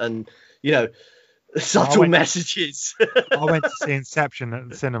Nazis and subtle messages. I went to see Inception at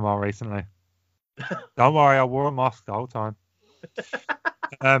the cinema recently. Don't worry, I wore a mask the whole time.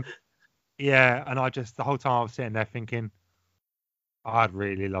 And I just, the whole time I was sitting there thinking, I'd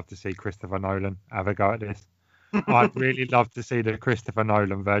really love to see Christopher Nolan have a go at this. I'd really love to see the Christopher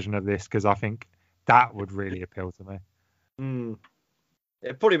Nolan version of this, because I think that would really appeal to me.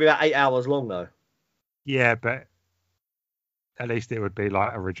 It'd probably be about 8 hours long, though. Yeah, but at least it would be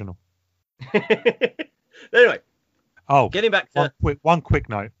like original. Anyway, getting back to one quick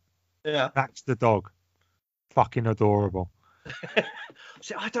note. Yeah, Max the dog, fucking adorable.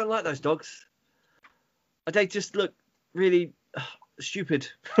 See, I don't like those dogs. They just look really stupid.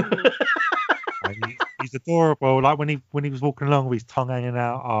 He's adorable. Like when he was walking along with his tongue hanging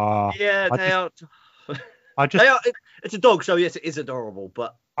out. They are. It's a dog, so yes, it is adorable.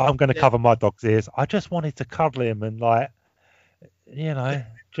 But I'm going to cover my dog's ears. I just wanted to cuddle him and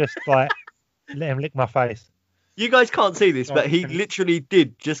just like let him lick my face. You guys can't see this, but he Oh, literally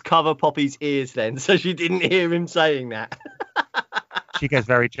did just cover Poppy's ears then, so she didn't hear him saying that. she gets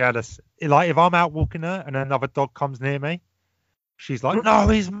very jealous. Like if I'm out walking her and another dog comes near me, she's like, "No,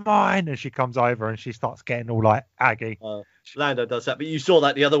 he's mine," and she comes over and she starts getting all like aggy. Lando does that, but you saw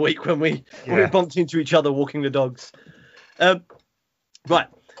that the other week when we bumped into each other walking the dogs. Right,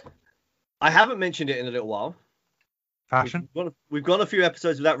 I haven't mentioned it in a little while. Fashion. We've gone a few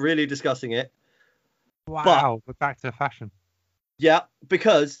episodes without really discussing it. Wow, we're back to fashion. Yeah,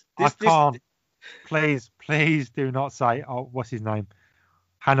 because I can't. Please do not say. Oh, what's his name?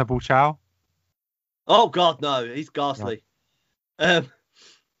 Hannibal Chow. Oh God, no, he's ghastly. No.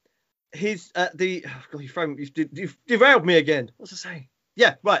 He's the. Oh God, you've derailed me again. What's I saying?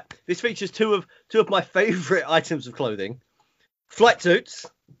 Yeah, right. This features two of my favourite items of clothing: flight suits,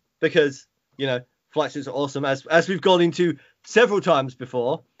 because flight suits are awesome, as we've gone into several times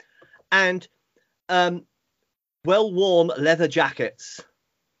before, and well-worn leather jackets.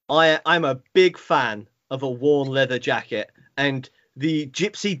 I'm a big fan of a worn leather jacket, and the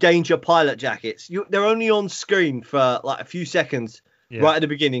Gypsy Danger pilot jackets. They're only on screen for like a few seconds right at the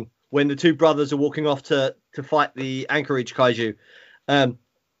beginning when the two brothers are walking off to fight the Anchorage kaiju.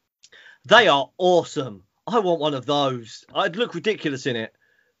 They are awesome. I want one of those. I'd look ridiculous in it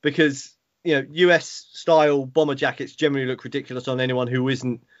because US style bomber jackets generally look ridiculous on anyone who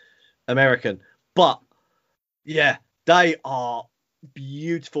isn't American, but yeah, they are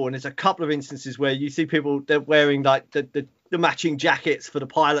beautiful. And there's a couple of instances where you see people, they're wearing like the matching jackets for the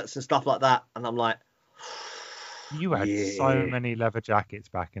pilots and stuff like that. And I'm like, you had so many leather jackets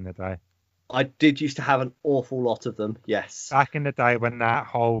back in the day. I did used to have an awful lot of them. Yes. Back in the day when that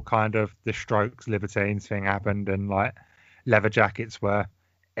whole kind of the Strokes Libertines thing happened and like leather jackets were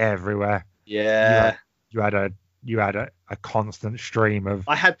everywhere. Yeah. You had a constant stream of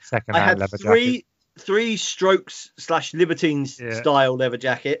secondhand leather jackets. Three Strokes / Libertines style leather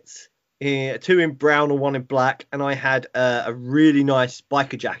jackets, 2 in brown and 1 in black, and I had a really nice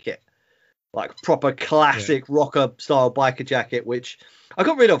biker jacket, like proper classic rocker style biker jacket, which I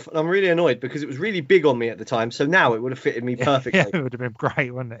got rid of, and I'm really annoyed because it was really big on me at the time. So now it would have fitted me perfectly. Yeah, it would have been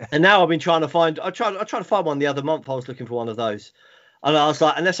great, wouldn't it? And now I've been trying to find. I tried to find one the other month. I was looking for one of those, and I was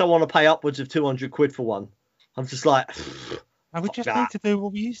like, unless I want to pay upwards of 200 quid for one, I'm just like. And we just need to do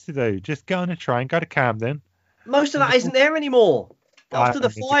what we used to do. Just go on a train, go to Camden. Most of that isn't there anymore. After the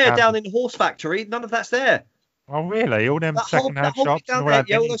fire down in the horse factory, none of that's there. Oh, really? All them second-hand shops? All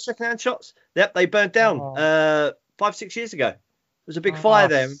those second-hand shops. Yep, they burnt down 5-6 years ago. There was a big fire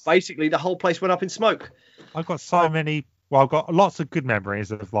there. And basically, the whole place went up in smoke. I've got so many... Well, I've got lots of good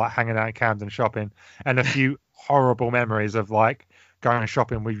memories of like hanging out in Camden shopping and a few horrible memories of like going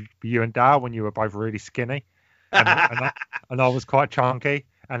shopping with you and Dal when you were both really skinny. And I was quite chunky,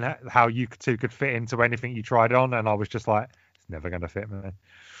 and how you two could fit into anything you tried on, and I was just like, it's never going to fit me.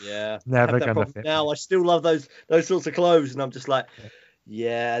 Yeah, never going to fit. Now I still love those sorts of clothes, and I'm just like,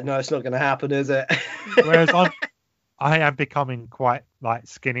 no, it's not going to happen, is it? Whereas I am becoming quite like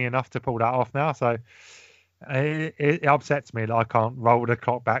skinny enough to pull that off now, so it upsets me that I can't roll the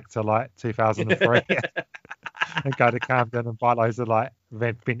clock back to like 2003 and go to Camden and buy loads of like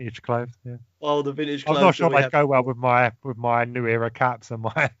vintage clothes. Yeah. Oh, the vintage clothes. I'm not sure they'd go well with my new era caps and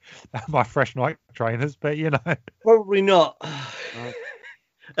my fresh night trainers, but probably not.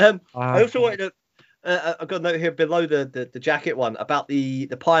 I also wanted to. I've got a note here below the jacket one about the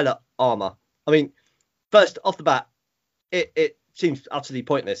pilot armor. I mean, first off the bat, it seems utterly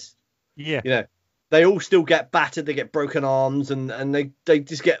pointless. Yeah. They all still get battered. They get broken arms, and they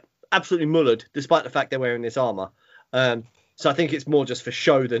just get absolutely mullered, despite the fact they're wearing this armor. So I think it's more just for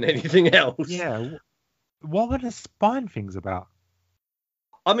show than anything else. Yeah. What were the spine things about?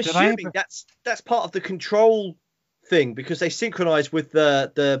 I'm assuming that's part of the control thing because they synchronize with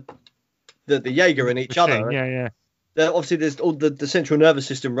the Jaeger and each other. Yeah. Obviously, there's all the central nervous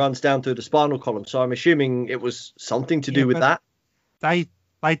system runs down through the spinal column, so I'm assuming it was something to do with that.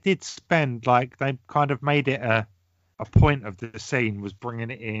 They did spend like they kind of made it a point of the scene was bringing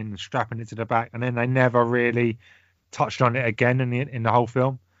it in, strapping it to the back, and then they never really touched on it again in the whole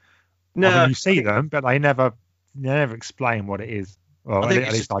film. No, I mean, you see them, but they never explain what it is. Well, I think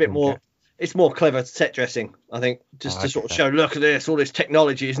it's just a bit more. It's more clever set dressing, I think, just to sort of show, look at this, all this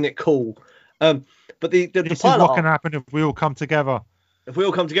technology, isn't it cool? But the this pilot, is what can happen if we all come together. If we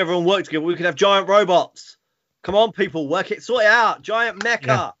all come together and work together, we could have giant robots. Come on, people, sort it out. Giant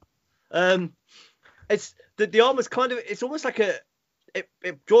mecha. Yeah. It's the armor's kind of. It's almost like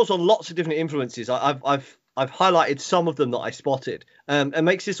it draws on lots of different influences. I've highlighted some of them that I spotted, and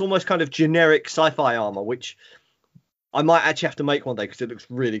makes this almost kind of generic sci-fi armor, which I might actually have to make one day because it looks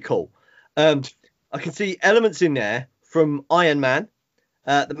really cool. I can see elements in there from Iron Man,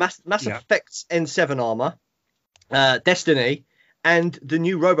 the Mass Yeah. Effect's N7 armor, Destiny, and the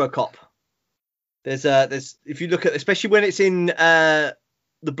new RoboCop. There's if you look at, especially when it's in the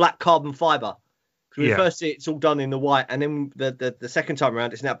black carbon fiber, because when you Yeah. first see it, it's all done in the white, and then the second time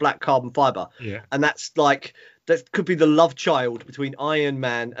around, it's in that black carbon fiber, Yeah. and that's like that could be the love child between Iron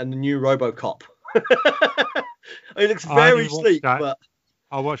Man and the new RoboCop. It looks I very only watched sleek, that- but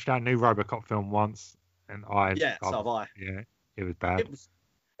I watched that new RoboCop film once, and yeah, so have I. Yeah, it was bad.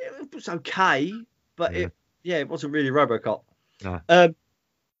 It was okay, but Yeah. it wasn't really RoboCop. No.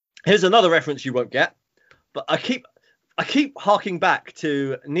 Here's another reference you won't get, but I keep harking back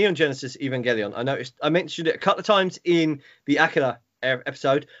to Neon Genesis Evangelion. I mentioned it a couple of times in the Akira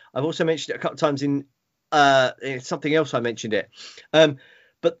episode. I've also mentioned it a couple of times in something else. I mentioned it,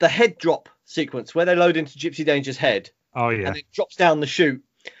 but the head drop sequence where they load into Gypsy Danger's head. Oh yeah. And it drops down the chute.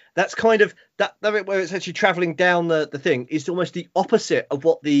 That's kind of that where it's actually traveling down the thing is almost the opposite of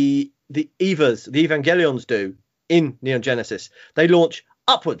what the Evas, the Evangelions do in Neon Genesis. They launch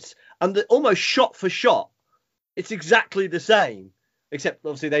upwards, and almost shot for shot, it's exactly the same, except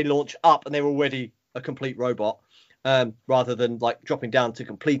obviously they launch up and they're already a complete robot, rather than like dropping down to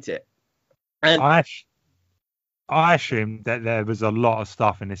complete it. And I assumed that there was a lot of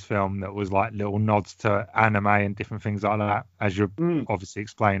stuff in this film that was like little nods to anime and different things like that, as you're obviously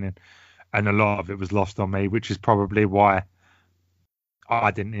explaining, and a lot of it was lost on me, which is probably why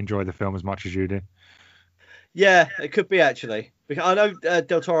I didn't enjoy the film as much as you did. yeah, it could be actually, because I know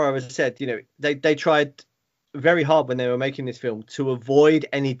Del Toro has said, they tried very hard when they were making this film to avoid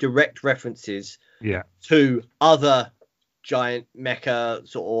any direct references Yeah. to other giant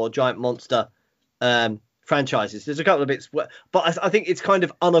mecha or giant monster franchises. There's a couple of bits, but I think it's kind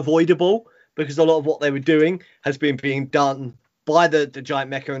of unavoidable because a lot of what they were doing has been being done by the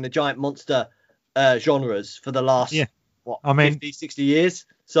giant mecha and the giant monster genres for the last 50, 60 years.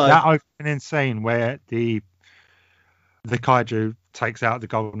 So that opening scene where the kaiju takes out the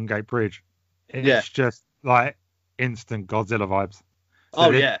Golden Gate Bridge, it's just like instant Godzilla vibes.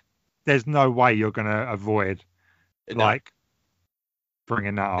 So there's no way you're gonna avoid like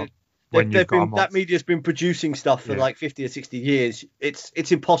bringing that up. That media's been producing stuff for like 50 or 60 years.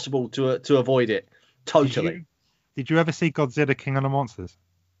 It's impossible to avoid it. Totally. Did you ever see Godzilla King of the Monsters?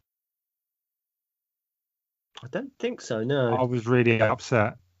 I don't think so, no. I was really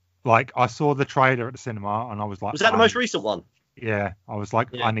upset. Like, I saw the trailer at the cinema and I was like... Was that the most recent one? Yeah. I was like,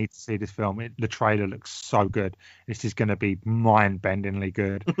 I need to see this film. The trailer looks so good. This is going to be mind-bendingly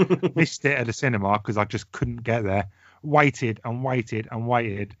good. Missed it at the cinema because I just couldn't get there. Waited and waited and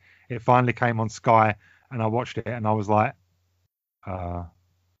waited. It finally came on Sky and I watched it and I was like...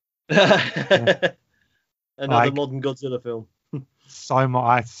 Another modern Godzilla film.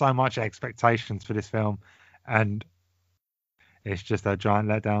 I had so much expectations for this film, and it's just a giant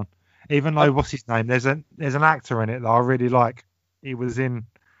letdown. Even though what's his name? There's an actor in it that I really like. It was in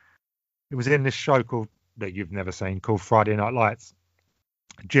this show that you've never seen called Friday Night Lights.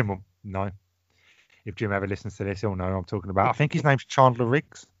 Jim will know. If Jim ever listens to this, he'll know who I'm talking about. I think his name's Chandler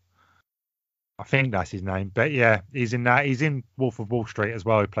Riggs. I think that's his name. But yeah, he's in that. He's in Wolf of Wall Street as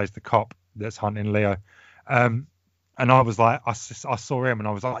well. He plays the cop that's hunting Leo. And I was like, I saw him and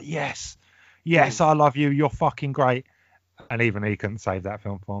I was like, yes, I love you. You're fucking great. And even he couldn't save that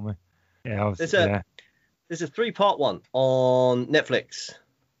film for me. Yeah, there's a 3-part one on Netflix.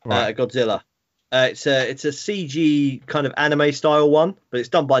 Right. Godzilla. It's a CG kind of anime style one, but it's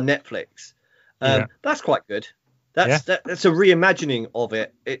done by Netflix. That's quite good. That's a reimagining of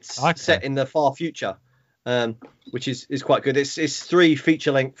it. It's set in the far future, which is quite good. It's 3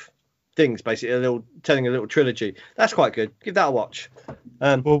 feature length things, basically telling a little trilogy. That's quite good. Give that a watch,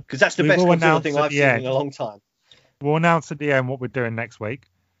 because that's the best Godzilla thing I've seen in a long time. We'll announce at the end what we're doing next week,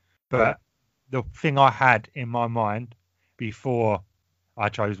 but the thing I had in my mind before I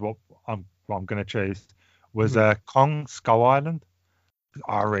chose what I'm going to choose was Kong Skull Island.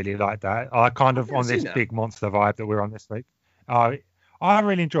 I really like that. I kind of on this big monster vibe that we're on this week. I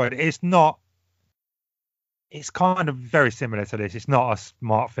really enjoyed it. It's kind of very similar to this. It's not a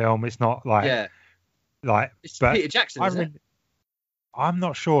smart film. It's not like it's Peter Jackson, isn't it? I'm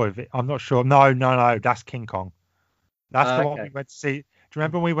not sure. No, that's King Kong. That's the one we went to see. Do you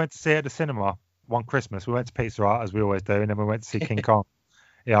remember when we went to see it at the cinema one Christmas? We went to Pizza Hut as we always do, and then we went to see King Kong.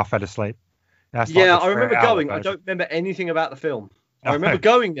 Yeah, I fell asleep. I remember going. I don't remember anything about the film. I remember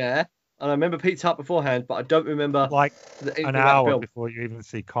going there, and I remember Pizza Hut beforehand, but I don't remember like an hour before you even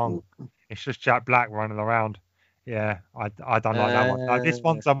see Kong. It's just Jack Black running around. Yeah, I don't like that one. No, this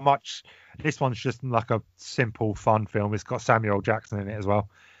one's just like a simple, fun film. It's got Samuel Jackson in it as well.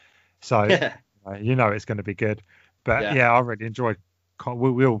 So You know it's going to be good. But yeah, I really enjoyed.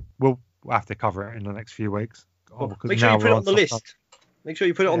 We'll have to cover it in the next few weeks. Well, make sure you put it on the list. Make sure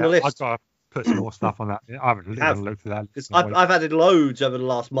you put it on the list. I've got to put some more stuff on that. I haven't even looked at that. I've added loads over the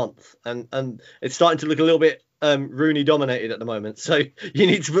last month, and it's starting to look a little bit Rooney dominated at the moment. So you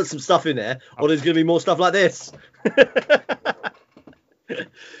need to put some stuff in there, or there's going to be more stuff like this. Okay,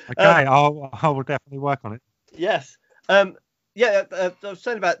 I will definitely work on it. Yes. I was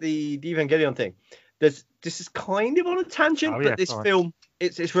saying about the Evangelion thing. This is kind of on a tangent, but this film,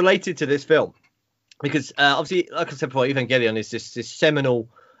 it's related to this film. Because obviously, like I said before, Evangelion is this seminal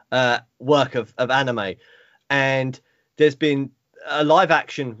work of anime. And there's been a live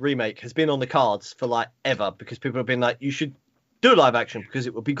action remake has been on the cards for like ever, because people have been like, you should do a live action because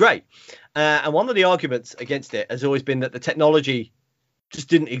it would be great. And one of the arguments against it has always been that the technology just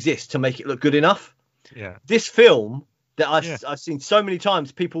didn't exist to make it look good enough. Yeah. This film that I've seen so many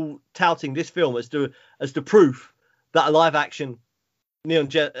times, people touting this film as the proof that a live action Neon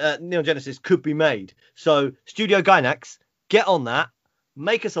Genesis could be made. So Studio Gainax, get on that,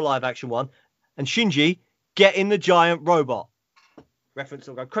 make us a live action one, and Shinji, get in the giant robot. Reference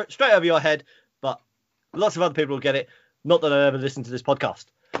will go straight over your head, but lots of other people will get it. Not that I ever listened to this podcast.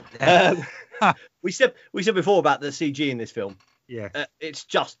 We said before about the CG in this film. Yeah, it's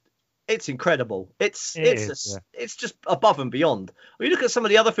incredible. It's just above and beyond. We look at some of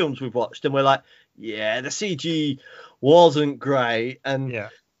the other films we've watched, and we're like, yeah, the CG wasn't great. And the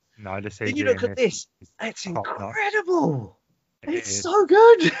CG. Then you look at this, it's incredible. It's so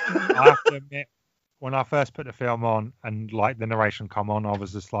good. I have to admit, when I first put the film on and like the narration come on, I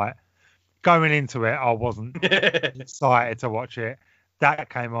was just like, going into it, I wasn't excited to watch it. That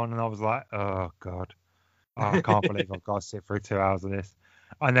came on, and I was like, oh god, I can't believe I've got to sit through 2 hours of this.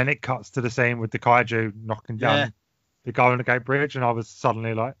 And then it cuts to the scene with the kaiju knocking down the Golden Gate Bridge, and I was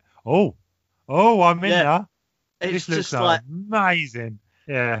suddenly like, oh, I'm in there. This looks just like amazing.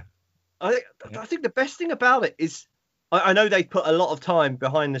 Yeah. I think the best thing about it is, I know they put a lot of time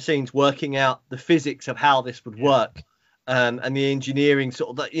behind the scenes working out the physics of how this would work, and the engineering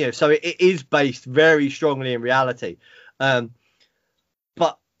sort of that, so it is based very strongly in reality. But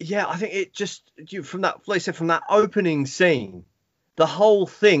yeah, I think it just from that opening scene, the whole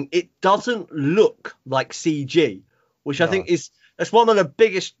thing, it doesn't look like CG, which I think that's one of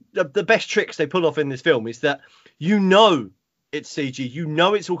the best tricks they pull off in this film, is that it's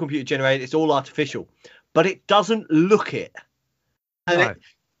CG, it's all computer generated, it's all artificial, but it doesn't look it. And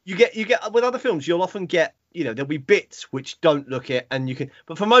you get with other films, you'll often get, there'll be bits which don't look it,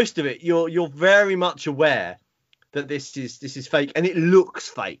 but for most of it, you're very much aware that this is fake, and it looks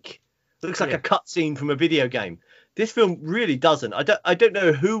fake. It looks like a cutscene from a video game. This film really doesn't. I don't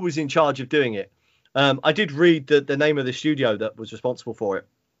know who was in charge of doing it. I did read the name of the studio that was responsible for it,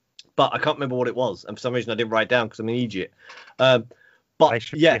 but I can't remember what it was, and for some reason I didn't write it down because I'm an idiot. But they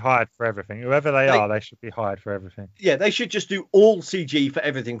should be hired for everything. Whoever they are, they should be hired for everything. Yeah, they should just do all CG for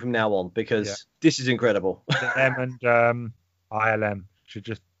everything from now on, because this is incredible. Them and ILM should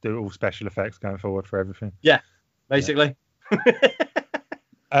just do all special effects going forward for everything. Yeah, basically.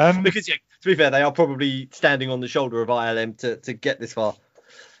 Yeah. Because to be fair, they are probably standing on the shoulder of ILM to get this far.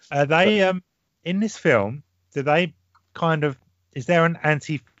 They in this film, is there an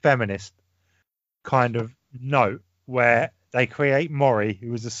anti-feminist kind of note where they create Mori,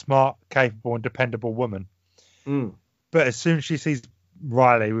 who is a smart, capable, and dependable woman, but as soon as she sees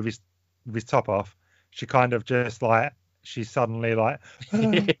Riley with his top off, she kind of just like, she's suddenly like,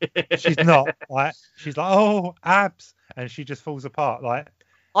 she's not like, she's like, oh, abs, and she just falls apart. Like,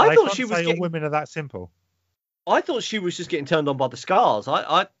 I thought she was all women are that simple. I thought she was just getting turned on by the scars.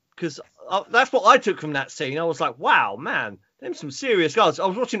 Because that's what I took from that scene. I was like, wow, man, them some serious scars. I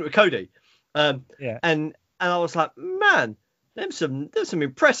was watching it with Cody, and I was like, man, there's some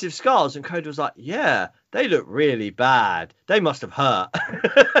impressive scars. And Cody was like, yeah, they look really bad. They must have hurt.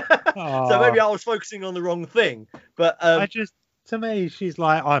 So maybe I was focusing on the wrong thing. But to me, she's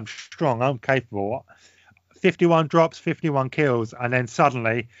like, I'm strong, I'm capable. 51 drops, 51 kills, and then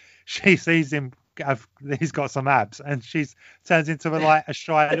suddenly she sees him. He's got some abs, and she turns into a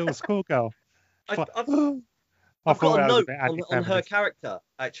shy little schoolgirl. I've got a note on her character,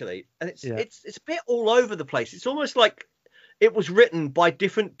 actually, and it's a bit all over the place. It's almost like it was written by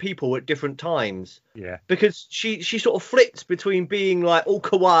different people at different times. Yeah. Because she sort of flips between being like all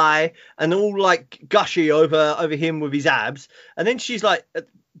kawaii and all like gushy over him with his abs, and then she's like,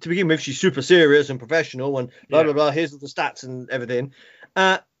 to begin with, she's super serious and professional and blah blah blah. Here's all the stats and everything,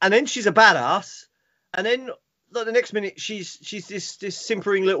 and then she's a badass, and then like the next minute she's this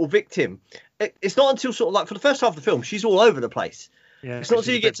simpering little victim. It's not until sort of like for the first half of the film she's all over the place, Yeah, It's not she's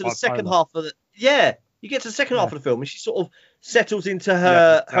until a you get bit to the second bipolar. half of the you get to the second Yeah. half of the film and she sort of settles into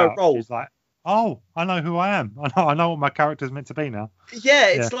Levels her out. role. She's like, oh, I know who I am. I know what my character's meant to be now. Yeah,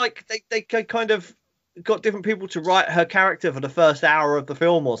 Yeah. it's like they kind of got different people to write her character for the first hour of the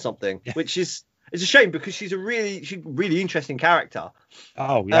film or something, Yeah. which is it's a shame because she's a really interesting character.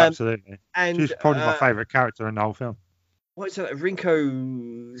 Oh, yeah, absolutely. And She's probably my favourite character in the whole film. what's that?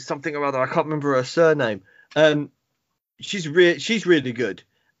 Rinko something or other. I can't remember her surname. She's really good,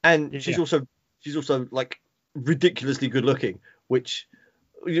 and Yeah. she's also like ridiculously good looking. Which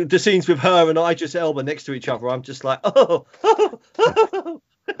the scenes with her and Idris Elba next to each other, I'm just like, oh,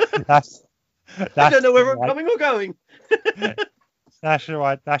 That's I don't know whether I'm coming or going. That's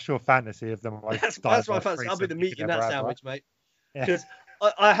your fantasy of the most. That's my fantasy. I'll be the threesome you meat could in that ever have, sandwich, mate. Yeah. Because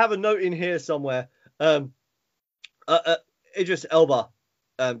I have a note in here somewhere. Idris Elba,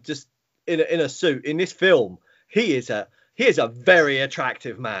 just in a suit in this film, he is a very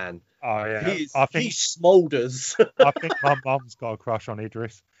attractive man. Oh yeah, He smoulders. I think my mum's got a crush on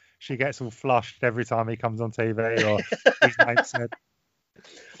Idris. She gets all flushed every time he comes on TV or his name said.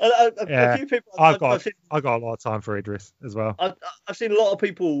 A few people. I got a lot of time for Idris as well. I've seen a lot of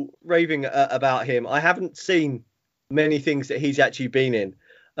people raving about him. I haven't seen many things that he's actually been in,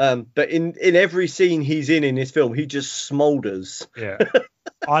 but in every scene he's in this film, he just smoulders. Yeah,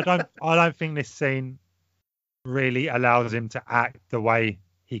 I don't think this scene really allows him to act the way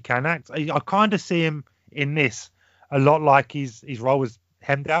he can act. I kind of see him in this a lot like his role as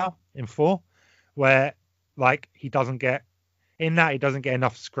Hemdall in 4, where like he doesn't get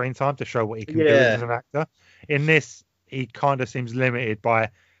enough screen time to show what he can do as an actor. In this, he kind of seems limited by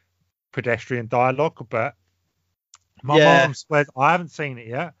pedestrian dialogue. But my mum swears, I haven't seen it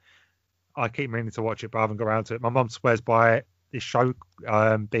yet. I keep meaning to watch it, but I haven't got around to it. My mum swears by this show,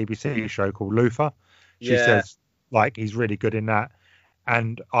 BBC show called Luther. She says like he's really good in that,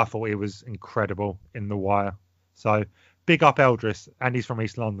 and I thought he was incredible in The Wire. So big up Eldris, and he's from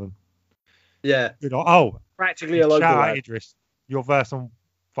East London. Yeah. Practically a local shout out lad. Idris. Your verse on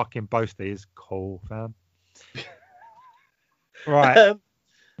fucking Boasty is cool, fam. Right.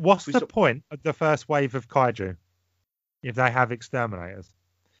 What's the point of the first wave of kaiju if they have exterminators?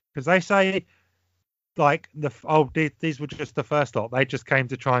 Because they say like these were just the first lot. They just came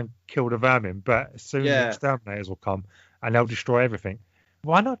to try and kill the vermin, but soon the exterminators will come and they'll destroy everything.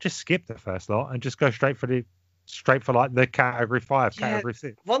 Why not just skip the first lot and just go straight for like the category 5, category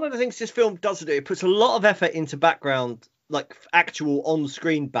 6? One of the things this film does it puts a lot of effort into background, like actual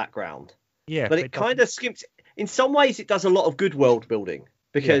on-screen background. Yeah, but it kind of skips. In some ways, it does a lot of good world building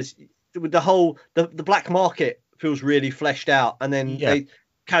because with the black market feels really fleshed out, and then they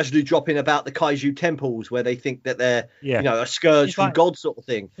casually drop in about the kaiju temples where they think that they're a scourge from God sort of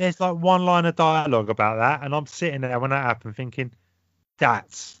thing. There's like one line of dialogue about that, and I'm sitting there when that happened thinking,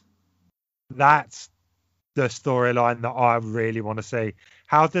 that's the storyline that I really want to see.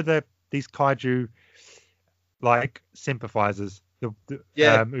 How do these kaiju like sympathizers who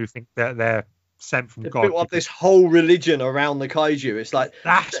think that they're sent from God built up this whole religion around the kaiju? It's like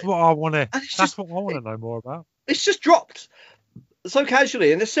that's what I want to know more about. It's just dropped so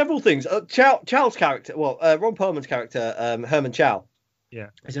casually, and there's several things. Chow's character, Ron Perlman's character, Herman Chow. Yeah,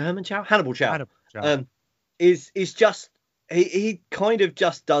 is it Herman Chow? Hannibal Chow. Hannibal Chow. Is just he kind of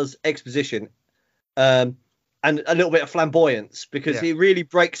just does exposition, and a little bit of flamboyance because he really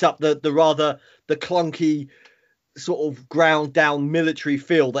breaks up the clunky sort of ground down military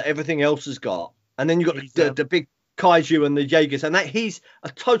feel that everything else has got, and then you've got the big kaiju and the Jaegers, and that he's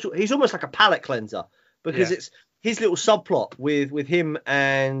almost like a palate cleanser because it's his little subplot with him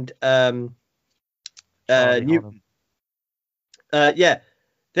and Newton.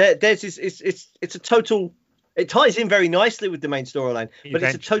 There's it's a total. It ties in very nicely with the main storyline, but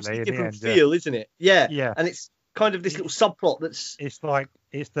it's a totally different feel, isn't it? Yeah. And it's kind of this little subplot that's. It's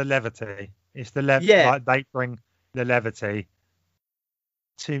the levity. It's the levity. Like they bring the levity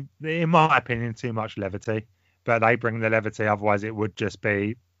to, in my opinion, too much levity. But they bring the levity. Otherwise, it would just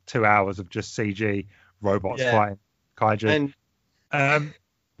be 2 hours of just CG robots fighting kaiju. And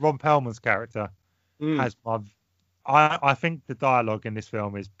Ron Perlman's character has I think the dialogue in this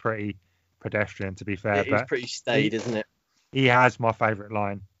film is pretty pedestrian, to be fair. It's pretty staid, isn't it? He has my favourite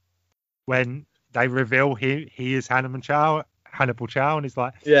line when they reveal he is Hannibal Chow, and he's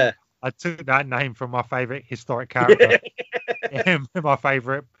like, I took that name from my favourite historic character in my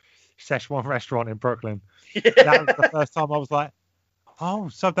favourite Szechuan restaurant in Brooklyn. That was the first time I was like, oh,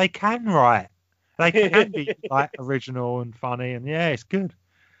 so they can write. They can be like original and funny, and it's good.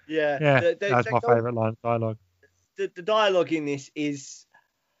 That's my favourite line of dialogue. The dialogue in this is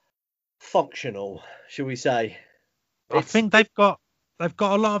functional, shall we say? I think they've got they've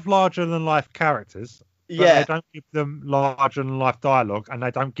got a lot of larger than life characters, but Yeah, they don't give them larger than life dialogue, and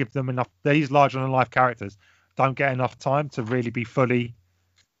they don't give them enough. These larger than life characters don't get enough time to really be fully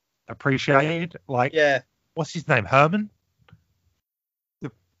appreciated. Like, yeah. what's his name? Herman,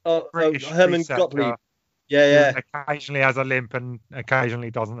 the British Herman researcher Gottlieb. Yeah, who yeah, occasionally has a limp and occasionally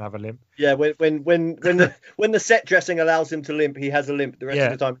doesn't have a limp. yeah. When the set dressing allows him to limp, he has a limp. The rest Yeah.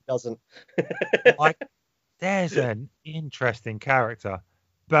 of the time, he doesn't. Like, there's an interesting character,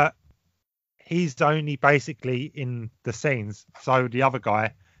 but he's only basically in the scenes. So the other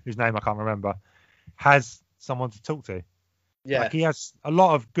guy, whose name I can't remember, has someone to talk to. Yeah, Like, he has a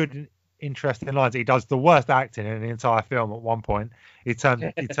lot of good, interesting lines. He does the worst acting in the entire film. At one point, he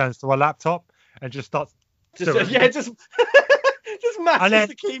turns to a laptop and just starts. just just mashes then-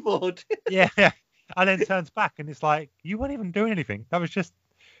 the keyboard. Yeah, and then turns back and it's like, you weren't even doing anything. That was just,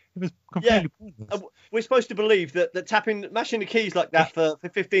 it was completely pointless. We're supposed to believe that mashing the keys like that for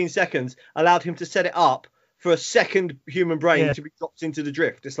 15 seconds allowed him to set it up for a second human brain to be dropped into the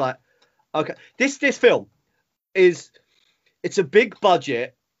drift. It's like, okay, this film it's a big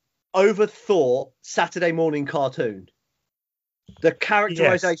budget, overthought Saturday morning cartoon. The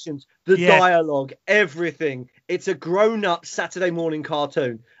characterizations, the dialogue, everything. It's a grown-up Saturday morning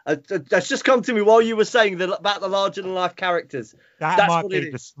cartoon. That's just come to me while you were saying about the larger-than-life characters. That's might be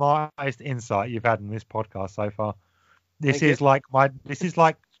the smartest insight you've had in this podcast so far. This is like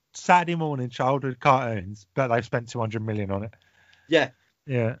Saturday morning childhood cartoons, but they've spent 200 million on it. Yeah.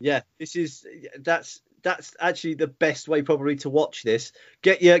 That's actually the best way probably to watch this.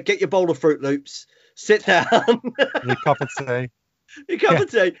 Get your bowl of Fruit Loops, sit down, Your cup of tea. your cup of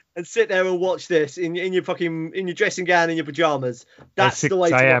tea, and sit there and watch this in your dressing gown and your pajamas. That's the way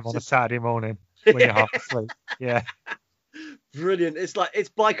to watch 6 a.m. on a this. Saturday morning when you're half asleep. Yeah. Brilliant. It's like it's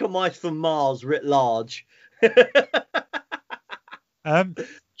Biker Mice from Mars writ large.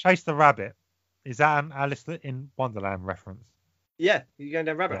 Chase the Rabbit. Is that an Alice in Wonderland reference? Yeah, you're going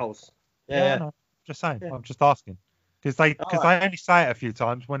down rabbit holes. No, just saying. Yeah. I'm just asking because they only say it a few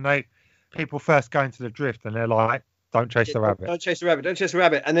times when people first go into the drift and they're like, "Don't chase the rabbit. Don't chase the rabbit. Don't chase the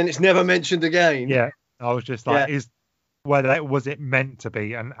rabbit," and then it's never mentioned again. Yeah, I was just like, was it meant to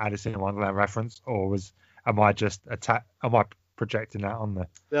be an Alice in Wonderland reference, or am I projecting that on there?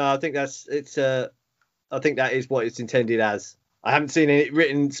 No, I think I think that is what it's intended as. I haven't seen it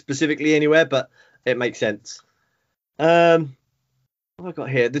written specifically anywhere, but it makes sense. What have I got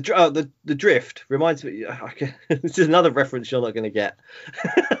here? The drift reminds me. This is another reference you're not going to get.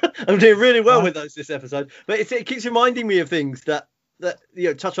 I'm doing really well with those this episode, but it keeps reminding me of things that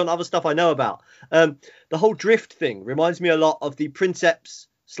touch on other stuff I know about. The whole drift thing reminds me a lot of the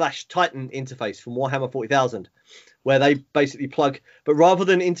Princeps/Titan interface from Warhammer 40,000, where they basically plug, but rather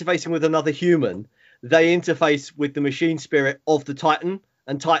than interfacing with another human, they interface with the machine spirit of the Titan,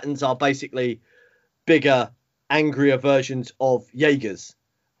 and Titans are basically bigger, angrier versions of Jaegers.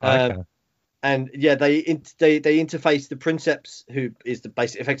 Okay. And yeah, they interface the Princeps, who is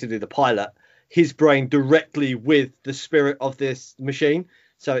effectively the pilot, his brain directly with the spirit of this machine.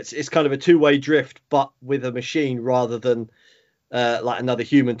 So it's kind of a two-way drift, but with a machine rather than like another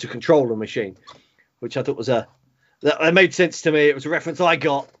human to control a machine, which I thought that made sense to me. It was a reference I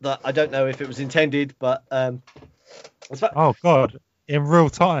got that I don't know if it was intended, but oh God! In real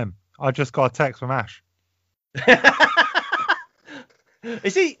time, I just got a text from Ash.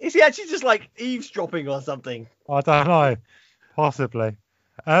 Is he actually just like eavesdropping or something? I don't know, possibly.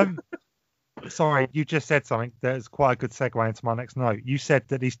 Sorry, you just said something that's quite a good segue into my next note. You said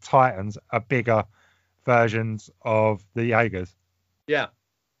that these Titans are bigger versions of the Jaegers. Yeah.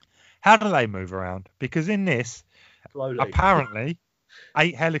 How do they move around? Because in this, slowly, apparently,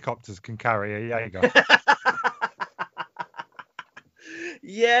 8 helicopters can carry a Jaeger.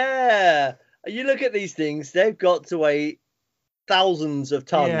 Yeah. You look at these things, they've got to weigh thousands of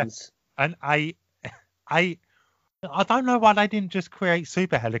tons. Yeah. And I don't know why they didn't just create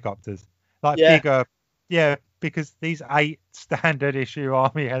super helicopters. Bigger. Yeah, because these 8 standard issue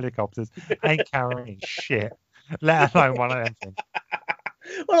army helicopters ain't carrying shit, let alone one of them things.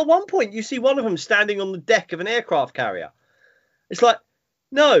 Well, at one point, you see one of them standing on the deck of an aircraft carrier. It's like,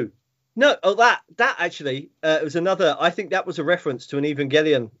 no. Oh, that actually was another. I think that was a reference to an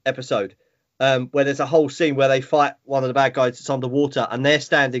Evangelion episode where there's a whole scene where they fight one of the bad guys that's underwater, and they're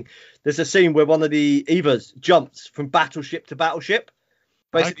standing. There's a scene where one of the Evas jumps from battleship to battleship,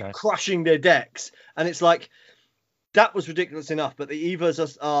 basically crushing their decks, and it's like that was ridiculous enough. But the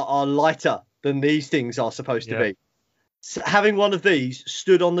Evas are lighter than these things are supposed to be. So having one of these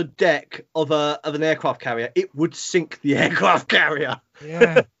stood on the deck of an aircraft carrier, it would sink the aircraft carrier.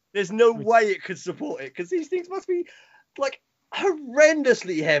 Yeah. There's no way it could support it because these things must be like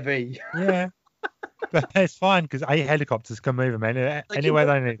horrendously heavy. Yeah. But it's fine because 8 helicopters can move them anywhere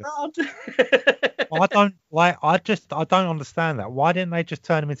they need them. I don't understand that. Why didn't they just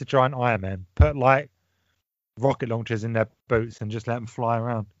turn them into giant Iron Man? Put like rocket launchers in their boots and just let them fly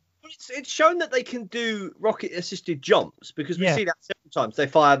around. It's shown that they can do rocket assisted jumps because we Yeah. see that several times. They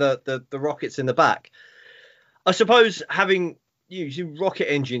fire the rockets in the back. I suppose using rocket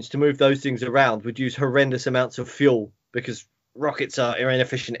engines to move those things around would use horrendous amounts of fuel because rockets are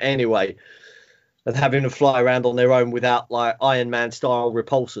inefficient anyway. And having to fly around on their own without like Iron Man style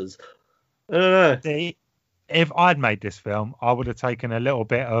repulsors. I don't know. See, if I'd made this film, I would have taken a little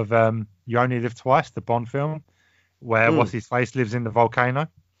bit of You Only Live Twice, the Bond film, where what's his face lives in the volcano.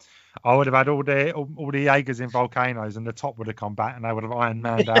 I would have had all the Jaegers in volcanoes, and the top would have come back, and they would have Iron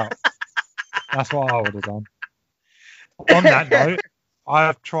Manned out. That's what I would have done. On that note,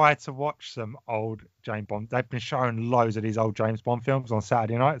 I've tried to watch some old James Bond. They've been showing loads of these old James Bond films on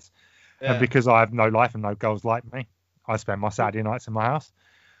Saturday nights. Yeah. And because I have no life and no girls like me, I spend my Saturday nights in my house.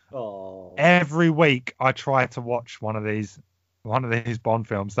 Oh. Every week I try to watch one of these Bond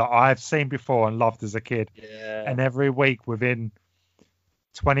films that I've seen before and loved as a kid. Yeah. And every week within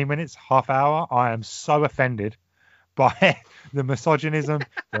 20 minutes, half hour, I am so offended by the misogynism,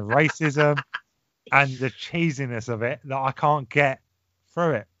 the racism, and the cheesiness of it that I can't get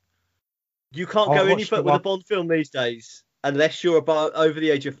through it. You can't go any further with a Bond film these days. Unless you're over the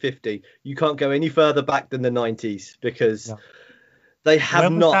age of 50, you can't go any further back than the 90s because they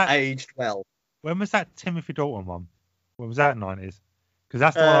have not aged well. When was that Timothy Dalton one? When was that, 90s? Because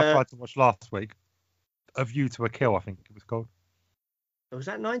that's the one I tried to watch last week. A View to a Kill, I think it was called. Was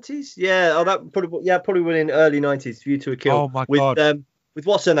that 90s? Yeah, that probably went in early 90s. View to a Kill. Oh my god! With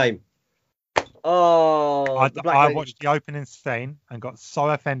what's her name? Oh, I watched the opening scene and got so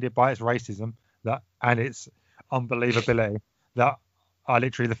offended by its racism and its unbelievability that I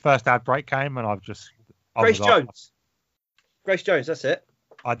literally, the first ad break came and Grace Jones. Grace Jones, that's it.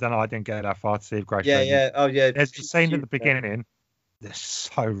 I don't know, I didn't get that far to see Grace Jones. Yeah. Oh yeah. There's the scene at the beginning. They're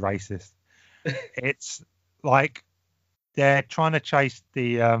so racist. It's like they're trying to chase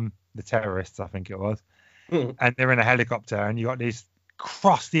the terrorists, I think it was, and they're in a helicopter, and you got this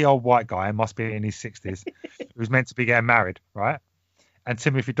crusty old white guy, must be in his 60s, who's meant to be getting married, right? And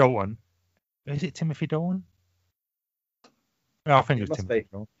Timothy Dalton. Is it Timothy Dalton? No, I think it was Timothy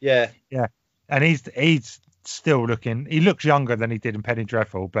Dalton. Yeah. Yeah. And he's still looking, he looks younger than he did in Penny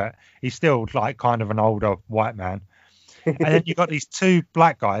Dreadful, but he's still like kind of an older white man. And then you got these two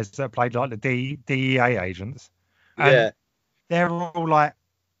black guys that played like the DEA agents. And they're all like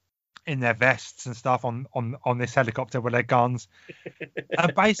in their vests and stuff on this helicopter with their guns.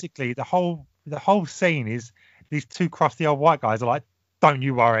 And basically the whole scene is these two crusty old white guys are like, don't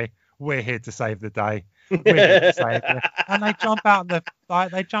you worry, we're here to save the day. We're here to save you. And they jump out the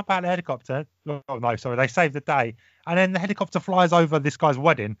helicopter. Oh no, sorry, they save the day. And then the helicopter flies over this guy's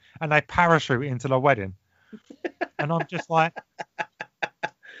wedding and they parachute into the wedding. And I'm just like,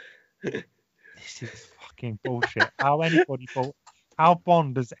 this is fucking bullshit. How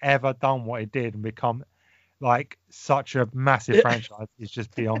Bond has ever done what he did and become like such a massive franchise is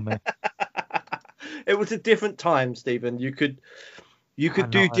just beyond me. It was a different time, Stephen. You could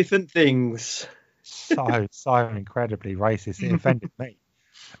do different things. So incredibly racist. It offended me.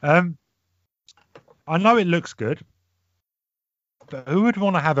 I know it looks good, but who would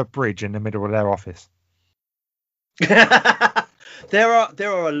want to have a bridge in the middle of their office? There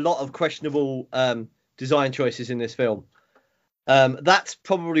are a lot of questionable design choices in this film. That's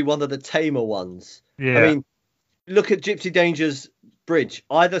probably one of the tamer ones. Yeah. I mean, look at Gypsy Danger's bridge.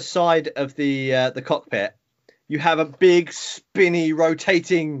 Either side of the cockpit, you have a big spinny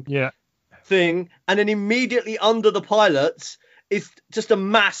rotating thing, and then immediately under the pilots is just a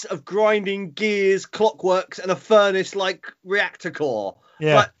mass of grinding gears, clockworks, and a furnace-like reactor core.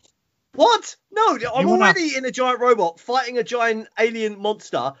 Yeah. Like, what? No, I'm already in a giant robot fighting a giant alien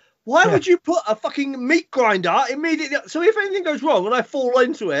monster. Why would you put a fucking meat grinder immediately? So if anything goes wrong and I fall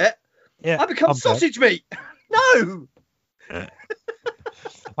into it, I become sausage meat. No.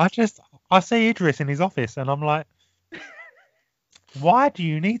 I see Idris in his office and I'm like, why do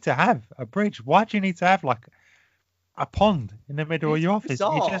you need to have a bridge? Why do you need to have like a pond in the middle of your office?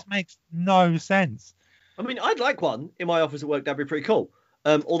 Bizarre. It just makes no sense. I mean, I'd like one in my office at work. That'd be pretty cool.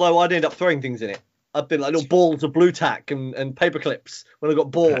 Although I'd end up throwing things in it. I'd be like little balls of blue tack and paper clips when I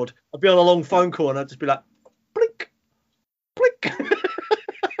got bored. I'd be on a long phone call and I'd just be like, blink, blink.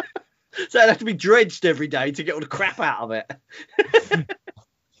 So I'd have to be dredged every day to get all the crap out of it.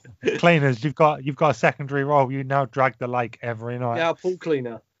 Cleaners, you've got a secondary role. You now drag the lake every night. Yeah, pool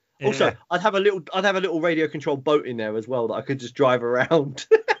cleaner. Also, Yeah. I'd have a little radio controlled boat in there as well that I could just drive around.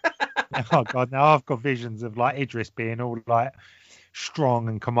 Oh god, now I've got visions of like Idris being all like strong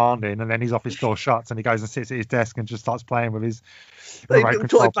and commanding, and then his office door shuts and he goes and sits at his desk and just starts playing with his Like remote little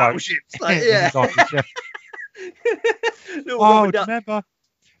control toy boat battleships. Like, in yeah. his office, yeah. Little Oh, Robin do you Duck.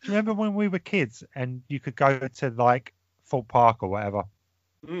 remember when we were kids and you could go to like Thorpe Park or whatever,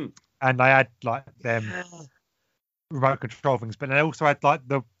 Mm. and they had like them remote control things, but they also had like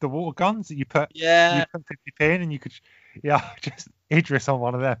the water guns that you put Yeah. 50p in, and you could just Idris on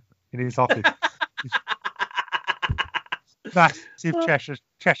one of them in his office. Massive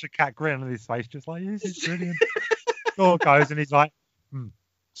Cheshire cat grin on his face, just like, this is brilliant. Door goes and he's like,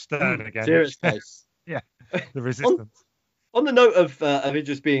 stern again. Serious face. The resistance. On the note of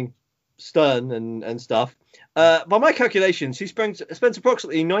Idris being stern and stuff, by my calculations, he spends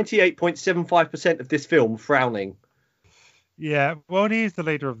approximately 98.75% of this film frowning. Yeah, well, he is the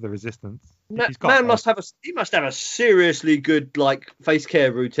leader of the resistance. He's got Man must have a seriously good like face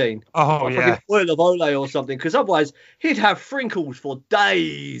care routine. Oh Like yeah, fucking oil of Olay or something, because otherwise he'd have frinkles for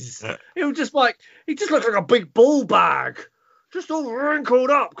days. He would just he just looks like a big ball bag, just all wrinkled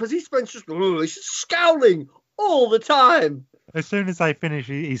up because he's just scowling all the time. as soon as they finish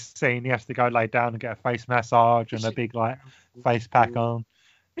his scene, he has to go lay down and get a face massage and a big like face pack on,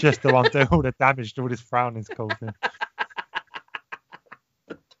 just to undo all the damage to all this frowning's caused him.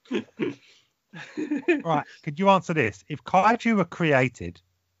 Right, could you answer this? If kaiju were created,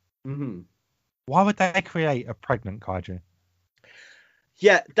 Mm-hmm. why would they create a pregnant kaiju?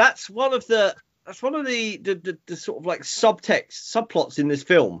 Yeah, that's one of the sort of like subplots in this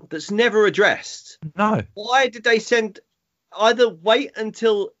film that's never addressed. No. Why did they either wait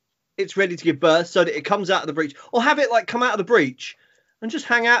until it's ready to give birth so that it comes out of the breach, or have it like come out of the breach and just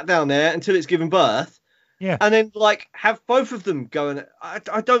hang out down there until it's given birth? Yeah. And then like have both of them going. I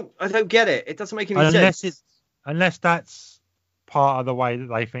don't get it. It doesn't make any sense. Unless that's part of the way that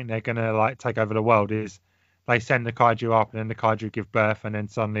they think they're gonna like take over the world, is they send the kaiju up and then the kaiju give birth and then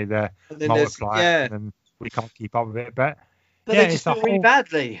suddenly they're And then multiplying yeah. and we can't keep up with it. But But yeah, they just it's do it really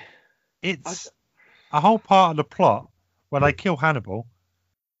badly. It's a whole part of the plot where they kill Hannibal,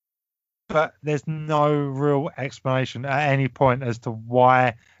 but there's no real explanation at any point as to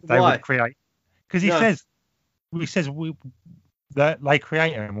why they would create. Because he says that they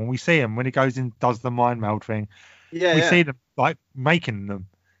create him when we see him when he goes in does the mind meld thing. We see them like making them.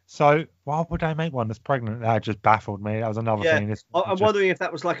 So why would they make one that's pregnant? That just baffled me. That was another thing. I'm wondering if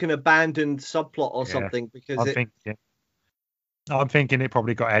that was like an abandoned subplot or something, because I'm thinking it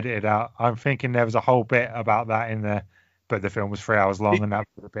probably got edited out. I'm thinking there was a whole bit about that in there, but the film was 3 hours long and that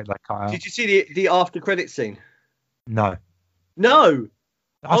was a bit like cut out. Did you see the after credit scene? No.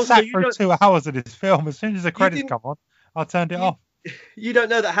 Oh, sat through 2 hours of this film. As soon as the credits didn't- come on, I turned it off. You don't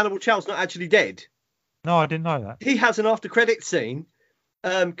know that Hannibal Chow's not actually dead. No, I didn't know that. He has an after credit scene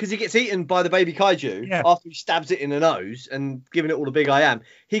because he gets eaten by the baby kaiju after he stabs it in the nose and giving it all the big I am.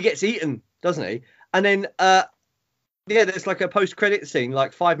 He gets eaten, doesn't he? And then there's like a post credit scene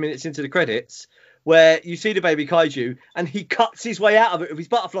like 5 minutes into the credits where you see the baby kaiju and he cuts his way out of it with his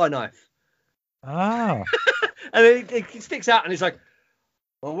butterfly knife. Ah. And then he sticks out and he's like,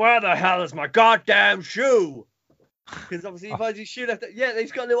 well, where the hell is my goddamn shoe? Because obviously he finds his shoe left. Yeah,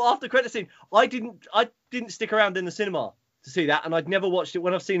 he's got a little after credit scene. I didn't stick around in the cinema to see that, and I'd never watched it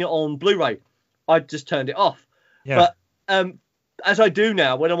when I've seen it on Blu-ray. I just turned it off. Yeah. But as I do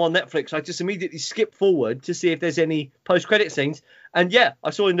now when I'm on Netflix, I just immediately skip forward to see if there's any post-credit scenes. And yeah, I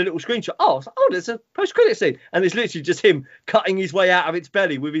saw in the little screenshot, there's a post-credit scene. And it's literally just him cutting his way out of its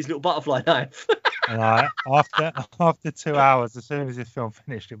belly with his little butterfly knife. And after 2 hours, as soon as this film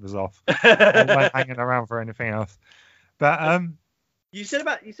finished, it was off. I wasn't hanging around for anything else. But you said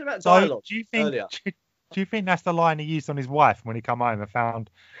about dialogue earlier. Do you think that's the line he used on his wife when he come home and found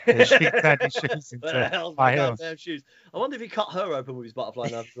that she turned his shoes into high heels? Goddamn shoes. I wonder if he cut her open with his butterfly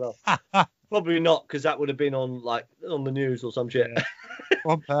knife as well. Probably not, because that would have been on the news or some shit. Yeah.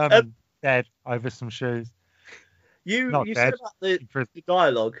 One permanent dead over some shoes. You said about the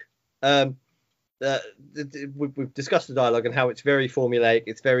dialogue. We've discussed the dialogue and how it's very formulaic.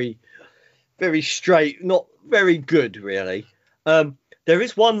 It's very, very straight, not very good, really. There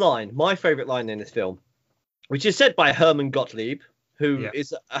is one line, my favourite line in this film, which is said by Herman Gottlieb, who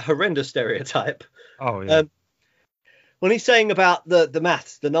is a horrendous stereotype. Oh, yeah. When he's saying about the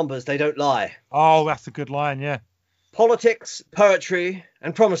maths, the numbers, they don't lie. Oh, that's a good line, yeah. Politics, poetry,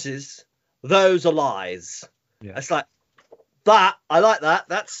 and promises, those are lies. Yeah. It's like, that, I like that.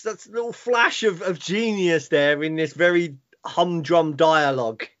 That's a little flash of genius there in this very humdrum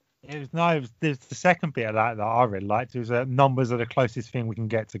dialogue. There's the second bit of that I really liked. It was numbers are the closest thing we can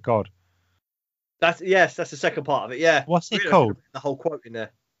get to God. That's the second part of it. Yeah. What's it Really, called? the whole quote in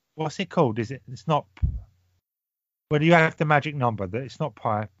there. What's it called? It's not. Well, you have the magic number. That it's not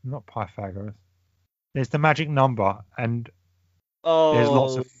Pythagoras. There's the magic number, and there's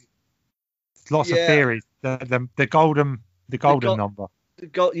lots of theories. The golden number.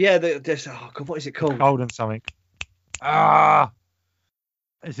 God, what is it called? Golden something.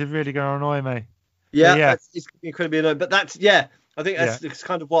 This is really going to annoy me. Yeah. It's incredibly annoying. But that's I think that's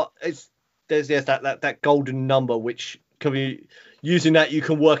kind of what it's. There's that golden number which can be using that you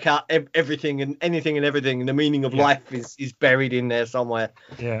can work out everything and anything and everything, and the meaning of life is buried in there somewhere.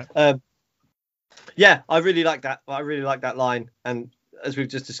 I really like that. I really like that line, and as we've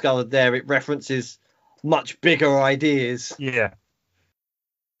just discovered there, it references much bigger ideas. I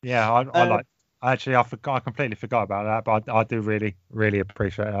completely forgot about that, but I do really, really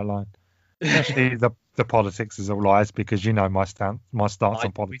appreciate that line. Especially the politics is all lies, because you know my stance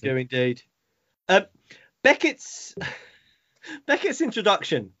on politics. We do indeed. Beckett's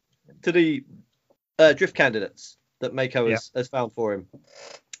introduction to the drift candidates that Mako has found for him.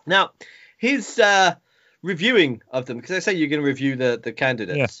 Now, his reviewing of them, because they say you're going to review the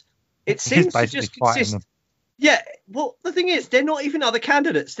candidates. It seems to just consist. Yeah, well, the thing is, they're not even other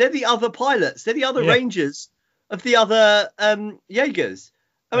candidates. They're the other pilots. They're the other rangers of the other Jaegers.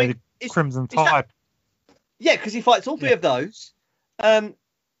 I mean, Crimson Tide. Because he fights all three of those.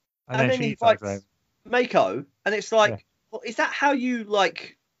 And then he fights Mako, and it's like, well, is that how you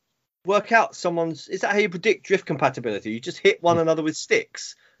work out someone's? Is that how you predict drift compatibility? You just hit one another with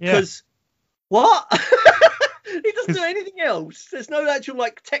sticks? Because what? He doesn't do anything else. There's no actual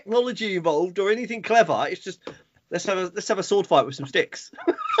technology involved or anything clever. It's just let's have a sword fight with some sticks.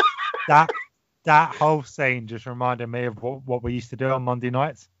 that whole scene just reminded me of what we used to do on Monday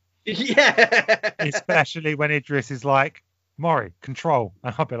nights. Yeah. Especially when Idris is like, Maury, control.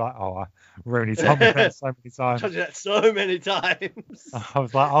 And I'll be like, Rooney told me that so many times. Told you that so many times. I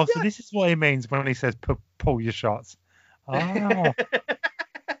was like, so this is what he means when he says pull your shots. Oh.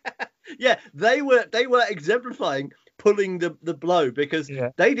 Yeah, they were exemplifying pulling the blow, because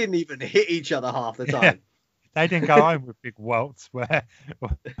they didn't even hit each other half the time. Yeah. They didn't go home with big welts where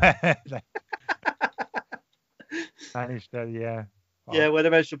they managed to, where they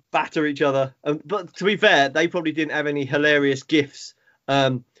managed to batter each other. But to be fair, they probably didn't have any hilarious gifs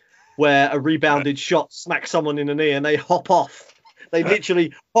where a rebounded shot smacks someone in the knee and they hop off. They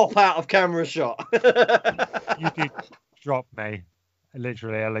literally hop out of camera shot. You did drop me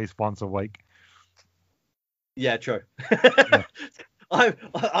literally at least once a week. Yeah, true. Yeah.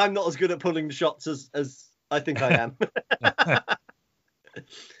 I'm not as good at pulling the shots as I think I am.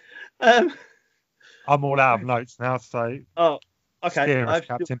 I'm all out of notes now, so. Oh, okay.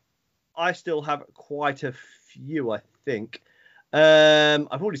 I still have quite a few, I think.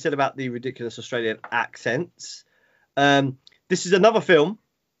 I've already said about the ridiculous Australian accents. This is another film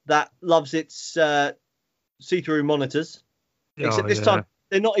that loves its see-through monitors. Except this time,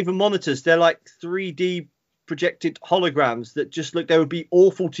 they're not even monitors. They're like 3D projected holograms that just they would be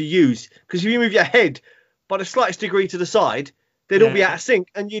awful to use. Because if you move your head by the slightest degree to the side, they'd all be out of sync.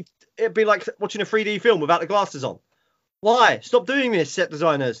 And it'd be like watching a 3D film without the glasses on. Why? Stop doing this, set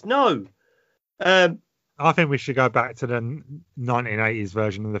designers. No. I think we should go back to the 1980s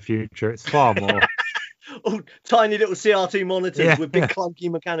version of the future. It's far more. Tiny little CRT monitors with big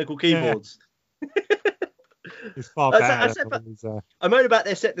clunky mechanical keyboards. It's far better. I moan about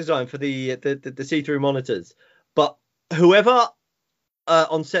their set design for the see-through monitors, but whoever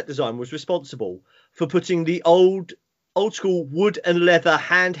on set design was responsible for putting the old school wood and leather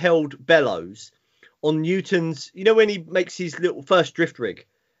handheld bellows on Newton's, when he makes his little first drift rig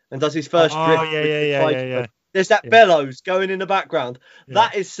and does his first drift. Yeah. There's that bellows going in the background. Yeah.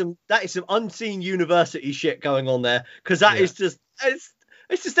 That is some unseen university shit going on there, because that is just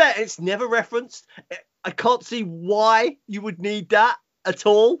it's just there. It's never referenced. I can't see why you would need that at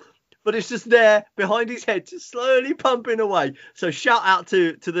all, but it's just there behind his head, just slowly pumping away. So shout out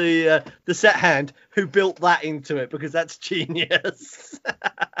to the set hand who built that into it, because that's genius.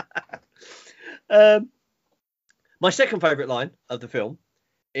 My second favourite line of the film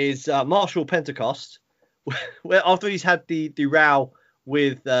is Marshall Pentecost, where after he's had the row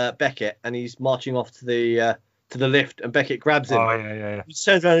with Beckett and he's marching off to the lift, and Beckett grabs him. He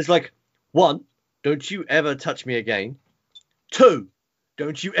turns around and is like, 1, don't you ever touch me again. 2,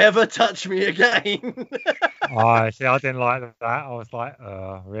 don't you ever touch me again. See, I didn't like that. I was like,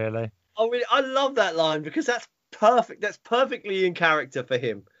 really? I love that line, because that's perfect. That's perfectly in character for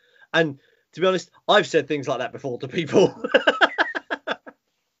him. And to be honest, I've said things like that before to people.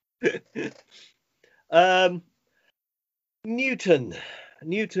 Newton.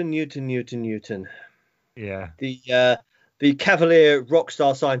 Yeah. The cavalier rock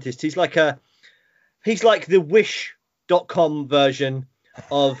star scientist. He's like the Wish.com version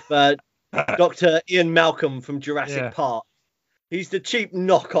of Dr. Ian Malcolm from Jurassic Park. He's the cheap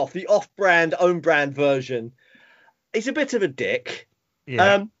knockoff, the off-brand, own-brand version. He's a bit of a dick.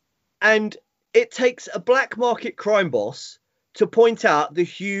 Yeah. And it takes a black market crime boss to point out the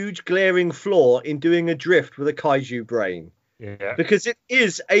huge glaring flaw in doing a drift with a kaiju brain. Yeah. Because it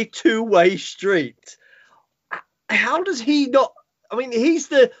is a two-way street. How does he not... I mean, he's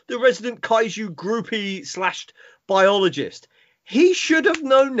the resident kaiju groupie / biologist. He should have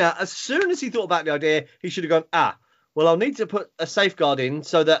known that as soon as he thought about the idea. He should have gone, well, I'll need to put a safeguard in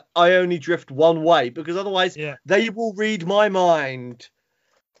so that I only drift one way, because otherwise they will read my mind.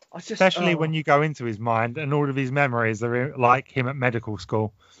 Especially when you go into his mind and all of his memories are like him at medical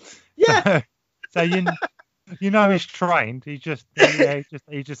school. Yeah. So you know he's trained. He just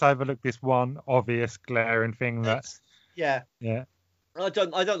overlooked this one obvious glaring thing that. Yeah. I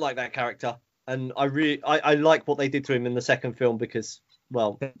don't like that character, and I like what they did to him in the second film because,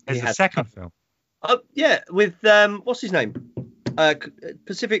 well, there's a second film. With what's his name?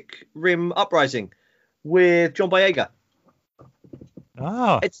 Pacific Rim Uprising with John Boyega.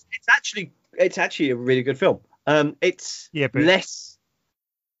 Oh, it's actually a really good film. It's less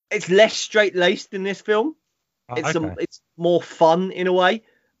straight laced in this film. It's more fun in a way.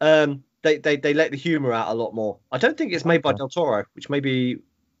 They let the humor out a lot more. I don't think it's made by Del Toro, which may be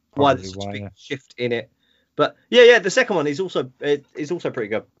why there's such a big shift in it. But yeah, the second one is also pretty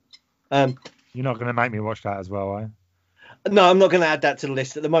good. You're not going to make me watch that as well, are you? No, I'm not going to add that to the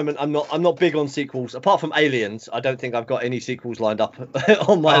list at the moment. I'm not big on sequels. Apart from Aliens, I don't think I've got any sequels lined up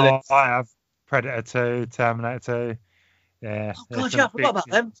on my list. I have Predator 2, Terminator 2. Yeah. Oh God, I forgot about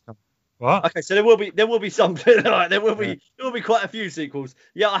them. What? Okay, so there will be something. Right, there will be quite a few sequels.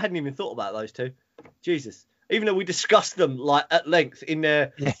 Yeah, I hadn't even thought about those two. Jesus, even though we discussed them like at length in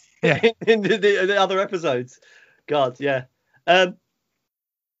their in the other episodes. God, yeah.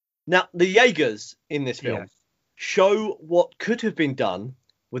 Now the Jaegers in this film show what could have been done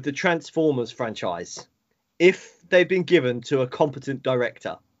with the Transformers franchise if they'd been given to a competent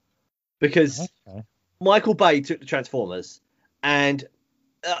director, because Michael Bay took the Transformers and.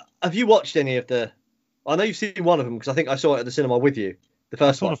 Have you watched any of the? I know you've seen one of them because I think I saw it at the cinema with you.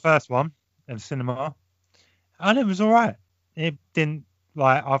 I saw the first one in the cinema, and it was all right. It didn't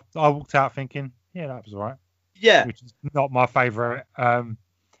like. I walked out thinking, that was all right. Yeah, which is not my favourite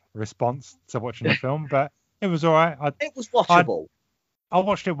response to watching the film, but it was all right. It was watchable. I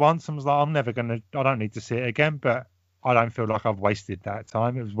watched it once and was like, I don't need to see it again, but I don't feel like I've wasted that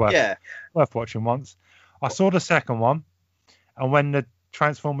time. It was worth watching once. I saw the second one, and when the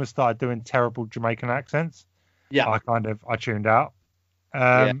Transformers started doing terrible Jamaican accents, I tuned out.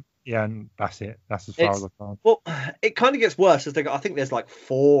 And that's it. That's as far as I've gone. Well, it kind of gets worse as I think there's like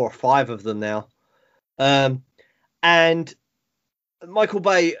 4 or 5 of them now. And Michael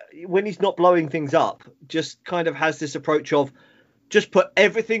Bay, when he's not blowing things up, just kind of has this approach of just put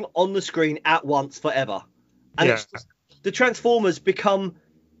everything on the screen at once forever. And it's just, the Transformers become,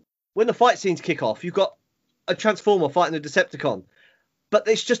 when the fight scenes kick off, you've got a Transformer fighting a Decepticon. But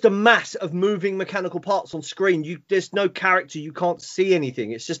it's just a mass of moving mechanical parts on screen. There's no character. You can't see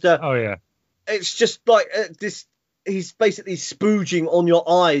anything. It's just It's just like this. He's basically spooging on your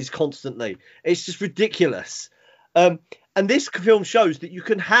eyes constantly. It's just ridiculous. And this film shows that you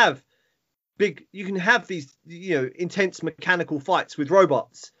can have these, intense mechanical fights with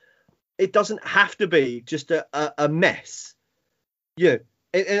robots. It doesn't have to be just a mess. And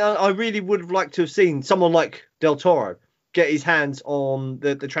I really would have liked to have seen someone like Del Toro get his hands on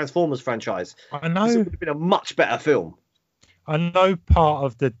the Transformers franchise. I know it would have been a much better film. I know part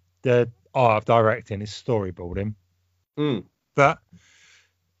of the art of directing is storyboarding, but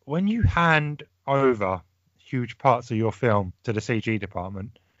when you hand over huge parts of your film to the CG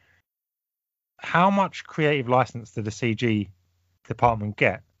department, how much creative license did the CG department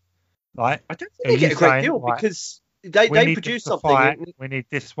get? Like, I don't think they get a great deal because they produce something. We need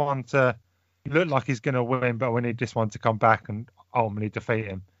this one to look like he's going to win, but we need this one to come back and ultimately defeat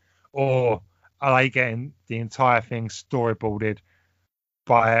him. Or are they getting the entire thing storyboarded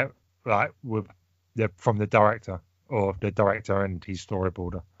from the director, or the director and his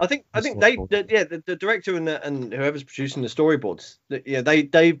storyboarder? I think the director and whoever's producing the storyboards,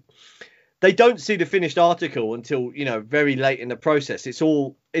 they don't see the finished article until very late in the process. It's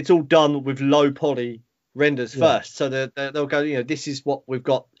all done with low poly renders first, so they'll go, this is what we've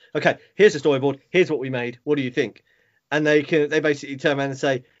got. Okay, here's the storyboard. Here's what we made. What do you think? And they basically turn around and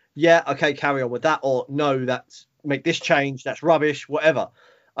say, yeah, okay, carry on with that, or no, that's make this change, that's rubbish, whatever.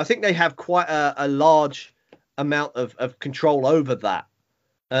 I think they have quite a large amount of control over that.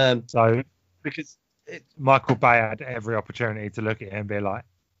 So Because it, Michael Bay had every opportunity to look at it and be like,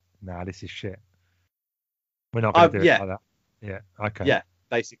 "Nah, this is shit. We're not going to do it yeah, like that." Yeah. Okay. yeah,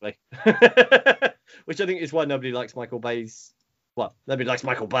 basically. Which I think is why nobody likes Michael Bay's. Well, nobody likes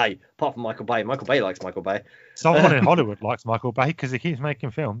Michael Bay, apart from Michael Bay. Michael Bay likes Michael Bay. Someone in Hollywood likes Michael Bay because he keeps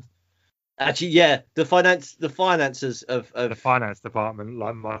making films. Actually, yeah, the finances of The finance department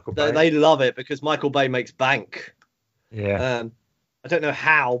like Michael Bay. they love it because Michael Bay makes bank. Yeah. I don't know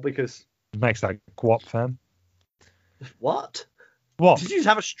how because He makes that guap, fam. what? What? Did you just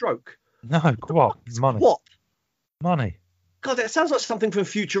have a stroke? No, guap. Money. What? Money. God, that sounds like something from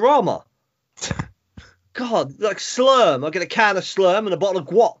Futurama. God, like Slurm. I'll get a can of Slurm and a bottle of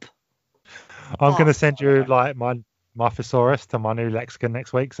guap. I'm going to send you like my thesaurus to my new lexicon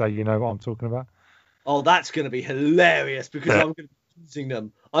next week, so you know what I'm talking about. Oh, that's going to be hilarious because I'm going to be using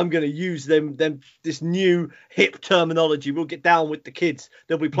them. I'm going to use them this new hip terminology. We'll get down with the kids.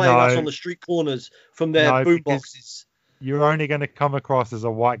 They'll be playing us on the street corners from their boom boxes. You're only going to come across as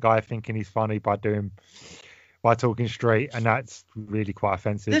a white guy thinking he's funny by talking straight, and that's really quite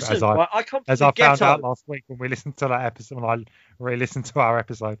offensive. Listen, as I found out last week when we listened to that episode, when I re-listened to our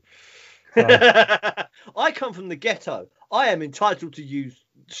episode. So. I come from the ghetto. I am entitled to use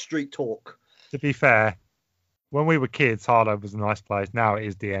street talk. To be fair, when we were kids, Harlow was a nice place. Now it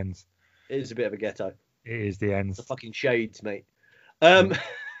is the ends. It is a bit of a ghetto. It is the ends. The fucking shades, mate. Right,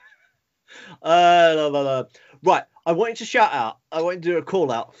 I wanted to do a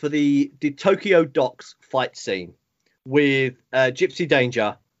call out for the Tokyo Docks fight scene with Gypsy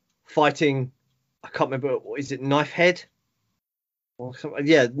Danger fighting, I can't remember, is it Knife Head? Or something?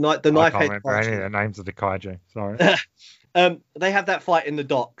 Yeah, the Knife Head. I can't remember any of the names of the kaiju, sorry. They have that fight in the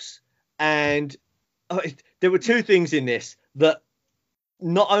docks, and there were two things in this that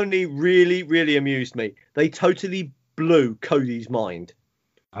not only really, really amused me, they totally blew Cody's mind.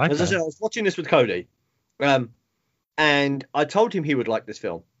 Okay. As I said, I was watching this with Cody, and I told him he would like this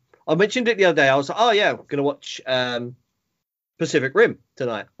film. I mentioned it the other day. I was like, "Oh yeah, I'm gonna watch Pacific Rim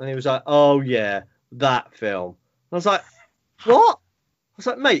tonight," and he was like, "Oh yeah, that film." I was like, "What?" I was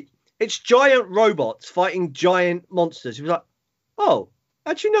like, "Mate, it's giant robots fighting giant monsters." He was like, "Oh,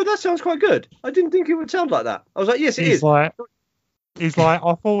 actually no, that sounds quite good. I didn't think it would sound like that." I was like, "Yes, it is." He's like,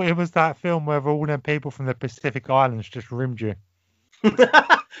 I thought it was that film where all them people from the Pacific Islands just rimmed you.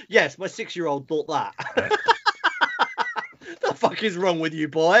 Yes, my 6-year-old thought that. The fuck is wrong with you,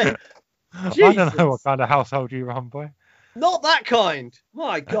 boy? I don't know what kind of household you run, boy. Not that kind.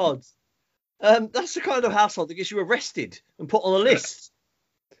 My God. That's the kind of household that gets you arrested and put on a list.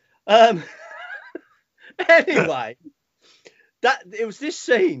 Anyway, it was this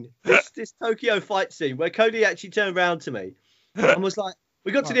scene, this Tokyo fight scene, where Cody actually turned around to me and was like,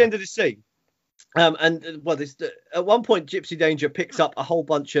 we got to the end of the scene. At one point, Gypsy Danger picks up a whole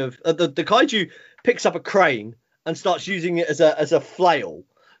bunch of the kaiju picks up a crane and starts using it as a flail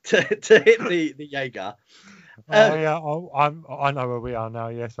to hit the Jaeger. I know where we are now.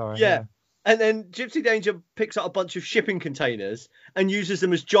 Yeah, sorry. Yeah. And then Gypsy Danger picks up a bunch of shipping containers and uses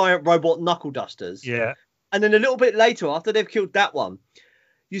them as giant robot knuckle dusters. Yeah. And then a little bit later, after they've killed that one,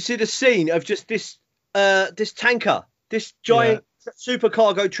 you see the scene of just this tanker, this giant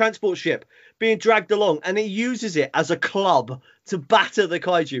supercargo transport ship being dragged along, and he uses it as a club to batter the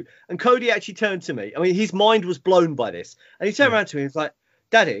kaiju. And Cody actually turned to me. I mean, his mind was blown by this. And he turned around to me and was like,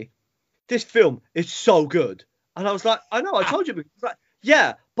 "Daddy, this film is so good." And I was like, "I know, I told you." He was like,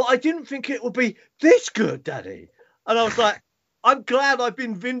 "Yeah, but I didn't think it would be this good, Daddy." And I was like, I'm glad I've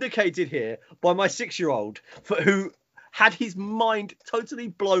been vindicated here by my 6-year-old who had his mind totally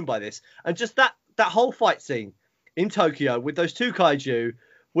blown by this. And just that whole fight scene in Tokyo with those two kaiju,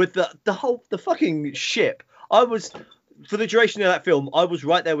 with the fucking ship. I was, for the duration of that film, I was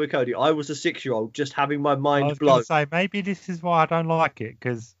right there with Cody. I was a 6-year-old just having my mind blown. I was going to say, maybe this is why I don't like it,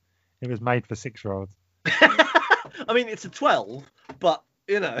 because it was made for 6-year-olds. I mean, it's a 12, but,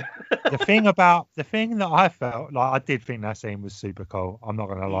 you know. the thing that I felt, like, I did think that scene was super cool. I'm not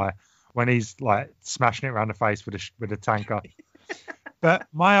going to lie. When he's, like, smashing it around the face with a tanker. But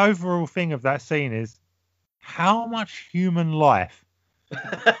my overall thing of that scene is, how much human life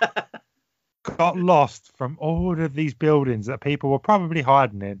got lost from all of these buildings that people were probably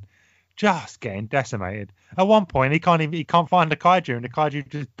hiding in, just getting decimated. At one point, he can't find the kaiju, and the kaiju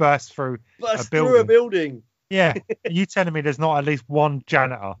just bursts through a building. Yeah, you telling me there's not at least one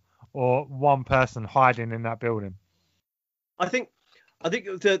janitor or one person hiding in that building? I think I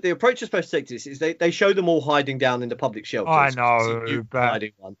think the approach you're supposed to take to this is they show them all hiding down in the public shelters. I You see know, Newton but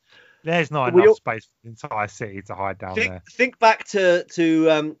hiding one. there's not We enough all- space for the entire city to hide down there. Think back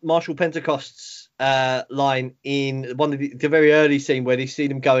to Marshall Pentecost's line in one of the very early scene where they see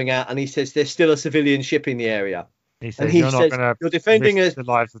them going out, and he says there's still a civilian ship in the area. He And says, he you're not says, going to you're defending risk the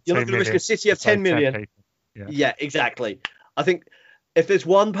lives of you're 2 not going to risk million a city of to save 10 million. 10 people. Yeah, exactly. I think if there's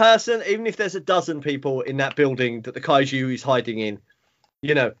one person, even if there's a dozen people in that building that the kaiju is hiding in,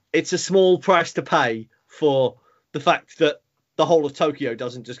 it's a small price to pay for the fact that the whole of Tokyo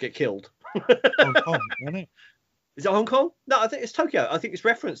doesn't just get killed. Hong Kong, isn't it? Is it Hong Kong? No, I think it's Tokyo. I think it's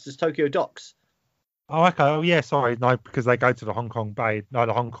referenced as Tokyo docks. Oh, okay. Oh, yeah. Sorry. No, because they go to the Hong Kong Bay. No,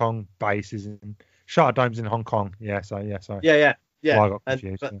 the Hong Kong base is in Shutter Dome's in Hong Kong. Yeah. So yeah. Sorry. Yeah. Well, I got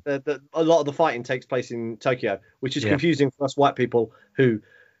confused. But a lot of the fighting takes place in Tokyo, which is Yeah. confusing for us white people who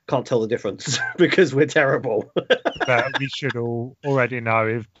can't tell the difference because we're terrible. But we should all already know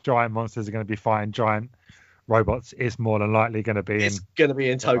if giant monsters are going to be fighting giant robots, it's more than likely going to be It's going to be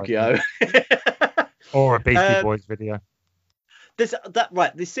in Tokyo. or a Beastie Boys video. There's that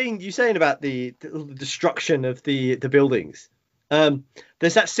right. The scene you're saying about the destruction of the buildings.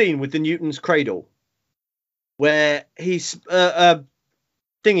 There's that scene with the Newton's cradle where he's what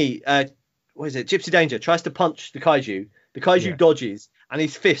is it? Gypsy Danger tries to punch the kaiju. The kaiju dodges, and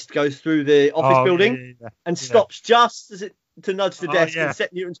his fist goes through the office building and stops just as it to nudge the desk and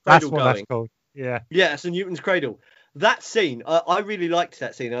set Newton's cradle that's what going. That's called. Yeah. Yeah, so Newton's cradle. That scene, I really liked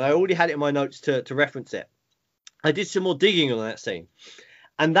that scene, and I already had it in my notes to reference it. I did some more digging on that scene,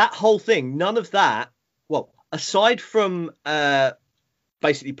 and that whole thing, none of that. Well, aside from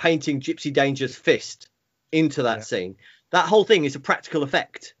basically painting Gypsy Danger's fist into that scene, that whole thing is a practical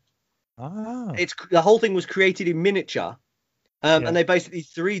effect. Oh. The whole thing was created in miniature, and they basically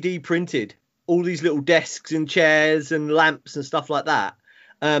 3D printed all these little desks and chairs and lamps and stuff like that,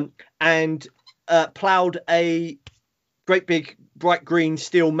 and ploughed a great big bright green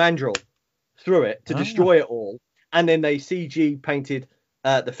steel mandrel through it to destroy it all, and then they CG painted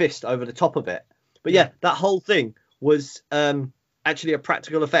the fist over the top of it. But yeah, that whole thing was actually a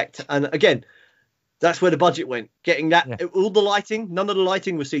practical effect, and again, that's where the budget went. Getting that, all the lighting, none of the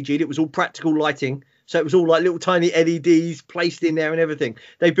lighting was CG'd. It was all practical lighting. So it was all like little tiny LEDs placed in there and everything.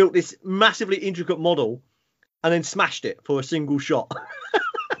 They built this massively intricate model and then smashed it for a single shot.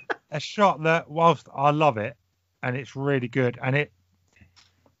 A shot that, whilst I love it, and it's really good, and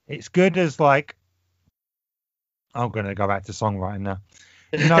it's good as like, I'm going to go back to songwriting now.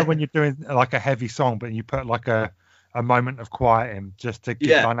 You know, when you're doing like a heavy song, but you put like a moment of quiet in just to give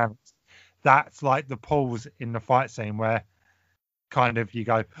dynamics. That's like the pause in the fight scene where kind of you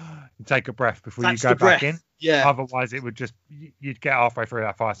go and take a breath before you go back in. Yeah. Otherwise, it would just, you'd get halfway through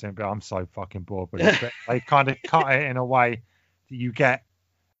that fight scene and be, I'm so fucking bored with it. But they kind of cut it in a way that you get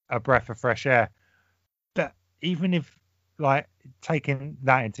a breath of fresh air. But even if, like, taking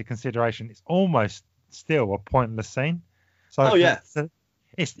that into consideration, it's almost still a pointless scene. So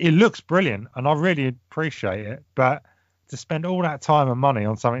it looks brilliant and I really appreciate it. But to spend all that time and money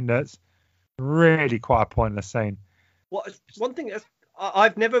on something that's really quite a pointless scene. Well, one thing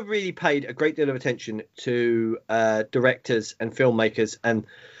I've never really paid a great deal of attention to directors and filmmakers, and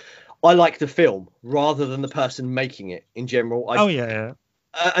I like the film rather than the person making it in general.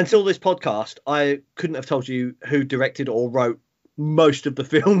 Until this podcast, I couldn't have told you who directed or wrote most of the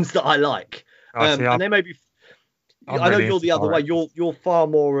films that I like. And they may be. I know you're the other way. You're far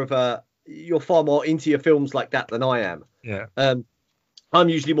more into your films like that than I am. Yeah. I'm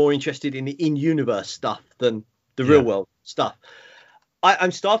usually more interested in the in-universe stuff than the real-world stuff.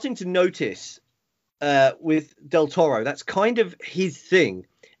 I'm starting to notice with Del Toro, that's kind of his thing,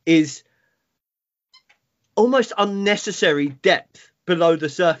 is almost unnecessary depth below the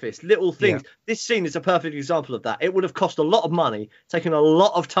surface. Little things. Yeah. This scene is a perfect example of that. It would have cost a lot of money, taken a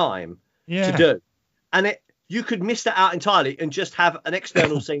lot of time to do. And you could miss that out entirely and just have an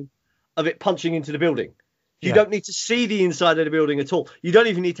external scene of it punching into the building. You don't need to see the inside of the building at all. You don't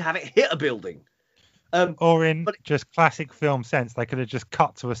even need to have it hit a building. Or in just classic film sense, they could have just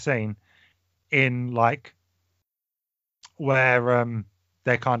cut to a scene in like where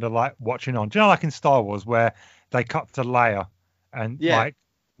they're kind of like watching on. Do you know, like in Star Wars, where they cut to Leia and like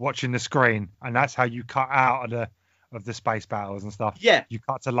watching the screen, and that's how you cut out of the space battles and stuff. Yeah, you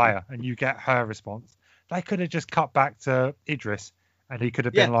cut to Leia and you get her response. They could have just cut back to Idris, and he could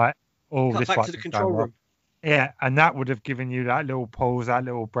have been like, "Oh, cut this back to the control room." Yeah, and that would have given you that little pause, that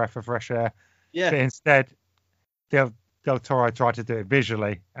little breath of fresh air. Yeah. But instead, Del Toro tried to do it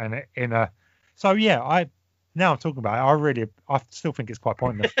visually and in a. So yeah, now I'm talking about it. I still think it's quite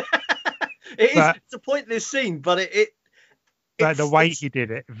pointless. It's a pointless scene, but But the way he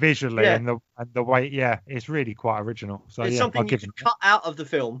did it visually Yeah. and the way, yeah, it's really quite original. So It's yeah, I'll something you give could him that. cut out of the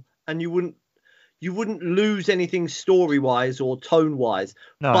film, and you wouldn't lose anything story wise or tone wise,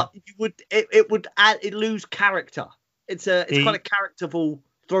 No, but it would add it lose character. It's quite a characterful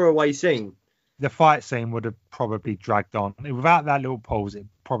throwaway scene. the fight scene would have probably dragged on. Without that little pause, it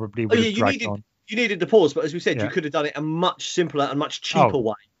probably Oh would yeah, have dragged on. you needed the pause, but as we said, Yeah. you could have done it a much simpler and much cheaper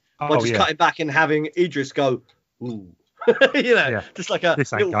way by Oh, just yeah. cutting back and having Idris go, ooh, Yeah. just like a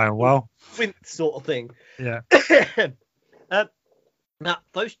This ain't little going well. squint sort of thing. Yeah. Now,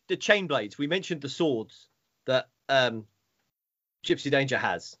 the chain blades, we mentioned the swords that Gypsy Danger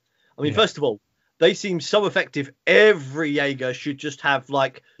has. I mean, Yeah. first of all, they seem so effective. Every Jaeger should just have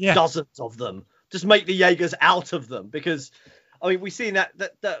like dozens of them. Just make the Jaegers out of them, because I mean, we see in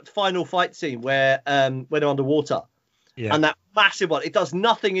that final fight scene where they're underwater, and that massive one, it does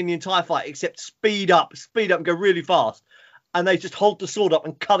nothing in the entire fight except speed up and go really fast, and they just hold the sword up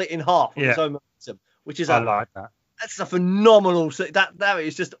and cut it in half with its own momentum, which is I like that. That's a phenomenal. That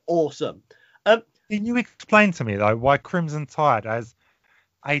is just awesome. Can you explain to me though why Crimson Tide has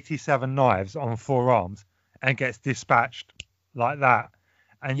 87 knives on 4 arms and gets dispatched like that?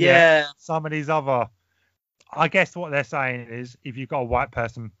 And yet some of these other, I guess what they're saying is if you've got a white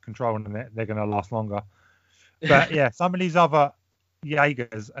person controlling it, they're going to last longer. But yeah, some of these other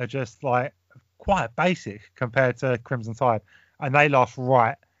Jaegers are just like quite basic compared to Crimson Tide, and they last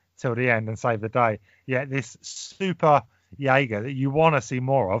right till the end and save the day. Yet this super Jaeger that you want to see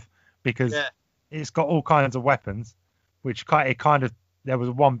more of, because it's got all kinds of weapons, which there was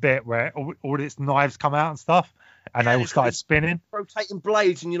one bit where all its knives come out and stuff, and they all started spinning, rotating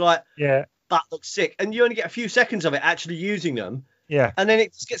blades, and you're like, yeah, that looks sick. And you only get a few seconds of it actually using them, yeah, and then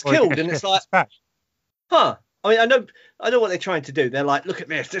it just gets killed, and it's like, huh. I mean, I know what they're trying to do. They're like, look at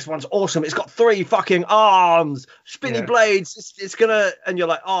this. This one's awesome. It's got 3 fucking arms, spinny blades. It's gonna, and you're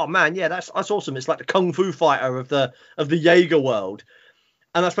like, oh man, yeah, that's awesome. It's like the kung fu fighter of the Jaeger world.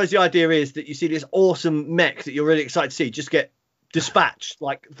 And I suppose the idea is that you see this awesome mech that you're really excited to see just get dispatched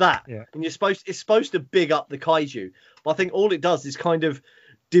like that. Yeah. And it's supposed to big up the kaiju. But I think all it does is kind of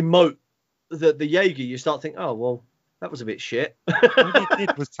demote the Jaeger. You start thinking, oh well, that was a bit shit. What it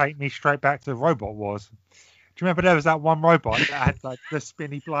did was take me straight back to Robot Wars. Do you remember there was that one robot that had like the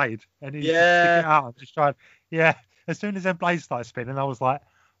spinny blade, and he just stick it out and just tried? Yeah. As soon as them blades started spinning, I was like,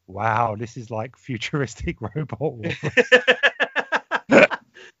 wow, this is like futuristic Robot Wars.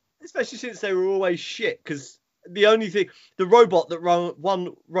 Especially since they were always shit, because the only thing, the robot that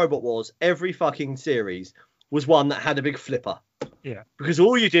won Robot Wars every fucking series was one that had a big flipper. Yeah. Because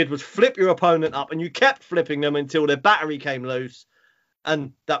all you did was flip your opponent up, and you kept flipping them until their battery came loose,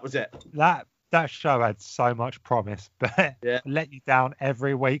 and that was it. That show had so much promise, but let you down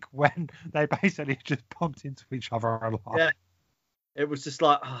every week when they basically just bumped into each other a lot. Yeah. It was just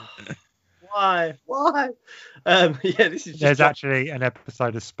like, oh, why? This is just. There's actually an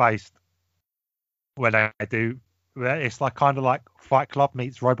episode of Spaced where it's like kind of like Fight Club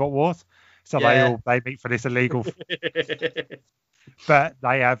meets Robot Wars. So they meet for this illegal. But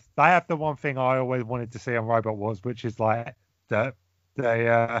they have the one thing I always wanted to see on Robot Wars, which is like the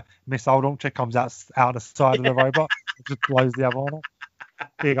missile launcher comes out the side of the robot and just blows the other one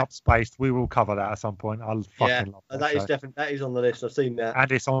up. Big up Spaced. We will cover that at some point. I fucking love that. That is definitely, that is on the list. I've seen that.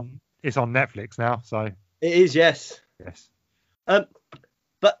 And it's on Netflix now, so it is, yes. But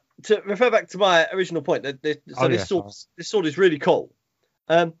to refer back to my original point, this sword is really cool.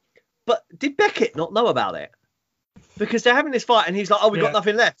 But did Beckett not know about it? Because they're having this fight, and he's like, "Oh, we've got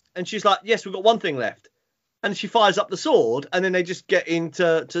nothing left," and she's like, "Yes, we've got one thing left." And she fires up the sword, and then they just get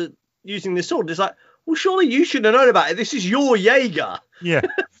into using the sword. It's like, well, surely you should have known about it. This is your Jaeger. Yeah.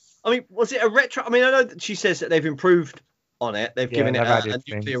 I mean, was it a retro? I mean, I know that she says that they've improved on it. They've given it a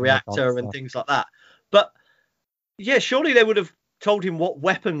nuclear reactor and things like that. But yeah, surely they would have told him what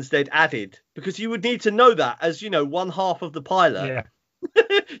weapons they'd added, because you would need to know that as, one half of the pilot. Yeah.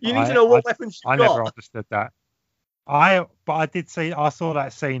 You need to know what weapons you've got. I never understood that. I saw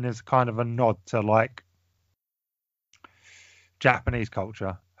that scene as kind of a nod to like Japanese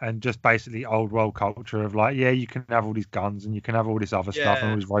culture and just basically old world culture of like, you can have all these guns and you can have all this other stuff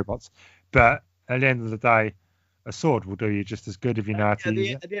and all these robots, but at the end of the day, a sword will do you just as good if you know how to use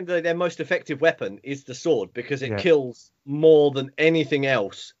it. At the end of the day, their most effective weapon is the sword, because it kills more than anything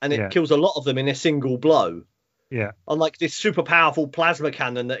else, and it kills a lot of them in a single blow. Yeah. Unlike this super powerful plasma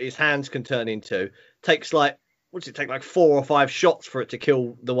cannon that his hands can turn into, takes like, what's it take, like 4 or 5 shots for it to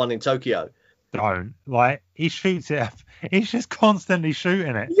kill the one in Tokyo. Don't. Like, he shoots it. He's just constantly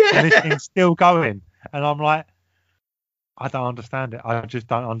shooting it. Yeah. And this thing's still going. And I'm like, I don't understand it. I just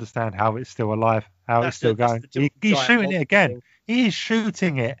don't understand how it's still alive, how it's still That's going. the typical He's giant shooting it monster again. thing. He is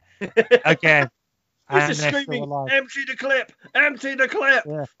shooting it again, He's and just they're still screaming, alive. "Empty the clip! Empty the clip!"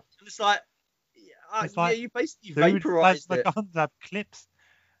 Yeah, And it's like, it's yeah, like, you basically dude, vaporized plasma it. guns have clips.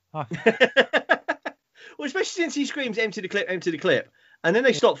 Oh, Well, especially since he screams, empty the clip," and then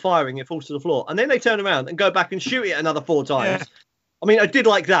they stop firing, it falls to the floor, and then they turn around and go back and shoot it another 4 yeah, times. I mean, I did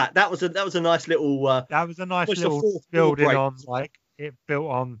like that. That was a nice little that was a nice almost a little fourth wall building break. on, like it built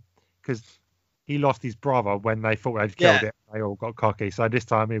on, because he lost his brother when they thought they'd Yeah. killed it. They all got cocky, so this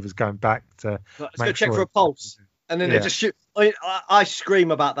time he was going back to Let's go make check sure for a it- pulse. And then Yeah. they just shoot. I mean, I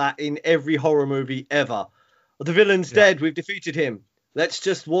scream about that in every horror movie ever. The villain's Yeah. dead. We've defeated him. Let's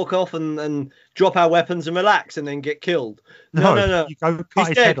just walk off and drop our weapons and relax and then get killed. No. You go cut He's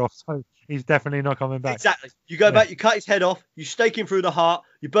his dead. head off, so he's definitely not coming back. Exactly. You go Yeah. back, you cut his head off, you stake him through the heart,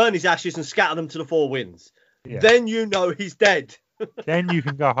 you burn his ashes and scatter them to the 4 winds. Yeah. Then you know he's dead. Then you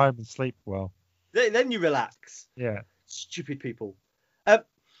can go home and sleep well. Then you relax. Yeah. Stupid people.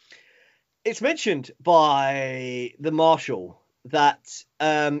 It's mentioned by the Marshal that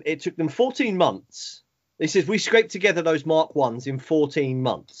it took them 14 months. He says, we scraped together those Mark 1s in 14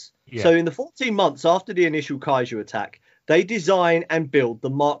 months. Yeah. So in the 14 months after the initial Kaiju attack, they design and build the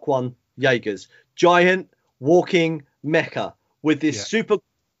Mark 1 Jaegers. Giant, walking mecha with this super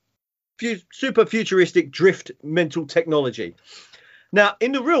futuristic drift mental technology. Now,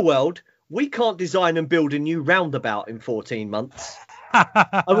 in the real world, we can't design and build a new roundabout in 14 months.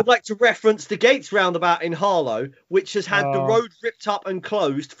 I would like to reference the Gates roundabout in Harlow, which has had the road ripped up and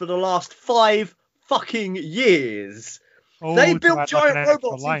closed for the last 5 fucking years. All They to built add, like, giant an extra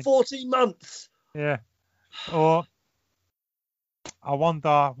robots in lane. 14 months. Yeah. Or I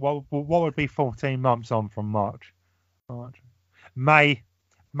wonder what would be 14 months on from March. May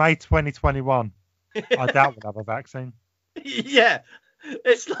 2021. I doubt we'll have a vaccine. Yeah.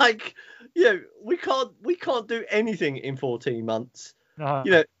 It's like, we can't do anything in 14 months. No,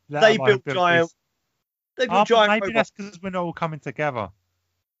 You know, let they alone built giant this. they Oh, built but giant maybe robots. that's because we're not all coming together.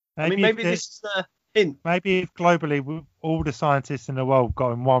 I mean, if maybe the- this is the hint. Maybe if globally all the scientists in the world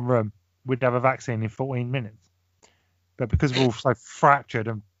got in one room, we'd have a vaccine in 14 minutes. But because we're all so fractured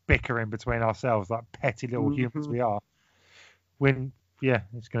and bickering between ourselves like petty little humans we are,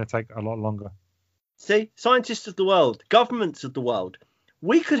 it's going to take a lot longer. See, scientists of the world, governments of the world,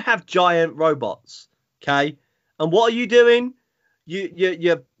 we could have giant robots, okay? And what are you doing?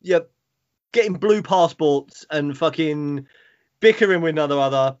 You're getting blue passports and fucking bickering with one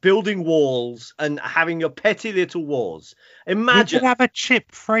another, building walls and having your petty little wars. We Imagine. could have a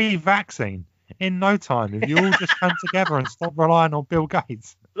chip-free vaccine in no time if you all just come together and stop relying on Bill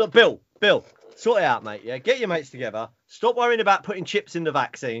Gates. Look, Bill, sort it out, mate. Yeah, get your mates together. Stop worrying about putting chips in the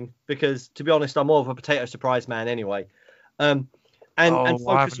vaccine because, to be honest, I'm more of a potato surprise man anyway. And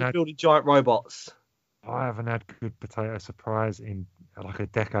focus on building giant robots. I haven't had good potato surprise in like a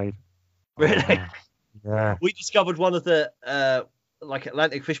decade. Really? Yeah. We discovered one of the like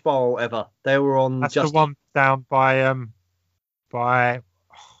Atlantic Fish Bar or whatever. They were on That's just the one down by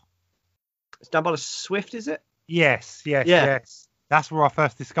it's down by the Swift, is it? yes. Yeah. That's where I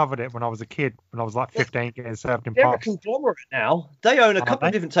first discovered it when I was a kid, when I was like 15, getting served in They're a pubs. conglomerate now. They own a Are couple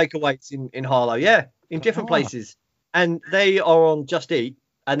of they? different takeaways in Harlow, yeah, in different Oh. places. And they are on Just Eat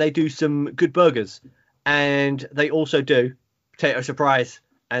and they do some good burgers. And they also do potato surprise.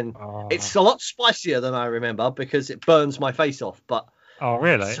 And it's a lot spicier than I remember because it burns my face off. But Oh,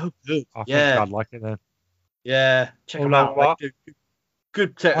 really? it's so good. I think Yeah. I'd like it then. Yeah. Check Oh, them no, out. what? They do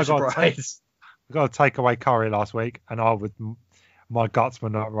good potato I got surprise. I got a takeaway curry last week, and my guts were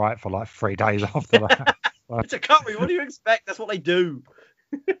not right for like 3 days after that. It's a curry. What do you expect? That's what they do.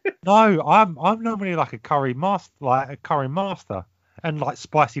 No, I'm normally like a curry master, and like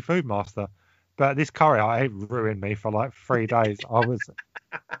spicy food master. But this curry, it ruined me for like 3 days.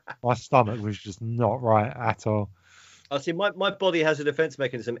 My stomach was just not right at all. I see. My body has a defense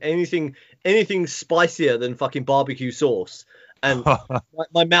mechanism. Anything spicier than fucking barbecue sauce, and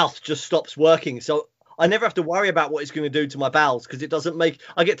my mouth just stops working. So I never have to worry about what it's going to do to my bowels because it doesn't make.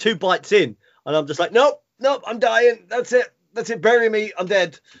 I get 2 bites in, and I'm just like, nope, I'm dying. That's it. Bury me. I'm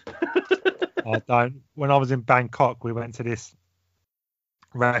dead. I don't. When I was in Bangkok, we went to this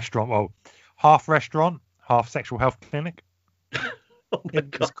restaurant. Well, half restaurant, half sexual health clinic. Oh my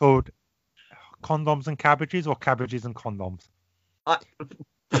It was God. called Condoms and Cabbages, or Cabbages and Condoms.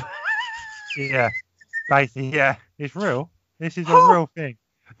 Yeah, basically, yeah, it's real. This is a real thing.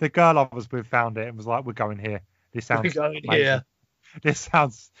 The girl I was with found it and was like, "We're going here. This sounds We're going amazing. here." This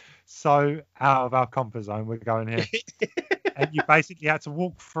sounds so out of our comfort zone. We're going here." And you basically had to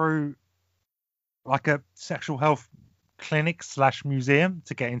walk through like a sexual health clinic/museum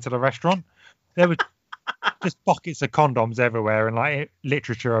to get into the restaurant. There were just pockets of condoms everywhere and like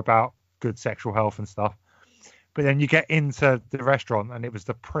literature about good sexual health and stuff. But then you get into the restaurant and it was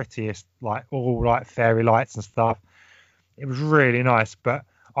the prettiest, like all like fairy lights and stuff. It was really nice. But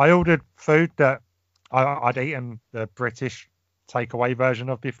I ordered food that I'd eaten the British takeaway version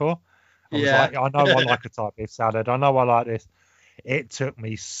of before. I was like, I know I like a type beef salad. I know I like this. It took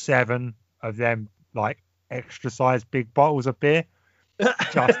me 7 of them like extra sized big bottles of beer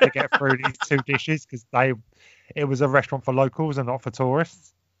just to get through these 2 dishes because it was a restaurant for locals and not for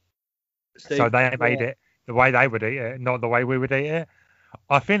tourists. Steve, so they made it the way they would eat it, not the way we would eat it.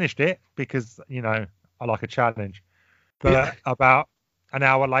 I finished it because, you know, I like a challenge. But about an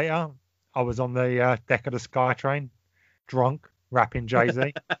hour later, I was on the deck of the SkyTrain, drunk, rapping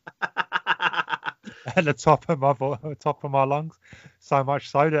Jay-Z at the top of my lungs. So much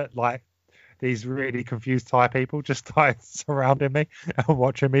so that like these really confused Thai people just started surrounding me and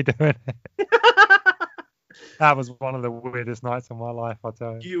watching me doing it. That was one of the weirdest nights of my life, I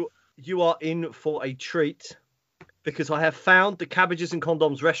tell you. You are in for a treat because I have found the Cabbages and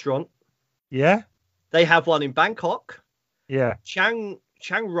Condoms restaurant. Yeah? They have one in Bangkok. Yeah. Chiang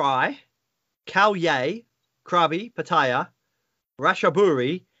Rai, Khao Yai, Krabi, Pattaya,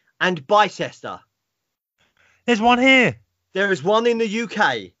 Ratchaburi, and Bicester. There's one here. There is one in the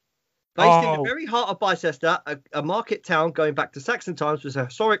UK. Based in the very heart of Bicester, a market town going back to Saxon times with a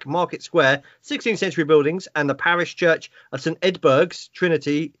historic market square, 16th century buildings, and the parish church of St Edburgh's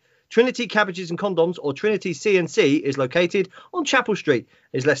Trinity Cabbages and Condoms, or Trinity C&C, is located on Chapel Street.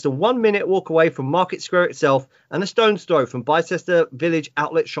 It is less than 1 minute walk away from Market Square itself and a stone's throw from Bicester Village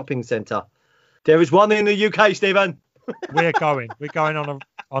Outlet Shopping Centre. There is one in the UK, Stephen. We're going on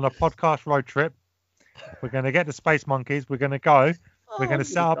a podcast road trip. We're going to get the Space Monkeys. We're going to go. We're going to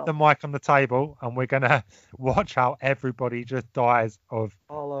set up the mic on the table and we're going to watch how everybody just dies of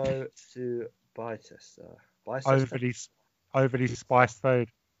Follow to Bicester. Overly spiced food.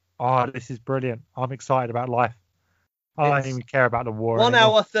 Oh, this is brilliant. I'm excited about life. I don't even care about the war 1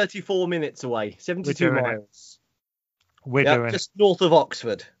 anymore. hour, 34 minutes away. 72 miles. We're doing it. Just north of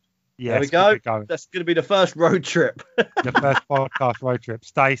Oxford. Yes, there we go. That's going to be the first road trip. The first podcast road trip.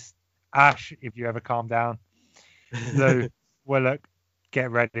 Stace, Ash, if you ever calm down. Lou, Willock,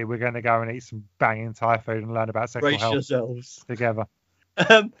 get ready. We're going to go and eat some banging Thai food and learn about sexual health yourselves together.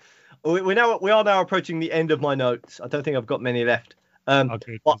 We are now approaching the end of my notes. I don't think I've got many left.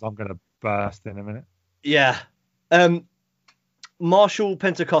 Okay, because I'm going to burst in a minute. Yeah. Marshall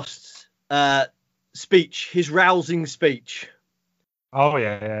Pentecost's speech, his rousing speech. Oh,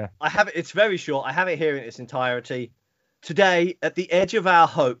 yeah. I have it. It's very short. I have it here in its entirety. Today, at the edge of our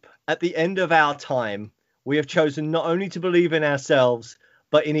hope, at the end of our time, we have chosen not only to believe in ourselves,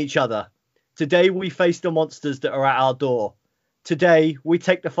 but in each other. Today, we face the monsters that are at our door. Today, we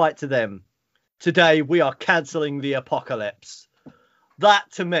take the fight to them. Today, we are cancelling the apocalypse.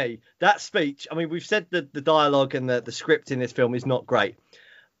 That, to me, that speech, I mean, we've said that the dialogue and the script in this film is not great.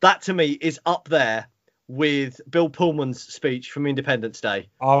 That, to me, is up there with Bill Pullman's speech from Independence Day.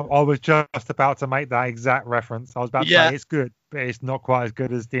 I was just about to make that exact reference. I was about to say it's good, but it's not quite as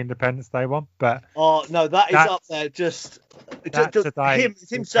good as the Independence Day one. But oh no, that is up there. Just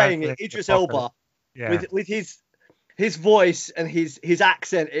him saying it, Idris Elba, with his voice and his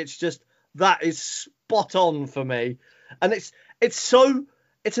accent. It's just that is spot on for me, and it's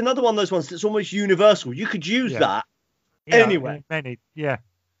another one of those ones that's almost universal. You could use that anywhere.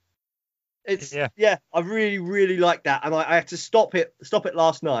 I really, really like that, and I had to stop it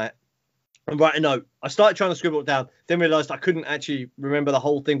last night and write a note. I started trying to scribble it down, then realised I couldn't actually remember the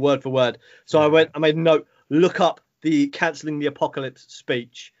whole thing word for word. So I made a note, look up the cancelling the apocalypse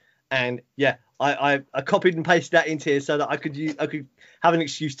speech, and I copied and pasted that into here so that I could have an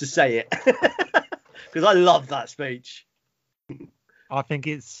excuse to say it because I love that speech. I think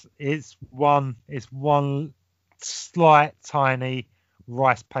it's one slight tiny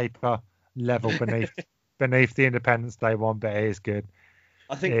rice paper level beneath the Independence Day one, but it is good.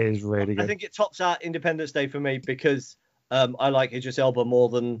 I think it is really good. I think it tops out Independence Day for me because I like Idris Elba more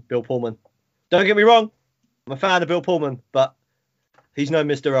than Bill Pullman. Don't get me wrong, I'm a fan of Bill Pullman, but he's no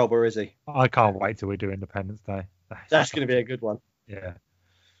Mr. Elba, is he? I can't wait till we do Independence Day. That's going to be a good one. Yeah.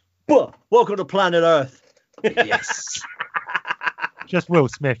 But welcome to Planet Earth. Yes. Just Will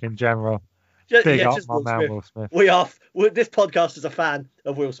Smith in general. Big up my man Will Smith. This podcast is a fan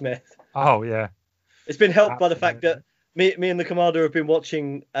of Will Smith. Oh yeah. It's been helped by the fact that me and the Commander have been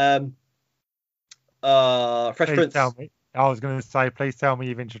watching Fresh Prince. Tell me. I was going to say, please tell me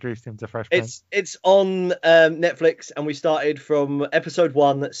you've introduced him to Fresh Prince. It's on Netflix, and we started from episode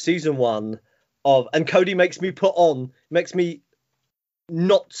 1, season 1, and Cody makes me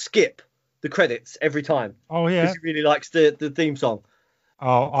not skip the credits every time. Oh yeah. Because he really likes the theme song.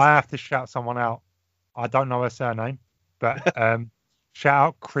 Oh, I have to shout someone out. I don't know her surname, but shout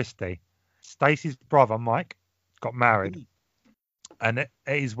out Christy. Stacey's brother Mike got married, and at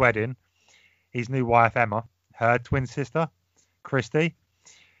his wedding, his new wife Emma, her twin sister Christy,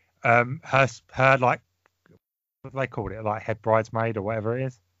 her like, what do they call it, like head bridesmaid or whatever it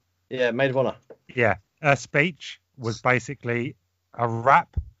is. Yeah, maid of honor. Yeah, her speech was basically a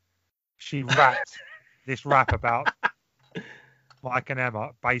rap. She rapped this rap about Mike and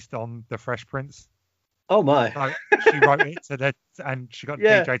Emma based on the Fresh Prince. Oh my! So she wrote it to that, and she got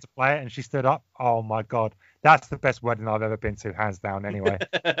DJ to play it, and she stood up. Oh my god, that's the best wedding I've ever been to, hands down. Anyway,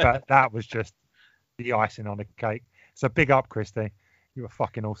 but that was just the icing on the cake. So big up, Christy. You were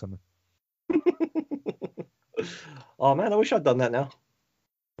fucking awesome. Oh man, I wish I'd done that now.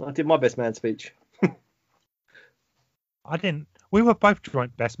 I did my best man speech. I didn't. We were both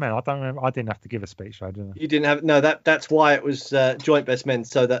joint best men. I don't remember. I didn't have to give a speech, though, didn't I? You didn't have That's why it was joint best men,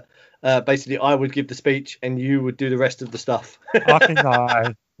 so that basically I would give the speech and you would do the rest of the stuff. I think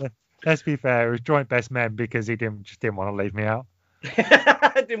no. Let's be fair. It was joint best men because he didn't want to leave me out.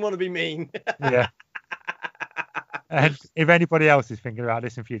 I didn't want to be mean. Yeah. And if anybody else is thinking about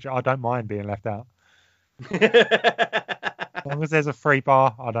this in future, I don't mind being left out. As long as there's a free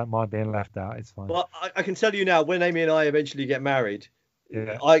bar, I don't mind being left out. It's fine. Well, I can tell you now, when Amy and I eventually get married,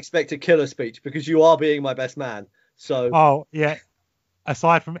 yeah. I expect a killer speech because you are being my best man. So. Oh yeah.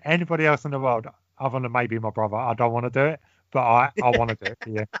 Aside from anybody else in the world, other than maybe my brother, I don't want to do it, but I want to do it for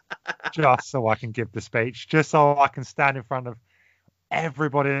you, just so I can give the speech, just so I can stand in front of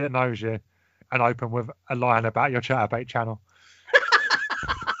everybody that knows you and open with a line about your Chatterbait channel.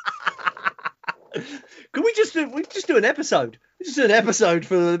 Can we just do an episode? We just do an episode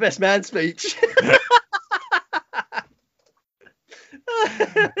for the best man speech.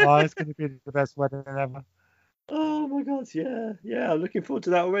 Oh, it's going to be the best wedding ever. Oh my god, yeah, I'm looking forward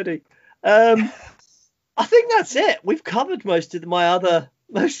to that already. I think that's it. We've covered most of my other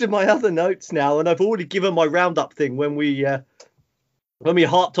notes now, and I've already given my roundup thing when we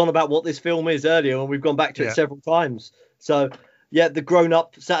harped on about what this film is earlier, and we've gone back to it several times. So yeah, the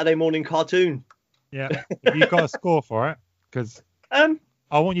grown-up Saturday morning cartoon. Yeah, have you got a score for it? Because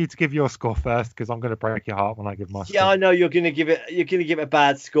I want you to give your score first, because I'm going to break your heart when I give my score. Yeah, I know you're going to give it a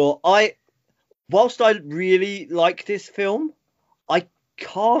bad score. Whilst I really like this film, I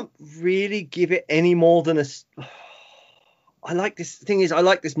can't really give it any more than I like this. Thing is, I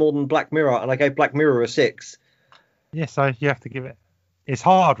like this more than Black Mirror, and I gave Black Mirror a 6. Yeah, so you have to give it. It's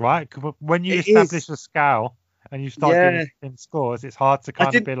hard, right? When you establish a scale and you start giving scores, it's hard to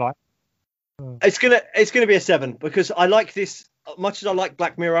kind of be like. It's gonna be a 7 because I like this much as I like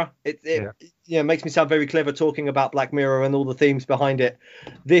Black Mirror. It makes me sound very clever talking about Black Mirror and all the themes behind it.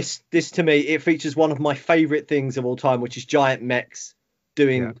 This to me, it features one of my favorite things of all time, which is giant mechs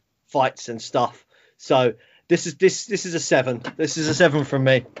doing fights and stuff. So this is a 7. This is a 7 from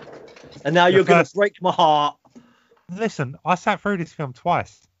me. And now you're gonna break my heart. Listen, I sat through this film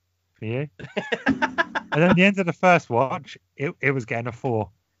twice for you, and at the end of the first watch, it was getting a 4,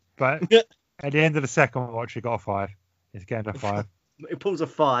 but. At the end of the second watch, it got a 5. It's getting a 5. It pulls a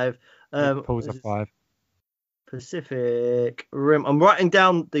 5. It pulls a 5. Pacific Rim. I'm writing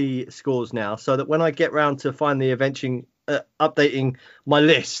down the scores now so that when I get round to finally updating my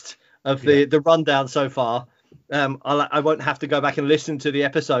list of the rundown so far, I won't have to go back and listen to the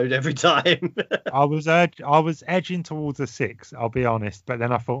episode every time. I was edging towards a 6, I'll be honest, but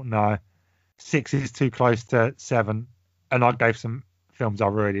then I thought no, 6 is too close to 7, and I gave some films I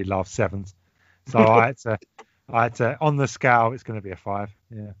really love 7s. So I had to on the scale, it's going to be a 5.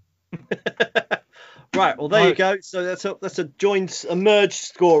 Yeah. Right. Well, there you go. So that's a merged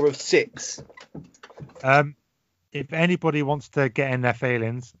score of 6. If anybody wants to get in their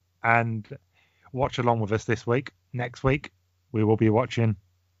feelings and watch along with us next week, we will be watching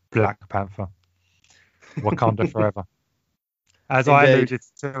Black Panther, Wakanda Forever. As I alluded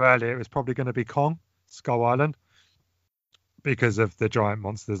to earlier, it was probably going to be Kong, Skull Island, because of the giant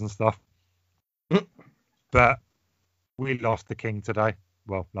monsters and stuff. But we lost the king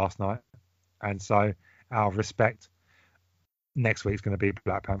last night, and so out of respect, next week's going to be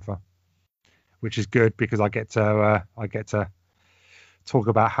Black Panther, which is good because I get to talk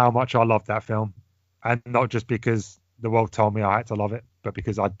about how much I love that film, and not just because the world told me I had to love it, but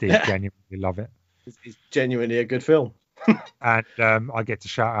because I did genuinely love it. It's genuinely a good film. And I get to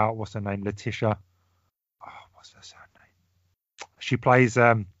shout out, what's her name, Letitia. Oh, what's her surname? She plays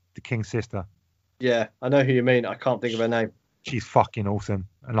the king's sister. Yeah, I know who you mean. I can't think of her name. she's fucking awesome,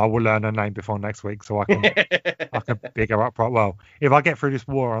 and I will learn her name before next week so I can big her up right well. If I get through this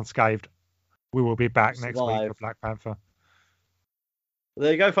war unscathed, we will be back next week for Black Panther.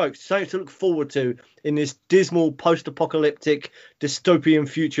 There you go, folks. Something to look forward to in this dismal, post-apocalyptic, dystopian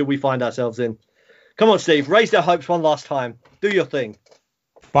future we find ourselves in. Come on, Steve. Raise their hopes one last time. Do your thing.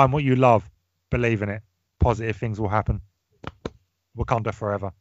 Find what you love. Believe in it. Positive things will happen. Wakanda forever.